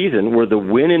the season were the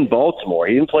win in Baltimore.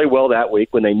 He didn't play well that week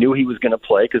when they knew he was going to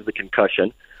play because of the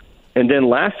concussion. And then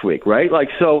last week, right?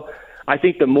 So I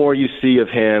think the more you see of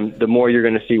him, the more you're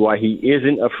going to see why he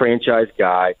isn't a franchise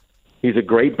guy. He's a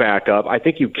great backup. I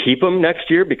think you keep him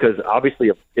next year because obviously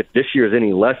if this year is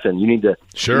any lesson, you need to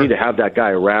have that guy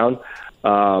around.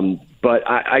 But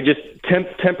I just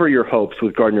temper your hopes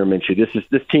with Gardner Minshew.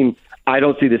 This team. I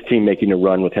don't see this team making a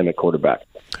run with him at quarterback.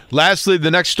 Lastly, the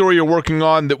next story you're working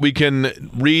on that we can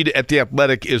read at The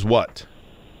Athletic is what?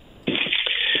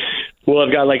 Well,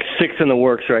 I've got like 6 in the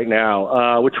works right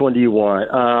now. Which one do you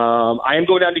want? I am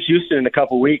going down to Houston in a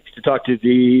couple weeks to talk to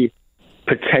the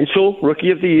potential Rookie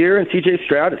of the Year and C.J.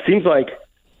 Stroud. It seems like,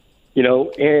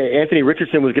 Anthony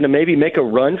Richardson was going to maybe make a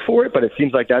run for it, but it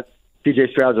seems like that's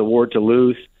C.J. Stroud's award to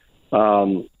lose.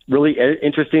 Really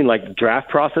interesting, draft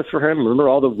process for him. Remember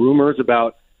all the rumors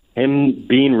about him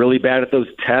being really bad at those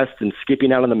tests and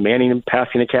skipping out on the Manning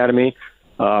Passing Academy.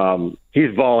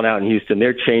 He's balling out in Houston.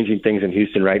 They're changing things in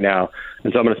Houston right now.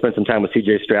 And so I'm going to spend some time with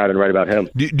C.J. Stroud and write about him.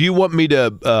 Do you want me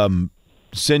to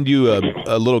send you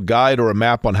a little guide or a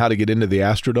map on how to get into the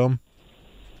Astrodome?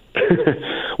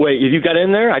 Wait, you got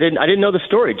in there? I didn't know the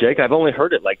story, Jake. I've only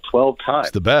heard it 12 times.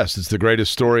 It's the best. It's the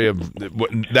greatest story of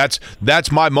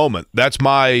that's my moment. That's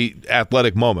my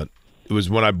athletic moment. It was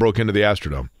when I broke into the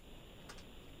Astrodome.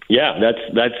 Yeah,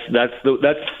 that's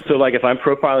so if I'm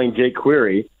profiling Jake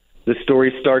Query, the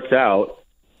story starts out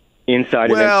inside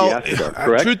an empty Astrodome,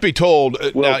 correct? Truth be told,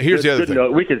 now here's the other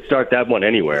thing. We could start that one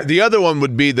anywhere. The other one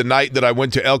would be the night that I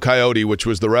went to El Coyote, which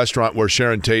was the restaurant where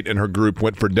Sharon Tate and her group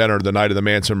went for dinner the night of the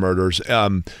Manson murders,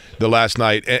 the last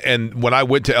night. And when I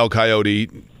went to El Coyote,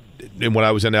 and when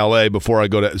I was in L.A. before I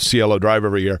go to Cielo Drive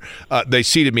every year, they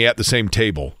seated me at the same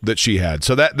table that she had.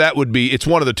 So that would be, it's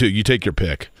one of the two. You take your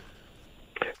pick.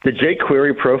 The Jake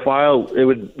Query profile, it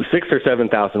would 6,000 or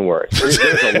 7,000 words.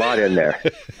 There's a lot in there.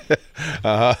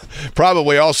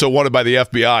 Probably also wanted by the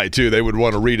FBI, too. They would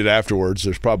want to read it afterwards.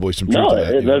 There's probably some truth to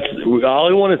that. All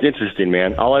I want is interesting,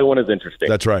 man. All I want is interesting.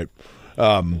 That's right.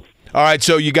 All right,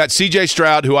 so you got C.J.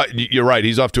 Stroud, who you're right,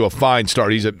 he's off to a fine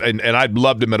start. And I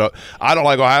loved him I don't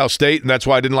like Ohio State, and that's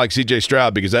why I didn't like C.J.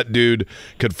 Stroud, because that dude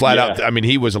could flat out. I mean,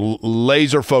 he was a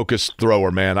laser focused thrower,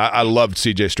 man. I loved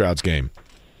C.J. Stroud's game.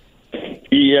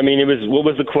 Yeah, I mean, what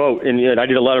was the quote? And I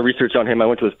did a lot of research on him. I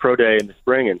went to his pro day in the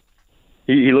spring, and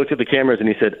he looked at the cameras and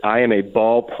he said, "I am a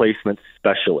ball placement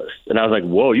specialist." And I was like,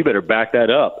 "Whoa, you better back that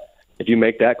up if you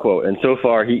make that quote." And so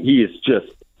far, he is just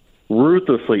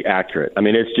ruthlessly accurate. I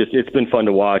mean, it's been fun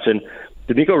to watch. And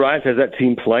D'Amico Ryans has that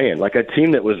team playing, like a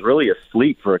team that was really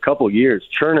asleep for a couple years,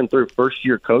 churning through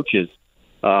first-year coaches.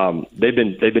 They've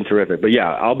been terrific. But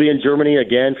yeah, I'll be in Germany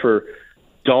again for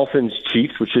Dolphins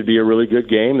Chiefs, which should be a really good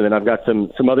game. And then I've got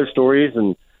some other stories,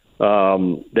 and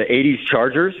the 80s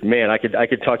Chargers. Man, I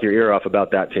could talk your ear off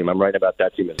about that team. I'm writing about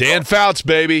that team as well. Dan Fouts,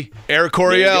 baby. Eric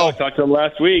Coryell. I talked to him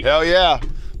last week. Hell yeah.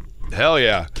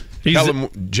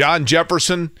 John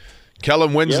Jefferson.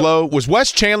 Kellen Winslow. Yep. Was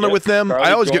Wes Chandler with them? Charlie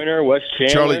I always Joyner, Wes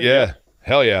Chandler. Charlie, yeah.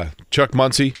 Hell yeah. Chuck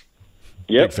Muncie.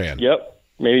 Yep. Big fan. Yep.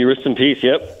 Maybe rest in peace.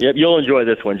 Yep. You'll enjoy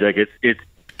this one, Jake. It's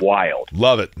wild.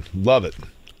 Love it.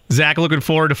 Zach, looking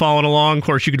forward to following along. Of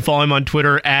course, you can follow him on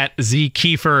Twitter at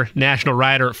 @ZKeefer, national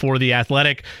writer for The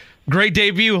Athletic. Great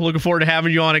debut. Looking forward to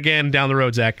having you on again down the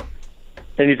road, Zach.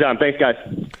 Anytime. Thanks, guys.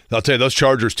 I'll tell you, those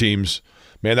Chargers teams,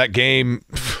 man, that game,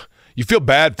 you feel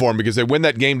bad for them because they win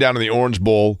that game down in the Orange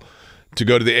Bowl to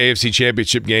go to the AFC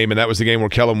Championship game, and that was the game where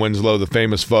Kellen Winslow, the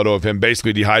famous photo of him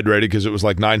basically dehydrated because it was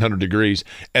like 900 degrees,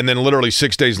 and then literally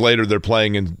 6 days later they're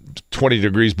playing in 20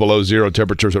 degrees below zero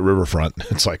temperatures at Riverfront.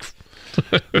 It's like,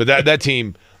 but that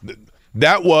team,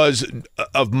 that was,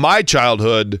 of my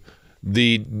childhood,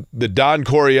 the Don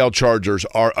Coryell Chargers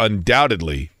are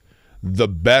undoubtedly the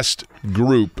best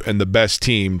group and the best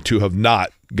team to have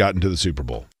not gotten to the Super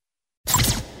Bowl.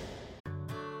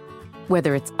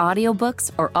 Whether it's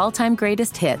audiobooks or all-time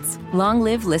greatest hits, long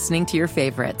live listening to your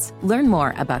favorites. Learn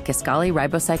more about Kisqali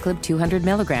Ribociclib 200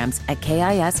 milligrams at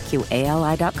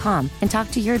KISQALI.com and talk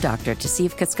to your doctor to see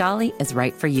if Kisqali is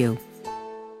right for you.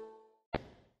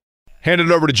 Hand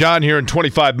it over to John here in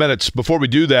 25 minutes. Before we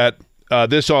do that,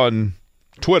 this on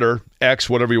Twitter, X,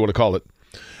 whatever you want to call it.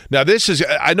 Now, this is,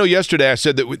 I know yesterday I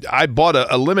said that I bought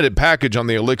a limited package on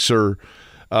the Elixir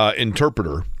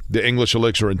interpreter, the English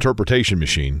Elixir interpretation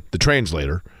machine, the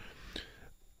translator.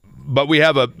 But we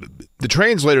have the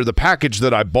translator, the package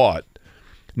that I bought,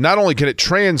 not only can it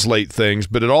translate things,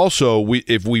 but it also,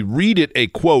 if we read it a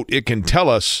quote, it can tell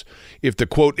us if the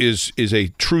quote is a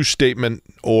true statement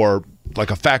or like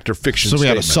a fact or fiction statement. So we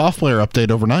had a software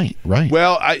update overnight, right?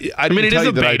 Well, I mean, it is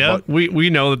a beta. We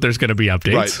know that there's going to be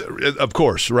updates. Right, of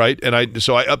course, right? And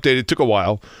so I updated. It took a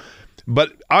while.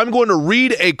 But I'm going to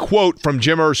read a quote from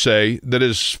Jim Irsay that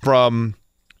is from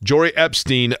Jory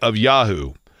Epstein of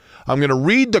Yahoo. I'm going to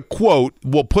read the quote.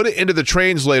 We'll put it into the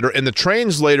translator, and the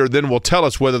translator then will tell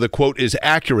us whether the quote is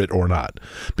accurate or not.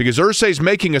 Because Irsay's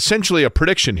making essentially a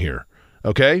prediction here,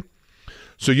 okay?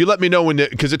 So you let me know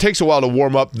because it takes a while to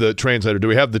warm up the translator. Do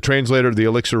we have the translator, the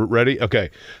Elixir ready? Okay.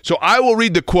 So I will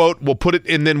read the quote. We'll put it,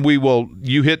 and then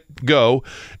you hit go,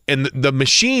 and the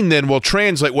machine then will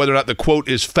translate whether or not the quote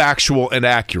is factual and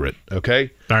accurate.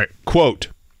 Okay? All right. Quote.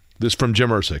 This is from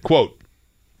Jim Irsay. Quote.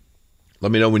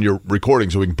 Let me know when you're recording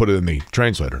so we can put it in the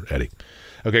translator, Eddie.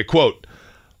 Okay, quote.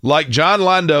 Like John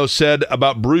Landau said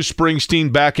about Bruce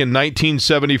Springsteen back in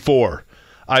 1974,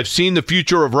 I've seen the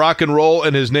future of rock and roll,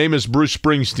 and his name is Bruce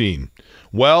Springsteen.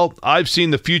 Well, I've seen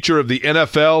the future of the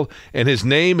NFL, and his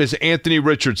name is Anthony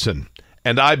Richardson,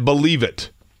 and I believe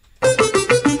it.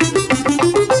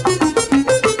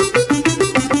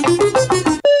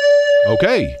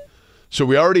 Okay, so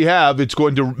we already have, it's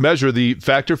going to measure the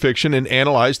fact or fiction and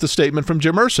analyze the statement from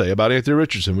Jim Irsay about Anthony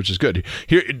Richardson, which is good.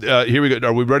 Here we go.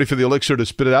 Are we ready for the Elixir to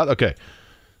spit it out? Okay.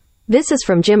 This is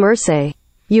from Jim Irsay.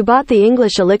 You bought the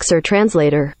English Elixir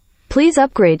translator. Please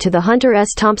upgrade to the Hunter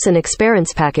S. Thompson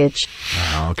Experience package.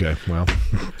 Oh, okay, well.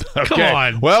 Okay. Come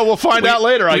on. Well, we'll find out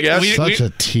later, I guess. Such a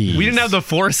tease. We didn't have the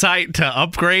foresight to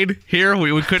upgrade here.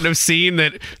 We couldn't have seen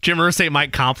that Jim Irsay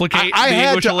might complicate the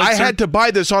English Elixir. I had to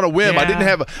buy this on a whim. Yeah.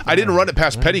 I didn't run it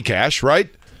past Petty Cash, right?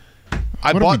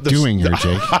 What are we doing here,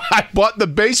 Jake? I bought the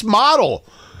base model.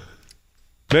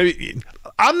 Maybe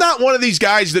I'm not one of these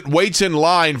guys that waits in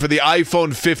line for the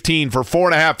iPhone 15 for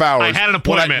 4.5 hours. I had an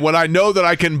appointment. When I know that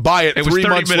I can buy it 3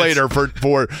 months later for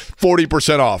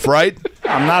 40% off, right?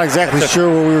 I'm not exactly sure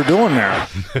what we were doing there.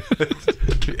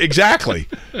 Exactly,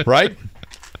 right?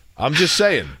 I'm just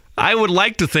saying. I would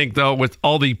like to think, though, with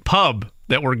all the pub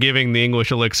that we're giving the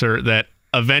English Elixir, that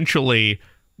eventually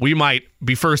we might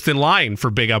be first in line for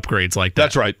big upgrades like that.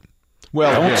 That's right.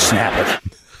 Well, don't snap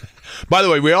it. By the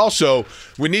way,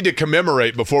 we need to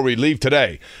commemorate before we leave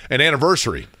today an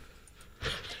anniversary.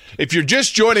 If you're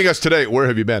just joining us today, where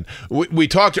have you been? We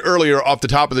talked earlier off the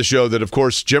top of the show that, of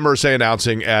course, Jim Irsay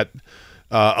announcing at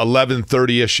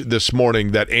 11:30-ish this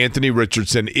morning that Anthony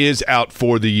Richardson is out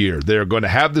for the year. They're going to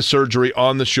have the surgery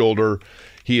on the shoulder.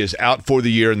 He is out for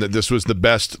the year, and that this was the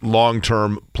best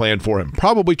long-term plan for him.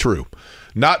 Probably true.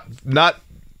 Not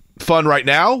fun right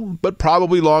now, but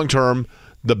probably long-term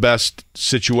the best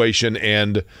situation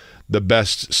and the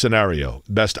best scenario,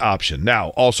 best option. Now,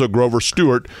 also Grover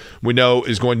Stewart, we know,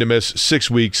 is going to miss 6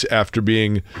 weeks after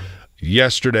being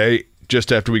yesterday,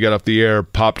 just after we got off the air,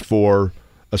 popped for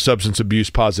a substance abuse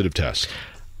positive test.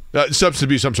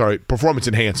 Performance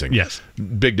enhancing. Yes.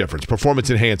 Big difference. Performance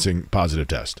enhancing positive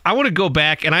test. I want to go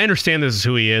back, and I understand this is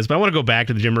who he is, but I want to go back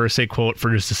to the Jim Irsay quote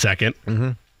for just a second. Mm-hmm.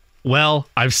 Well,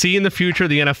 I've seen the future of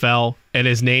the NFL, and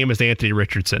his name is Anthony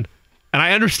Richardson. And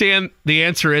I understand the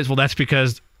answer is, well, that's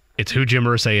because it's who Jim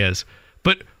Irsay is.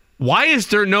 But why is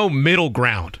there no middle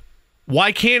ground?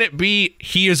 Why can't it be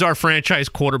he is our franchise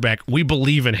quarterback? We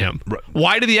believe in him. Right.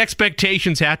 Why do the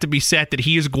expectations have to be set that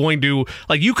he is going to,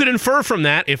 like, you could infer from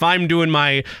that, if I'm doing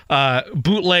my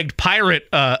bootlegged pirate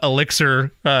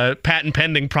elixir patent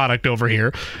pending product over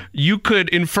here, you could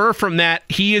infer from that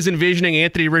he is envisioning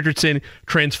Anthony Richardson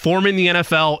transforming the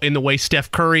NFL in the way Steph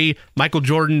Curry, Michael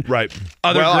Jordan,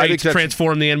 other greats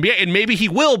transform the NBA. And maybe he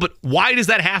will, but why does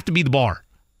that have to be the bar?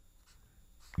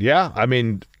 Yeah, I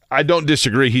mean, I don't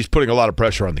disagree. He's putting a lot of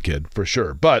pressure on the kid, for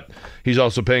sure. But he's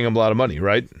also paying him a lot of money,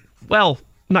 right? Well,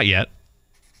 not yet.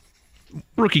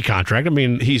 Rookie contract. I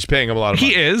mean, he's paying him a lot of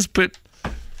money. He is, but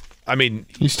I mean,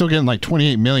 he's still getting like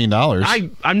 $28 million.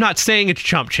 I'm not saying it's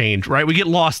chump change, right? We get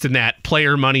lost in that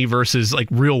player money versus like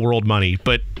real world money,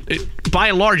 but by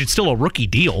and large, it's still a rookie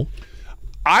deal.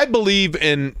 I believe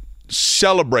in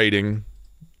celebrating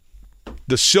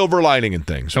the silver lining in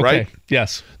things, right?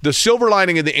 Yes. The silver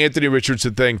lining in the Anthony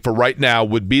Richardson thing for right now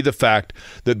would be the fact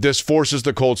that this forces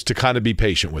the Colts to kind of be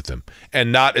patient with him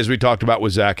and not, as we talked about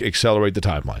with Zach, accelerate the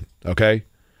timeline, okay?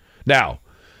 Now,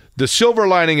 the silver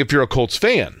lining, if you're a Colts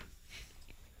fan,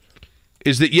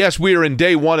 is that, yes, we are in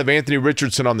day one of Anthony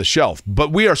Richardson on the shelf,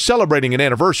 but we are celebrating an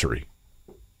anniversary,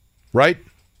 right?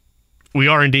 We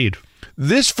are indeed.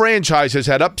 This franchise has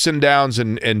had ups and downs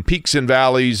and peaks and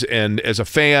valleys, and as a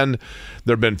fan,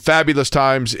 there have been fabulous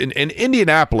times. In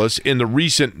Indianapolis, in the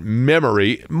recent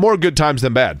memory, more good times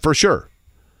than bad, for sure.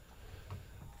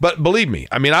 But believe me,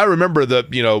 I mean, I remember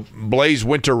the, Blaze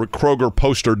Winter Kroger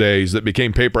poster days that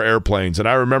became paper airplanes, and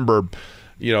I remember,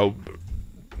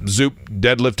 Zoop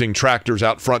deadlifting tractors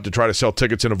out front to try to sell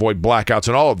tickets and avoid blackouts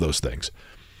and all of those things.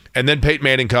 And then Peyton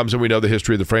Manning comes, and we know the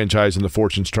history of the franchise and the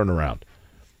fortunes turn around.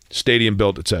 Stadium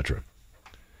built, etc.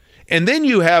 And then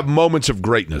you have moments of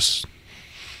greatness.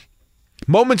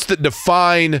 Moments that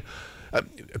define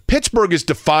Pittsburgh is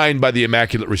defined by the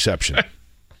Immaculate Reception,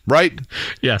 right?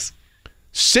 Yes.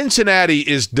 Cincinnati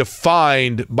is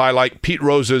defined by like Pete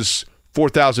Rose's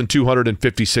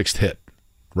 4,256th hit,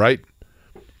 right?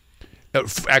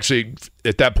 Actually,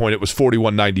 at that point, it was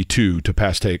 41-92 to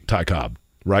pass Ty Cobb,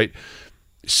 right?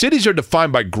 Cities are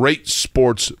defined by great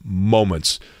sports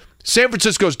moments. San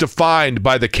Francisco's defined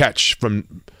by the catch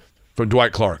from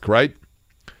Dwight Clark, right?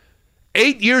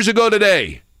 8 years ago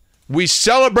today, we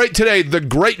celebrate today the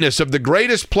greatness of the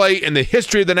greatest play in the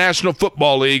history of the National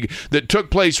Football League that took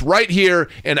place right here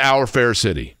in our fair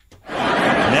city.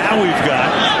 Now we've got,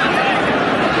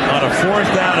 on a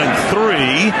 4th down and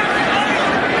 3,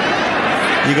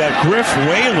 you got Griff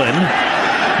Whalen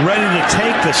ready to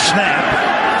take the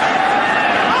snap.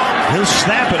 He'll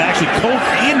snap it. Actually, Colt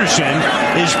Anderson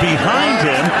is behind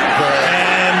him.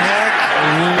 And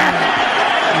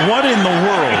what in the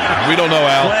world? We don't know,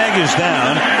 Al. Flag is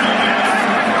down.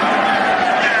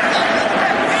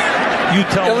 You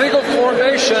tell Illegal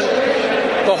formation.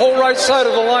 The whole right side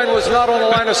of the line was not on the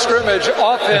line of scrimmage.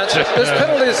 Offense. This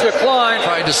penalty is declined.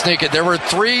 Tried to sneak it. There were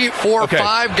 3, 4,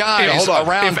 5 guys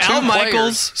around if 2 Al players.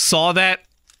 Michaels saw that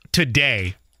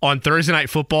today on Thursday Night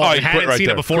Football, and hadn't seen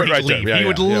it before, he'd leave. He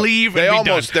would leave. They and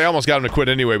almost got him to quit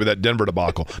anyway with that Denver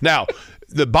debacle. Now,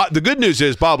 the good news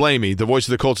is Bob Lamey, the voice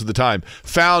of the Colts at the time,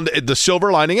 found the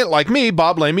silver lining. It like me,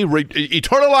 Bob Lamey,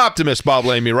 eternal optimist. Bob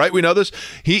Lamey, right? We know this.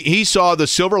 He saw the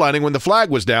silver lining when the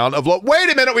flag was down. Of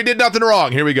wait a minute, we did nothing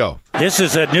wrong. Here we go. This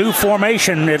is a new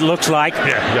formation. It looks like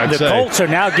the Colts are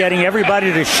now getting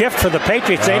everybody to shift for the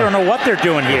Patriots. They don't know what they're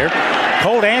doing here.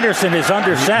 Colt Anderson is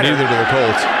under center. Neither do the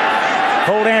Colts.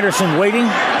 Colt Anderson waiting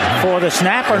for the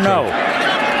snap or no?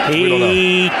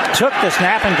 He took the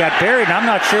snap and got buried. I'm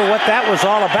not sure what that was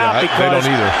all about because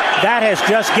that has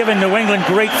just given New England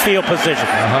great field position.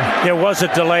 There was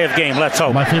a delay of game. Let's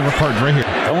hope. My favorite part right here.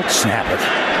 Don't snap it.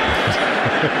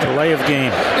 Delay of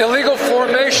game. Illegal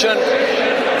formation.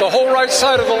 The whole right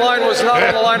side of the line was not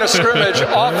on the line of scrimmage.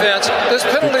 Offense. This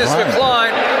penalty is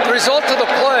declined. The result of the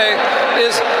play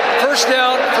is first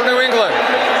down for New England.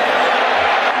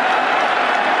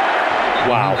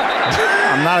 Wow.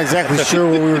 I'm not exactly sure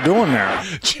what we were doing there.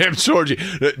 Jim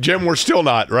Sorgi. Jim, we're still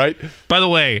not, right? By the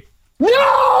way.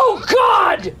 No,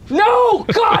 God! No,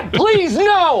 God, please,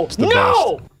 no!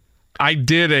 No! Best. I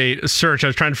did a search. I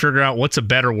was trying to figure out what's a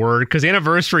better word because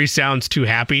anniversary sounds too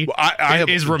happy. Well,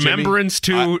 is remembrance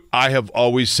too? I have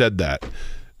always said that.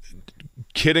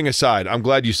 Kidding aside, I'm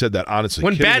glad you said that, honestly.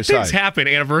 When bad things happen,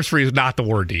 anniversary is not the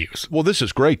word to use. Well, this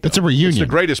is great, though. It's a reunion. It's the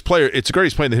greatest player. It's the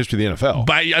greatest play in the history of the NFL.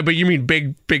 But you mean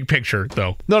big picture,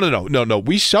 though? No.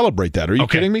 We celebrate that. Are you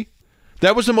kidding me?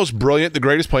 That was the most brilliant, the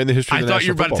greatest play in the history of the National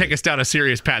National Football League. I thought you were about to take us down a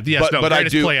serious path. Yes, but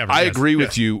greatest play ever. I agree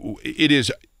with you. It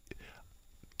is.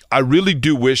 I really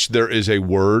do wish there is a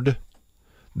word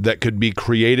that could be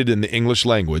created in the English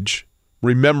language.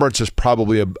 Remembrance is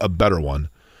probably a better one.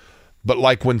 But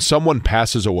like when someone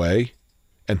passes away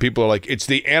and people are like, it's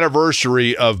the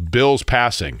anniversary of Bill's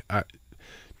passing.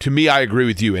 To me, I agree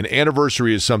with you. An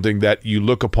anniversary is something that you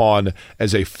look upon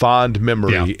as a fond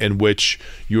memory in which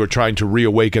you are trying to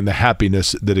reawaken the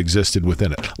happiness that existed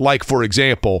within it. Like, for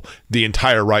example, the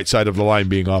entire right side of the line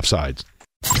being offsides.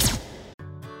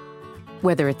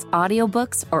 Whether it's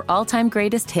audiobooks or all-time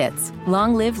greatest hits,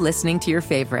 long live listening to your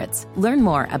favorites. Learn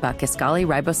more about Kisqali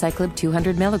Ribociclib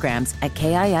 200 milligrams at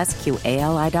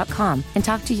KISQALI.com and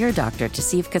talk to your doctor to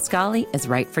see if Kisqali is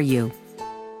right for you.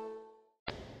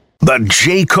 The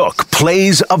Jay Cook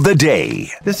Plays of the Day.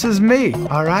 This is me,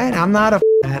 all right? I'm not a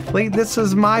athlete. This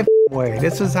is my way.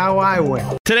 This is how I win.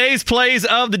 Today's Plays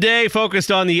of the Day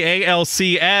focused on the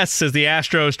ALCS as the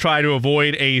Astros try to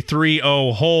avoid a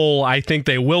 3-0 hole. I think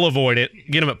they will avoid it.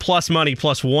 Get them at plus money,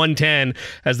 plus 110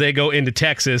 as they go into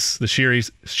Texas. The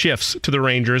series shifts to the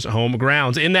Rangers' home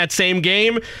grounds. In that same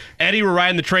game, Eddie, we're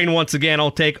riding the train once again. I'll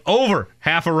take over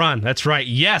half a run. That's right.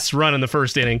 Yes, run in the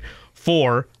first inning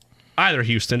for either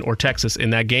Houston or Texas in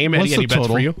that game. Eddie, any bets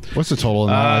for you? What's the total?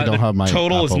 No, I don't have my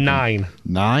total is open. 9.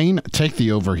 9? Take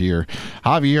the over here.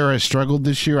 Javier has struggled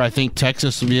this year. I think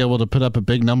Texas will be able to put up a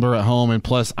big number at home. And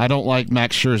plus, I don't like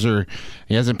Max Scherzer.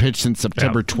 He hasn't pitched since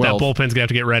September 12th. That bullpen's going to have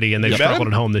to get ready, and they've struggled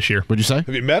at home this year. What'd you say?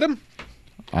 Have you met him?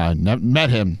 Met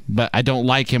him, but I don't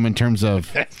like him in terms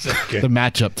of the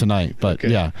matchup tonight. But,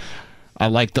 yeah, I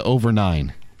like the over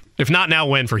 9. If not now,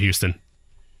 when for Houston?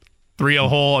 3-0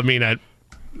 hole, I mean,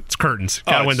 it's curtains.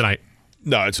 Got to win tonight.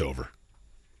 No, it's over.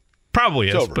 Probably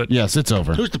is, over. But yes, it's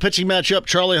over. Who's the pitching matchup?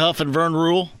 Charlie Huff and Vern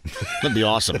Rule? That'd be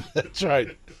awesome. That's right.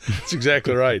 That's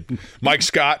exactly right. Mike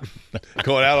Scott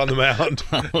going out on the mound.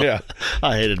 Yeah,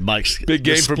 I hated Mike's big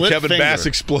game from Kevin finger. Bass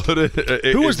exploded.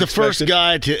 Who was the first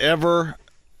guy to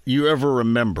you ever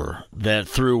remember that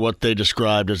threw what they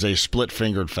described as a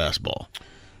split-fingered fastball?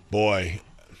 Boy,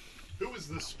 who was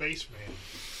the spaceman?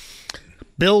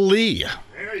 Bill Lee.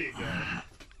 There you go.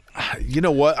 You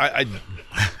know what?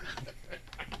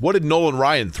 What did Nolan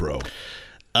Ryan throw?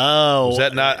 Oh. Was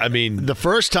that not? I mean, the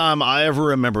first time I ever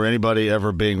remember anybody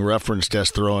ever being referenced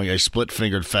as throwing a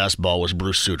split-fingered fastball was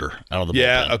Bruce Sutter out of the bullpen.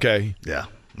 Yeah, okay. Yeah,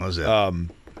 that was it.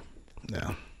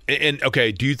 Yeah. And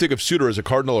okay, do you think of Sutter as a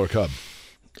Cardinal or a Cub?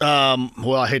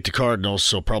 Well, I hate the Cardinals,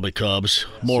 so probably Cubs.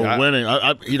 More winning.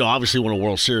 I obviously won a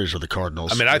World Series with the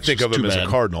Cardinals. I mean, I think of him as a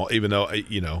Cardinal, even though,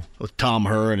 with Tom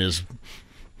Herr and his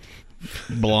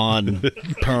blonde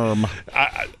perm.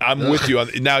 I'm with you.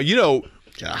 Now,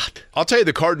 God. I'll tell you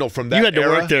the Cardinal from that era. You had to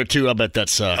work there, too. I bet that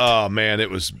sucked. Oh, man,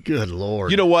 it was. Good Lord.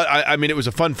 You know what? I mean, it was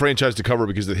a fun franchise to cover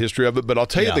because of the history of it, but I'll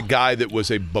tell you the guy that was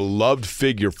a beloved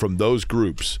figure from those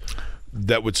groups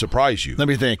that would surprise you. Let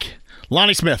me think.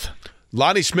 Lonnie Smith.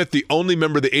 Lonnie Smith, the only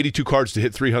member of the 82 Cards to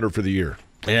hit 300 for the year.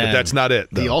 And but that's not it,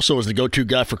 though. He also was the go-to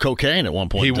guy for cocaine at one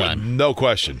point in time. No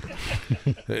question.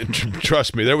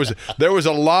 Trust me. There was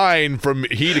a line from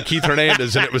he to Keith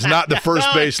Hernandez, and it was not the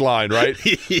first base line, right?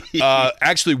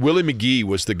 Actually, Willie McGee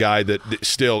was the guy that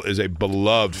still is a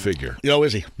beloved figure.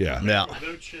 Is he? Yeah. Yeah.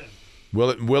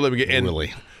 Willie McGee. And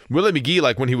Willie McGee,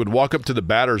 like when he would walk up to the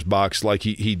batter's box, like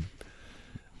he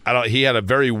had a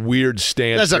very weird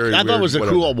stance. I thought it was a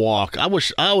cool walk. I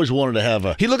always wanted to have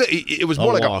a. It was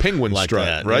more like a penguin like strut,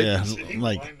 that. right? Yeah,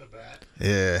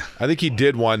 yeah. I think he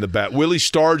did wind the bat. Willie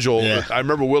Stargell. Yeah. I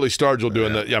remember Willie Stargell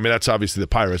doing I mean, that's obviously the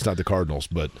Pirates, not the Cardinals,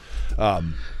 but.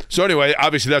 So anyway,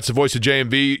 obviously that's the voice of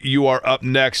JMV. You are up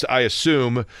next. I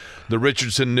assume the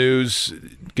Richardson news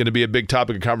going to be a big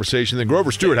topic of conversation. Then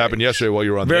Grover Stewart happened yesterday while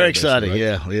you were on the Very air, exciting,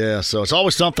 right? yeah. So it's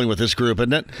always something with this group,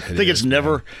 isn't it? I think it's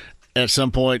never at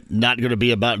some point not going to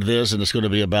be about this, and it's going to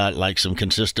be about like some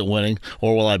consistent winning,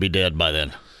 or will I be dead by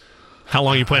then? How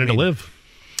long are you planning to live?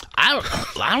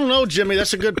 I don't know, Jimmy.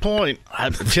 That's a good point.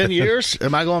 10 years?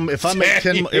 Am I going? If I make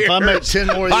 10 more years,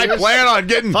 I plan on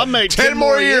getting 10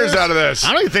 more years out of this.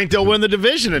 I don't even think they'll win the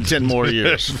division in 10 more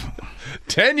years.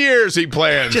 10 years he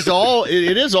plans.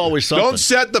 It is always something. Don't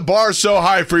set the bar so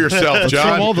high for yourself,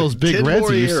 John. From all those big reds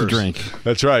he used to drink.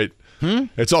 That's right.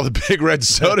 It's all the big red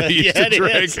soda he used to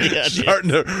drink.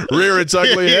 Starting to rear its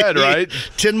ugly head, right?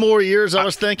 10 more years, I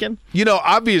was thinking. You know,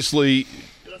 obviously,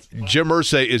 Jim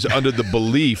Irsay is under the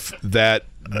belief that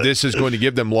this is going to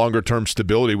give them longer-term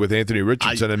stability with Anthony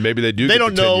Richardson, and maybe they do get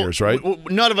the 10 years, right?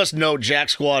 None of us know jack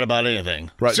squat about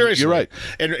anything. Right. Seriously. You're right.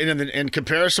 And in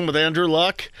comparison with Andrew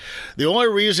Luck, the only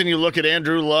reason you look at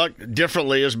Andrew Luck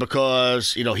differently is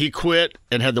because, he quit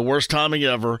and had the worst timing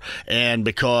ever, and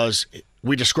because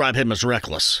we describe him as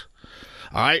reckless.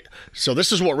 All right? So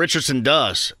this is what Richardson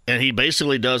does, and he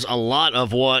basically does a lot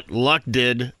of what Luck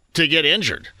did to get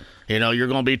injured. You're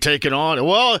going to be taken on.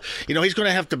 Well, he's going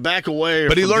to have to back away.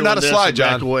 But he learned how to slide,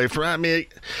 John. Back away from. I mean,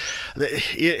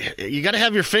 you got to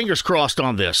have your fingers crossed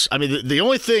on this. I mean, the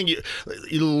only thing you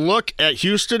look at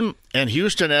Houston, and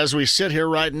Houston, as we sit here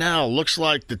right now, looks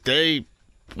like that they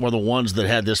were the ones that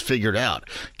had this figured out.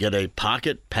 Get a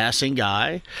pocket passing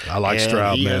guy. I like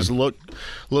Stroud, he man. Has looked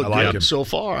like good him so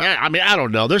far. I mean, I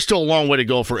don't know. There's still a long way to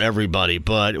go for everybody,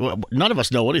 but none of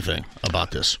us know anything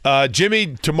about this.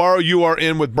 Jimmy, tomorrow you are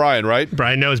in with Brian, right?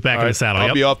 Brian knows back in the saddle.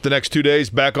 I'll be off the next 2 days.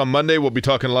 Back on Monday. We'll be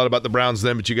talking a lot about the Browns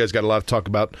then, but you guys got a lot to talk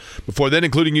about before then,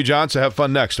 including you, John, so have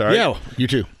fun next, all right? Yeah, you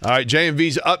too. All right,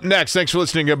 J&V's up next. Thanks for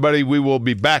listening, everybody. We will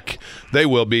be back. They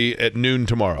will be at noon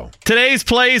tomorrow. Today's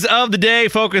plays of the day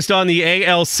focused on the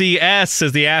ALCS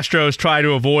as the Astros try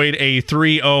to avoid a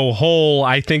 3-0 hole.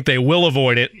 I think they will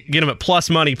avoid it. Get them at plus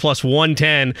money, plus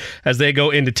 110 as they go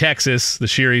into Texas. The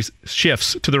series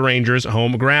shifts to the Rangers'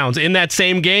 home grounds. In that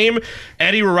same game,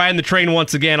 Eddie, we're riding the train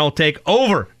once again. I'll take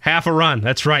over half a run.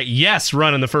 That's right. Yes,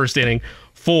 run in the first inning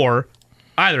for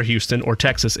either Houston or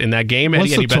Texas in that game.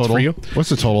 Eddie, any bets for you? What's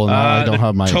the total? No, I don't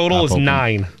have my total is open.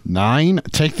 9. 9?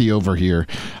 Take the over here.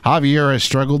 Javier has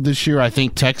struggled this year. I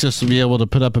think Texas will be able to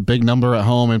put up a big number at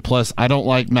home, and plus, I don't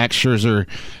like Max Scherzer.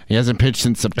 He hasn't pitched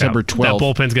since September 12th. That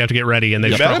bullpen's going to have to get ready, and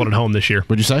they've struggled at home this year.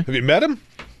 What'd you say? Have you met him?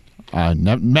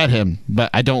 Met him,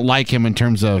 but I don't like him in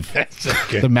terms of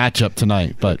the matchup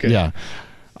tonight. But, yeah,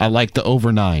 I like the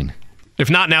over 9.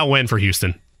 If not now, when for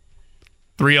Houston?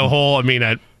 3-0 hole, I mean,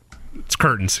 it's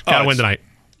curtains. Got to win tonight.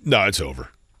 No, it's over.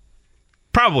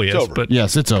 Probably it's is, over. but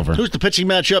yes, it's over. Who's the pitching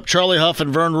matchup? Charlie Huff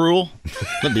and Vern Rule?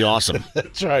 That'd be awesome.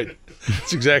 That's right.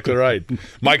 That's exactly right.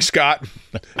 Mike Scott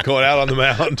going out on the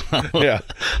mound. Yeah,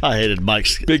 I hated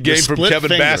Mike's big game from Kevin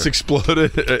finger. Bass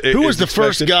exploded. Who was the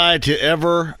first guy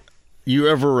to you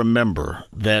ever remember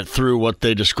that threw what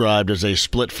they described as a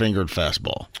split-fingered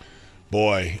fastball?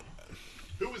 Boy,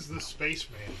 who was the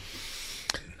spaceman?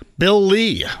 Bill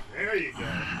Lee. There you go.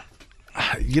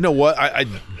 You know what?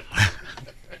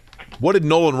 What did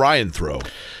Nolan Ryan throw?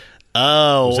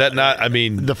 Oh. Was that not? I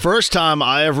mean, the first time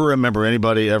I ever remember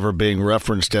anybody ever being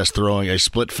referenced as throwing a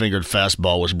split-fingered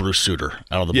fastball was Bruce Sutter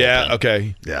out of the bullpen. Yeah,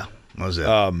 okay. Yeah, that was it.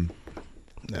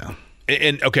 Yeah.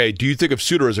 And okay, do you think of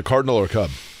Sutter as a Cardinal or a Cub?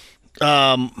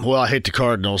 Well, I hate the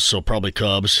Cardinals, so probably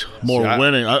Cubs. More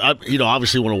winning. I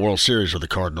obviously won a World Series with the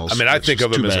Cardinals. I mean, I think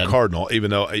of him as a Cardinal, even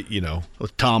though,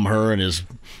 with Tom Herr and his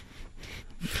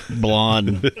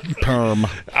blonde perm.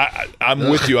 I'm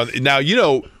with you on now.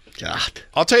 God,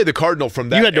 I'll tell you the Cardinal from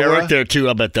that. You had to era, work there too.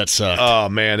 I bet that sucked. Oh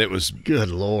man, it was good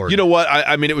Lord. You know what?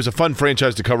 I mean, it was a fun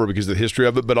franchise to cover because of the history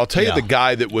of it. But I'll tell you the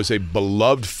guy that was a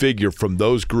beloved figure from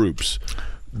those groups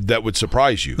that would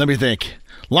surprise you. Let me think.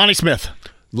 Lonnie Smith.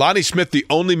 Lonnie Smith, the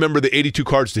only member of the 82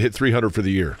 Cards to hit 300 for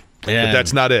the year. Yeah, but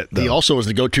that's not it, though. He also was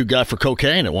the go-to guy for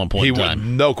cocaine at one point in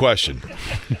time. No question.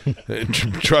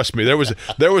 Trust me, there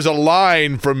was a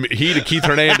line from he to Keith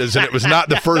Hernandez, and it was not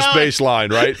the first base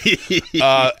line, right?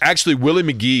 Actually, Willie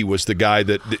McGee was the guy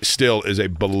that still is a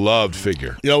beloved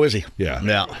figure. Is he? Yeah.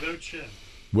 Yeah.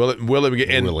 Willie McGee.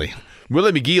 And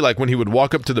Willie McGee, like when he would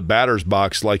walk up to the batter's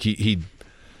box, like he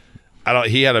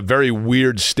had a very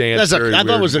weird stance. I thought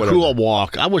it was a cool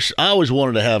walk. I always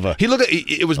wanted to have a.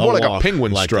 It was more like a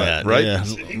penguin strut, that. right? Yeah,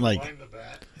 like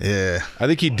Yeah. I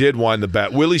think he did wind the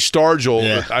bat. Willie Stargell.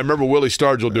 Yeah. I remember Willie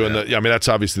Stargell doing I mean, that's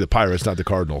obviously the Pirates, not the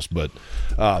Cardinals. But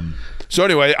so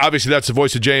anyway, obviously that's the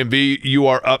voice of JMV. You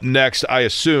are up next, I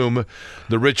assume.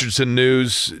 The Richardson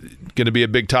news going to be a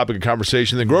big topic of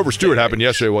conversation. Then Grover Stewart happened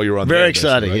yesterday while you were on the Very air,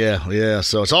 exciting, right? yeah.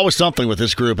 So it's always something with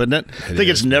this group, isn't it? I think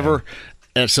it's never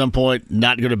at some point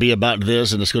not going to be about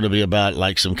this, and it's going to be about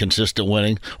like some consistent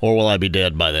winning, or will I be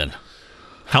dead by then?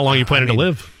 How long are you planning to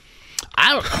live?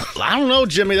 I don't know,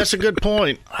 Jimmy. That's a good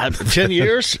point. 10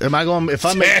 years? Am I going? If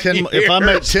I make 10 more years,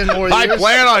 I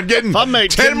plan on getting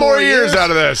 10 more years out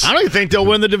of this. I don't even think they'll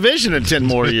win the division in 10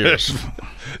 more years.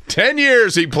 10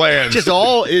 years he plans.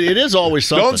 It is always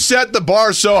something. Don't set the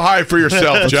bar so high for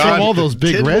yourself, John. From all those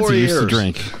big reds he used to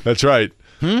drink. That's right.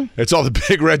 It's all the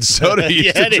big red soda he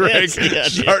used to drink,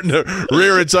 starting to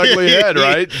rear its ugly head,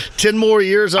 right? 10 more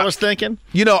years, I was thinking.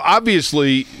 You know,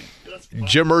 obviously,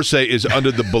 Jim Irsay is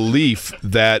under the belief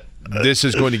that this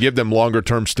is going to give them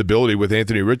longer-term stability with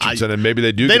Anthony Richardson, and maybe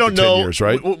they do get to 10 years,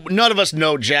 right? None of us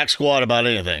know jack squat about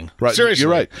anything. Right. Seriously.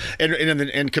 You're right. And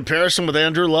in comparison with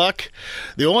Andrew Luck,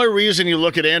 the only reason you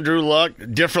look at Andrew Luck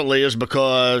differently is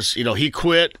because, he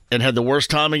quit and had the worst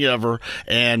timing ever,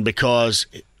 and because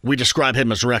we describe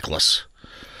him as reckless.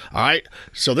 All right?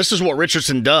 So this is what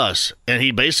Richardson does, and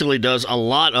he basically does a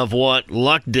lot of what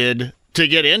Luck did to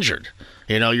get injured.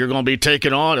 You're going to be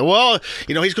taken on. Well,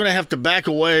 he's going to have to back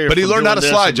away. But he learned how to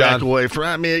slide, John. Back away from.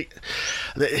 I mean,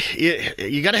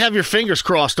 you got to have your fingers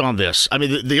crossed on this. I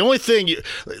mean, the only thing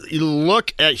you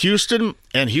look at Houston,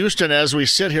 and Houston, as we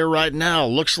sit here right now,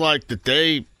 looks like that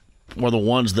they were the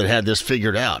ones that had this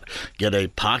figured out. Get a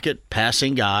pocket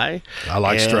passing guy. I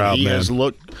like Stroud, he man. Has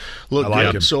looked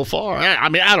like good so far. I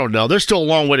mean, I don't know. There's still a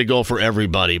long way to go for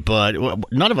everybody, but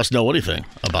none of us know anything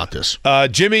about this.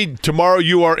 Jimmy, tomorrow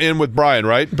you are in with Brian,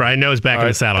 right? Brian knows back in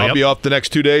the saddle. I'll be off the next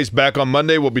 2 days. Back on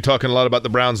Monday. We'll be talking a lot about the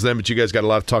Browns then, but you guys got a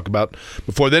lot to talk about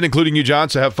before then, including you, John,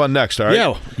 so have fun next, all right?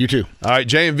 Yeah, you too. All right,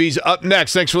 J&V's up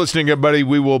next. Thanks for listening, everybody.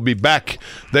 We will be back.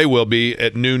 They will be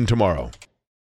at noon tomorrow.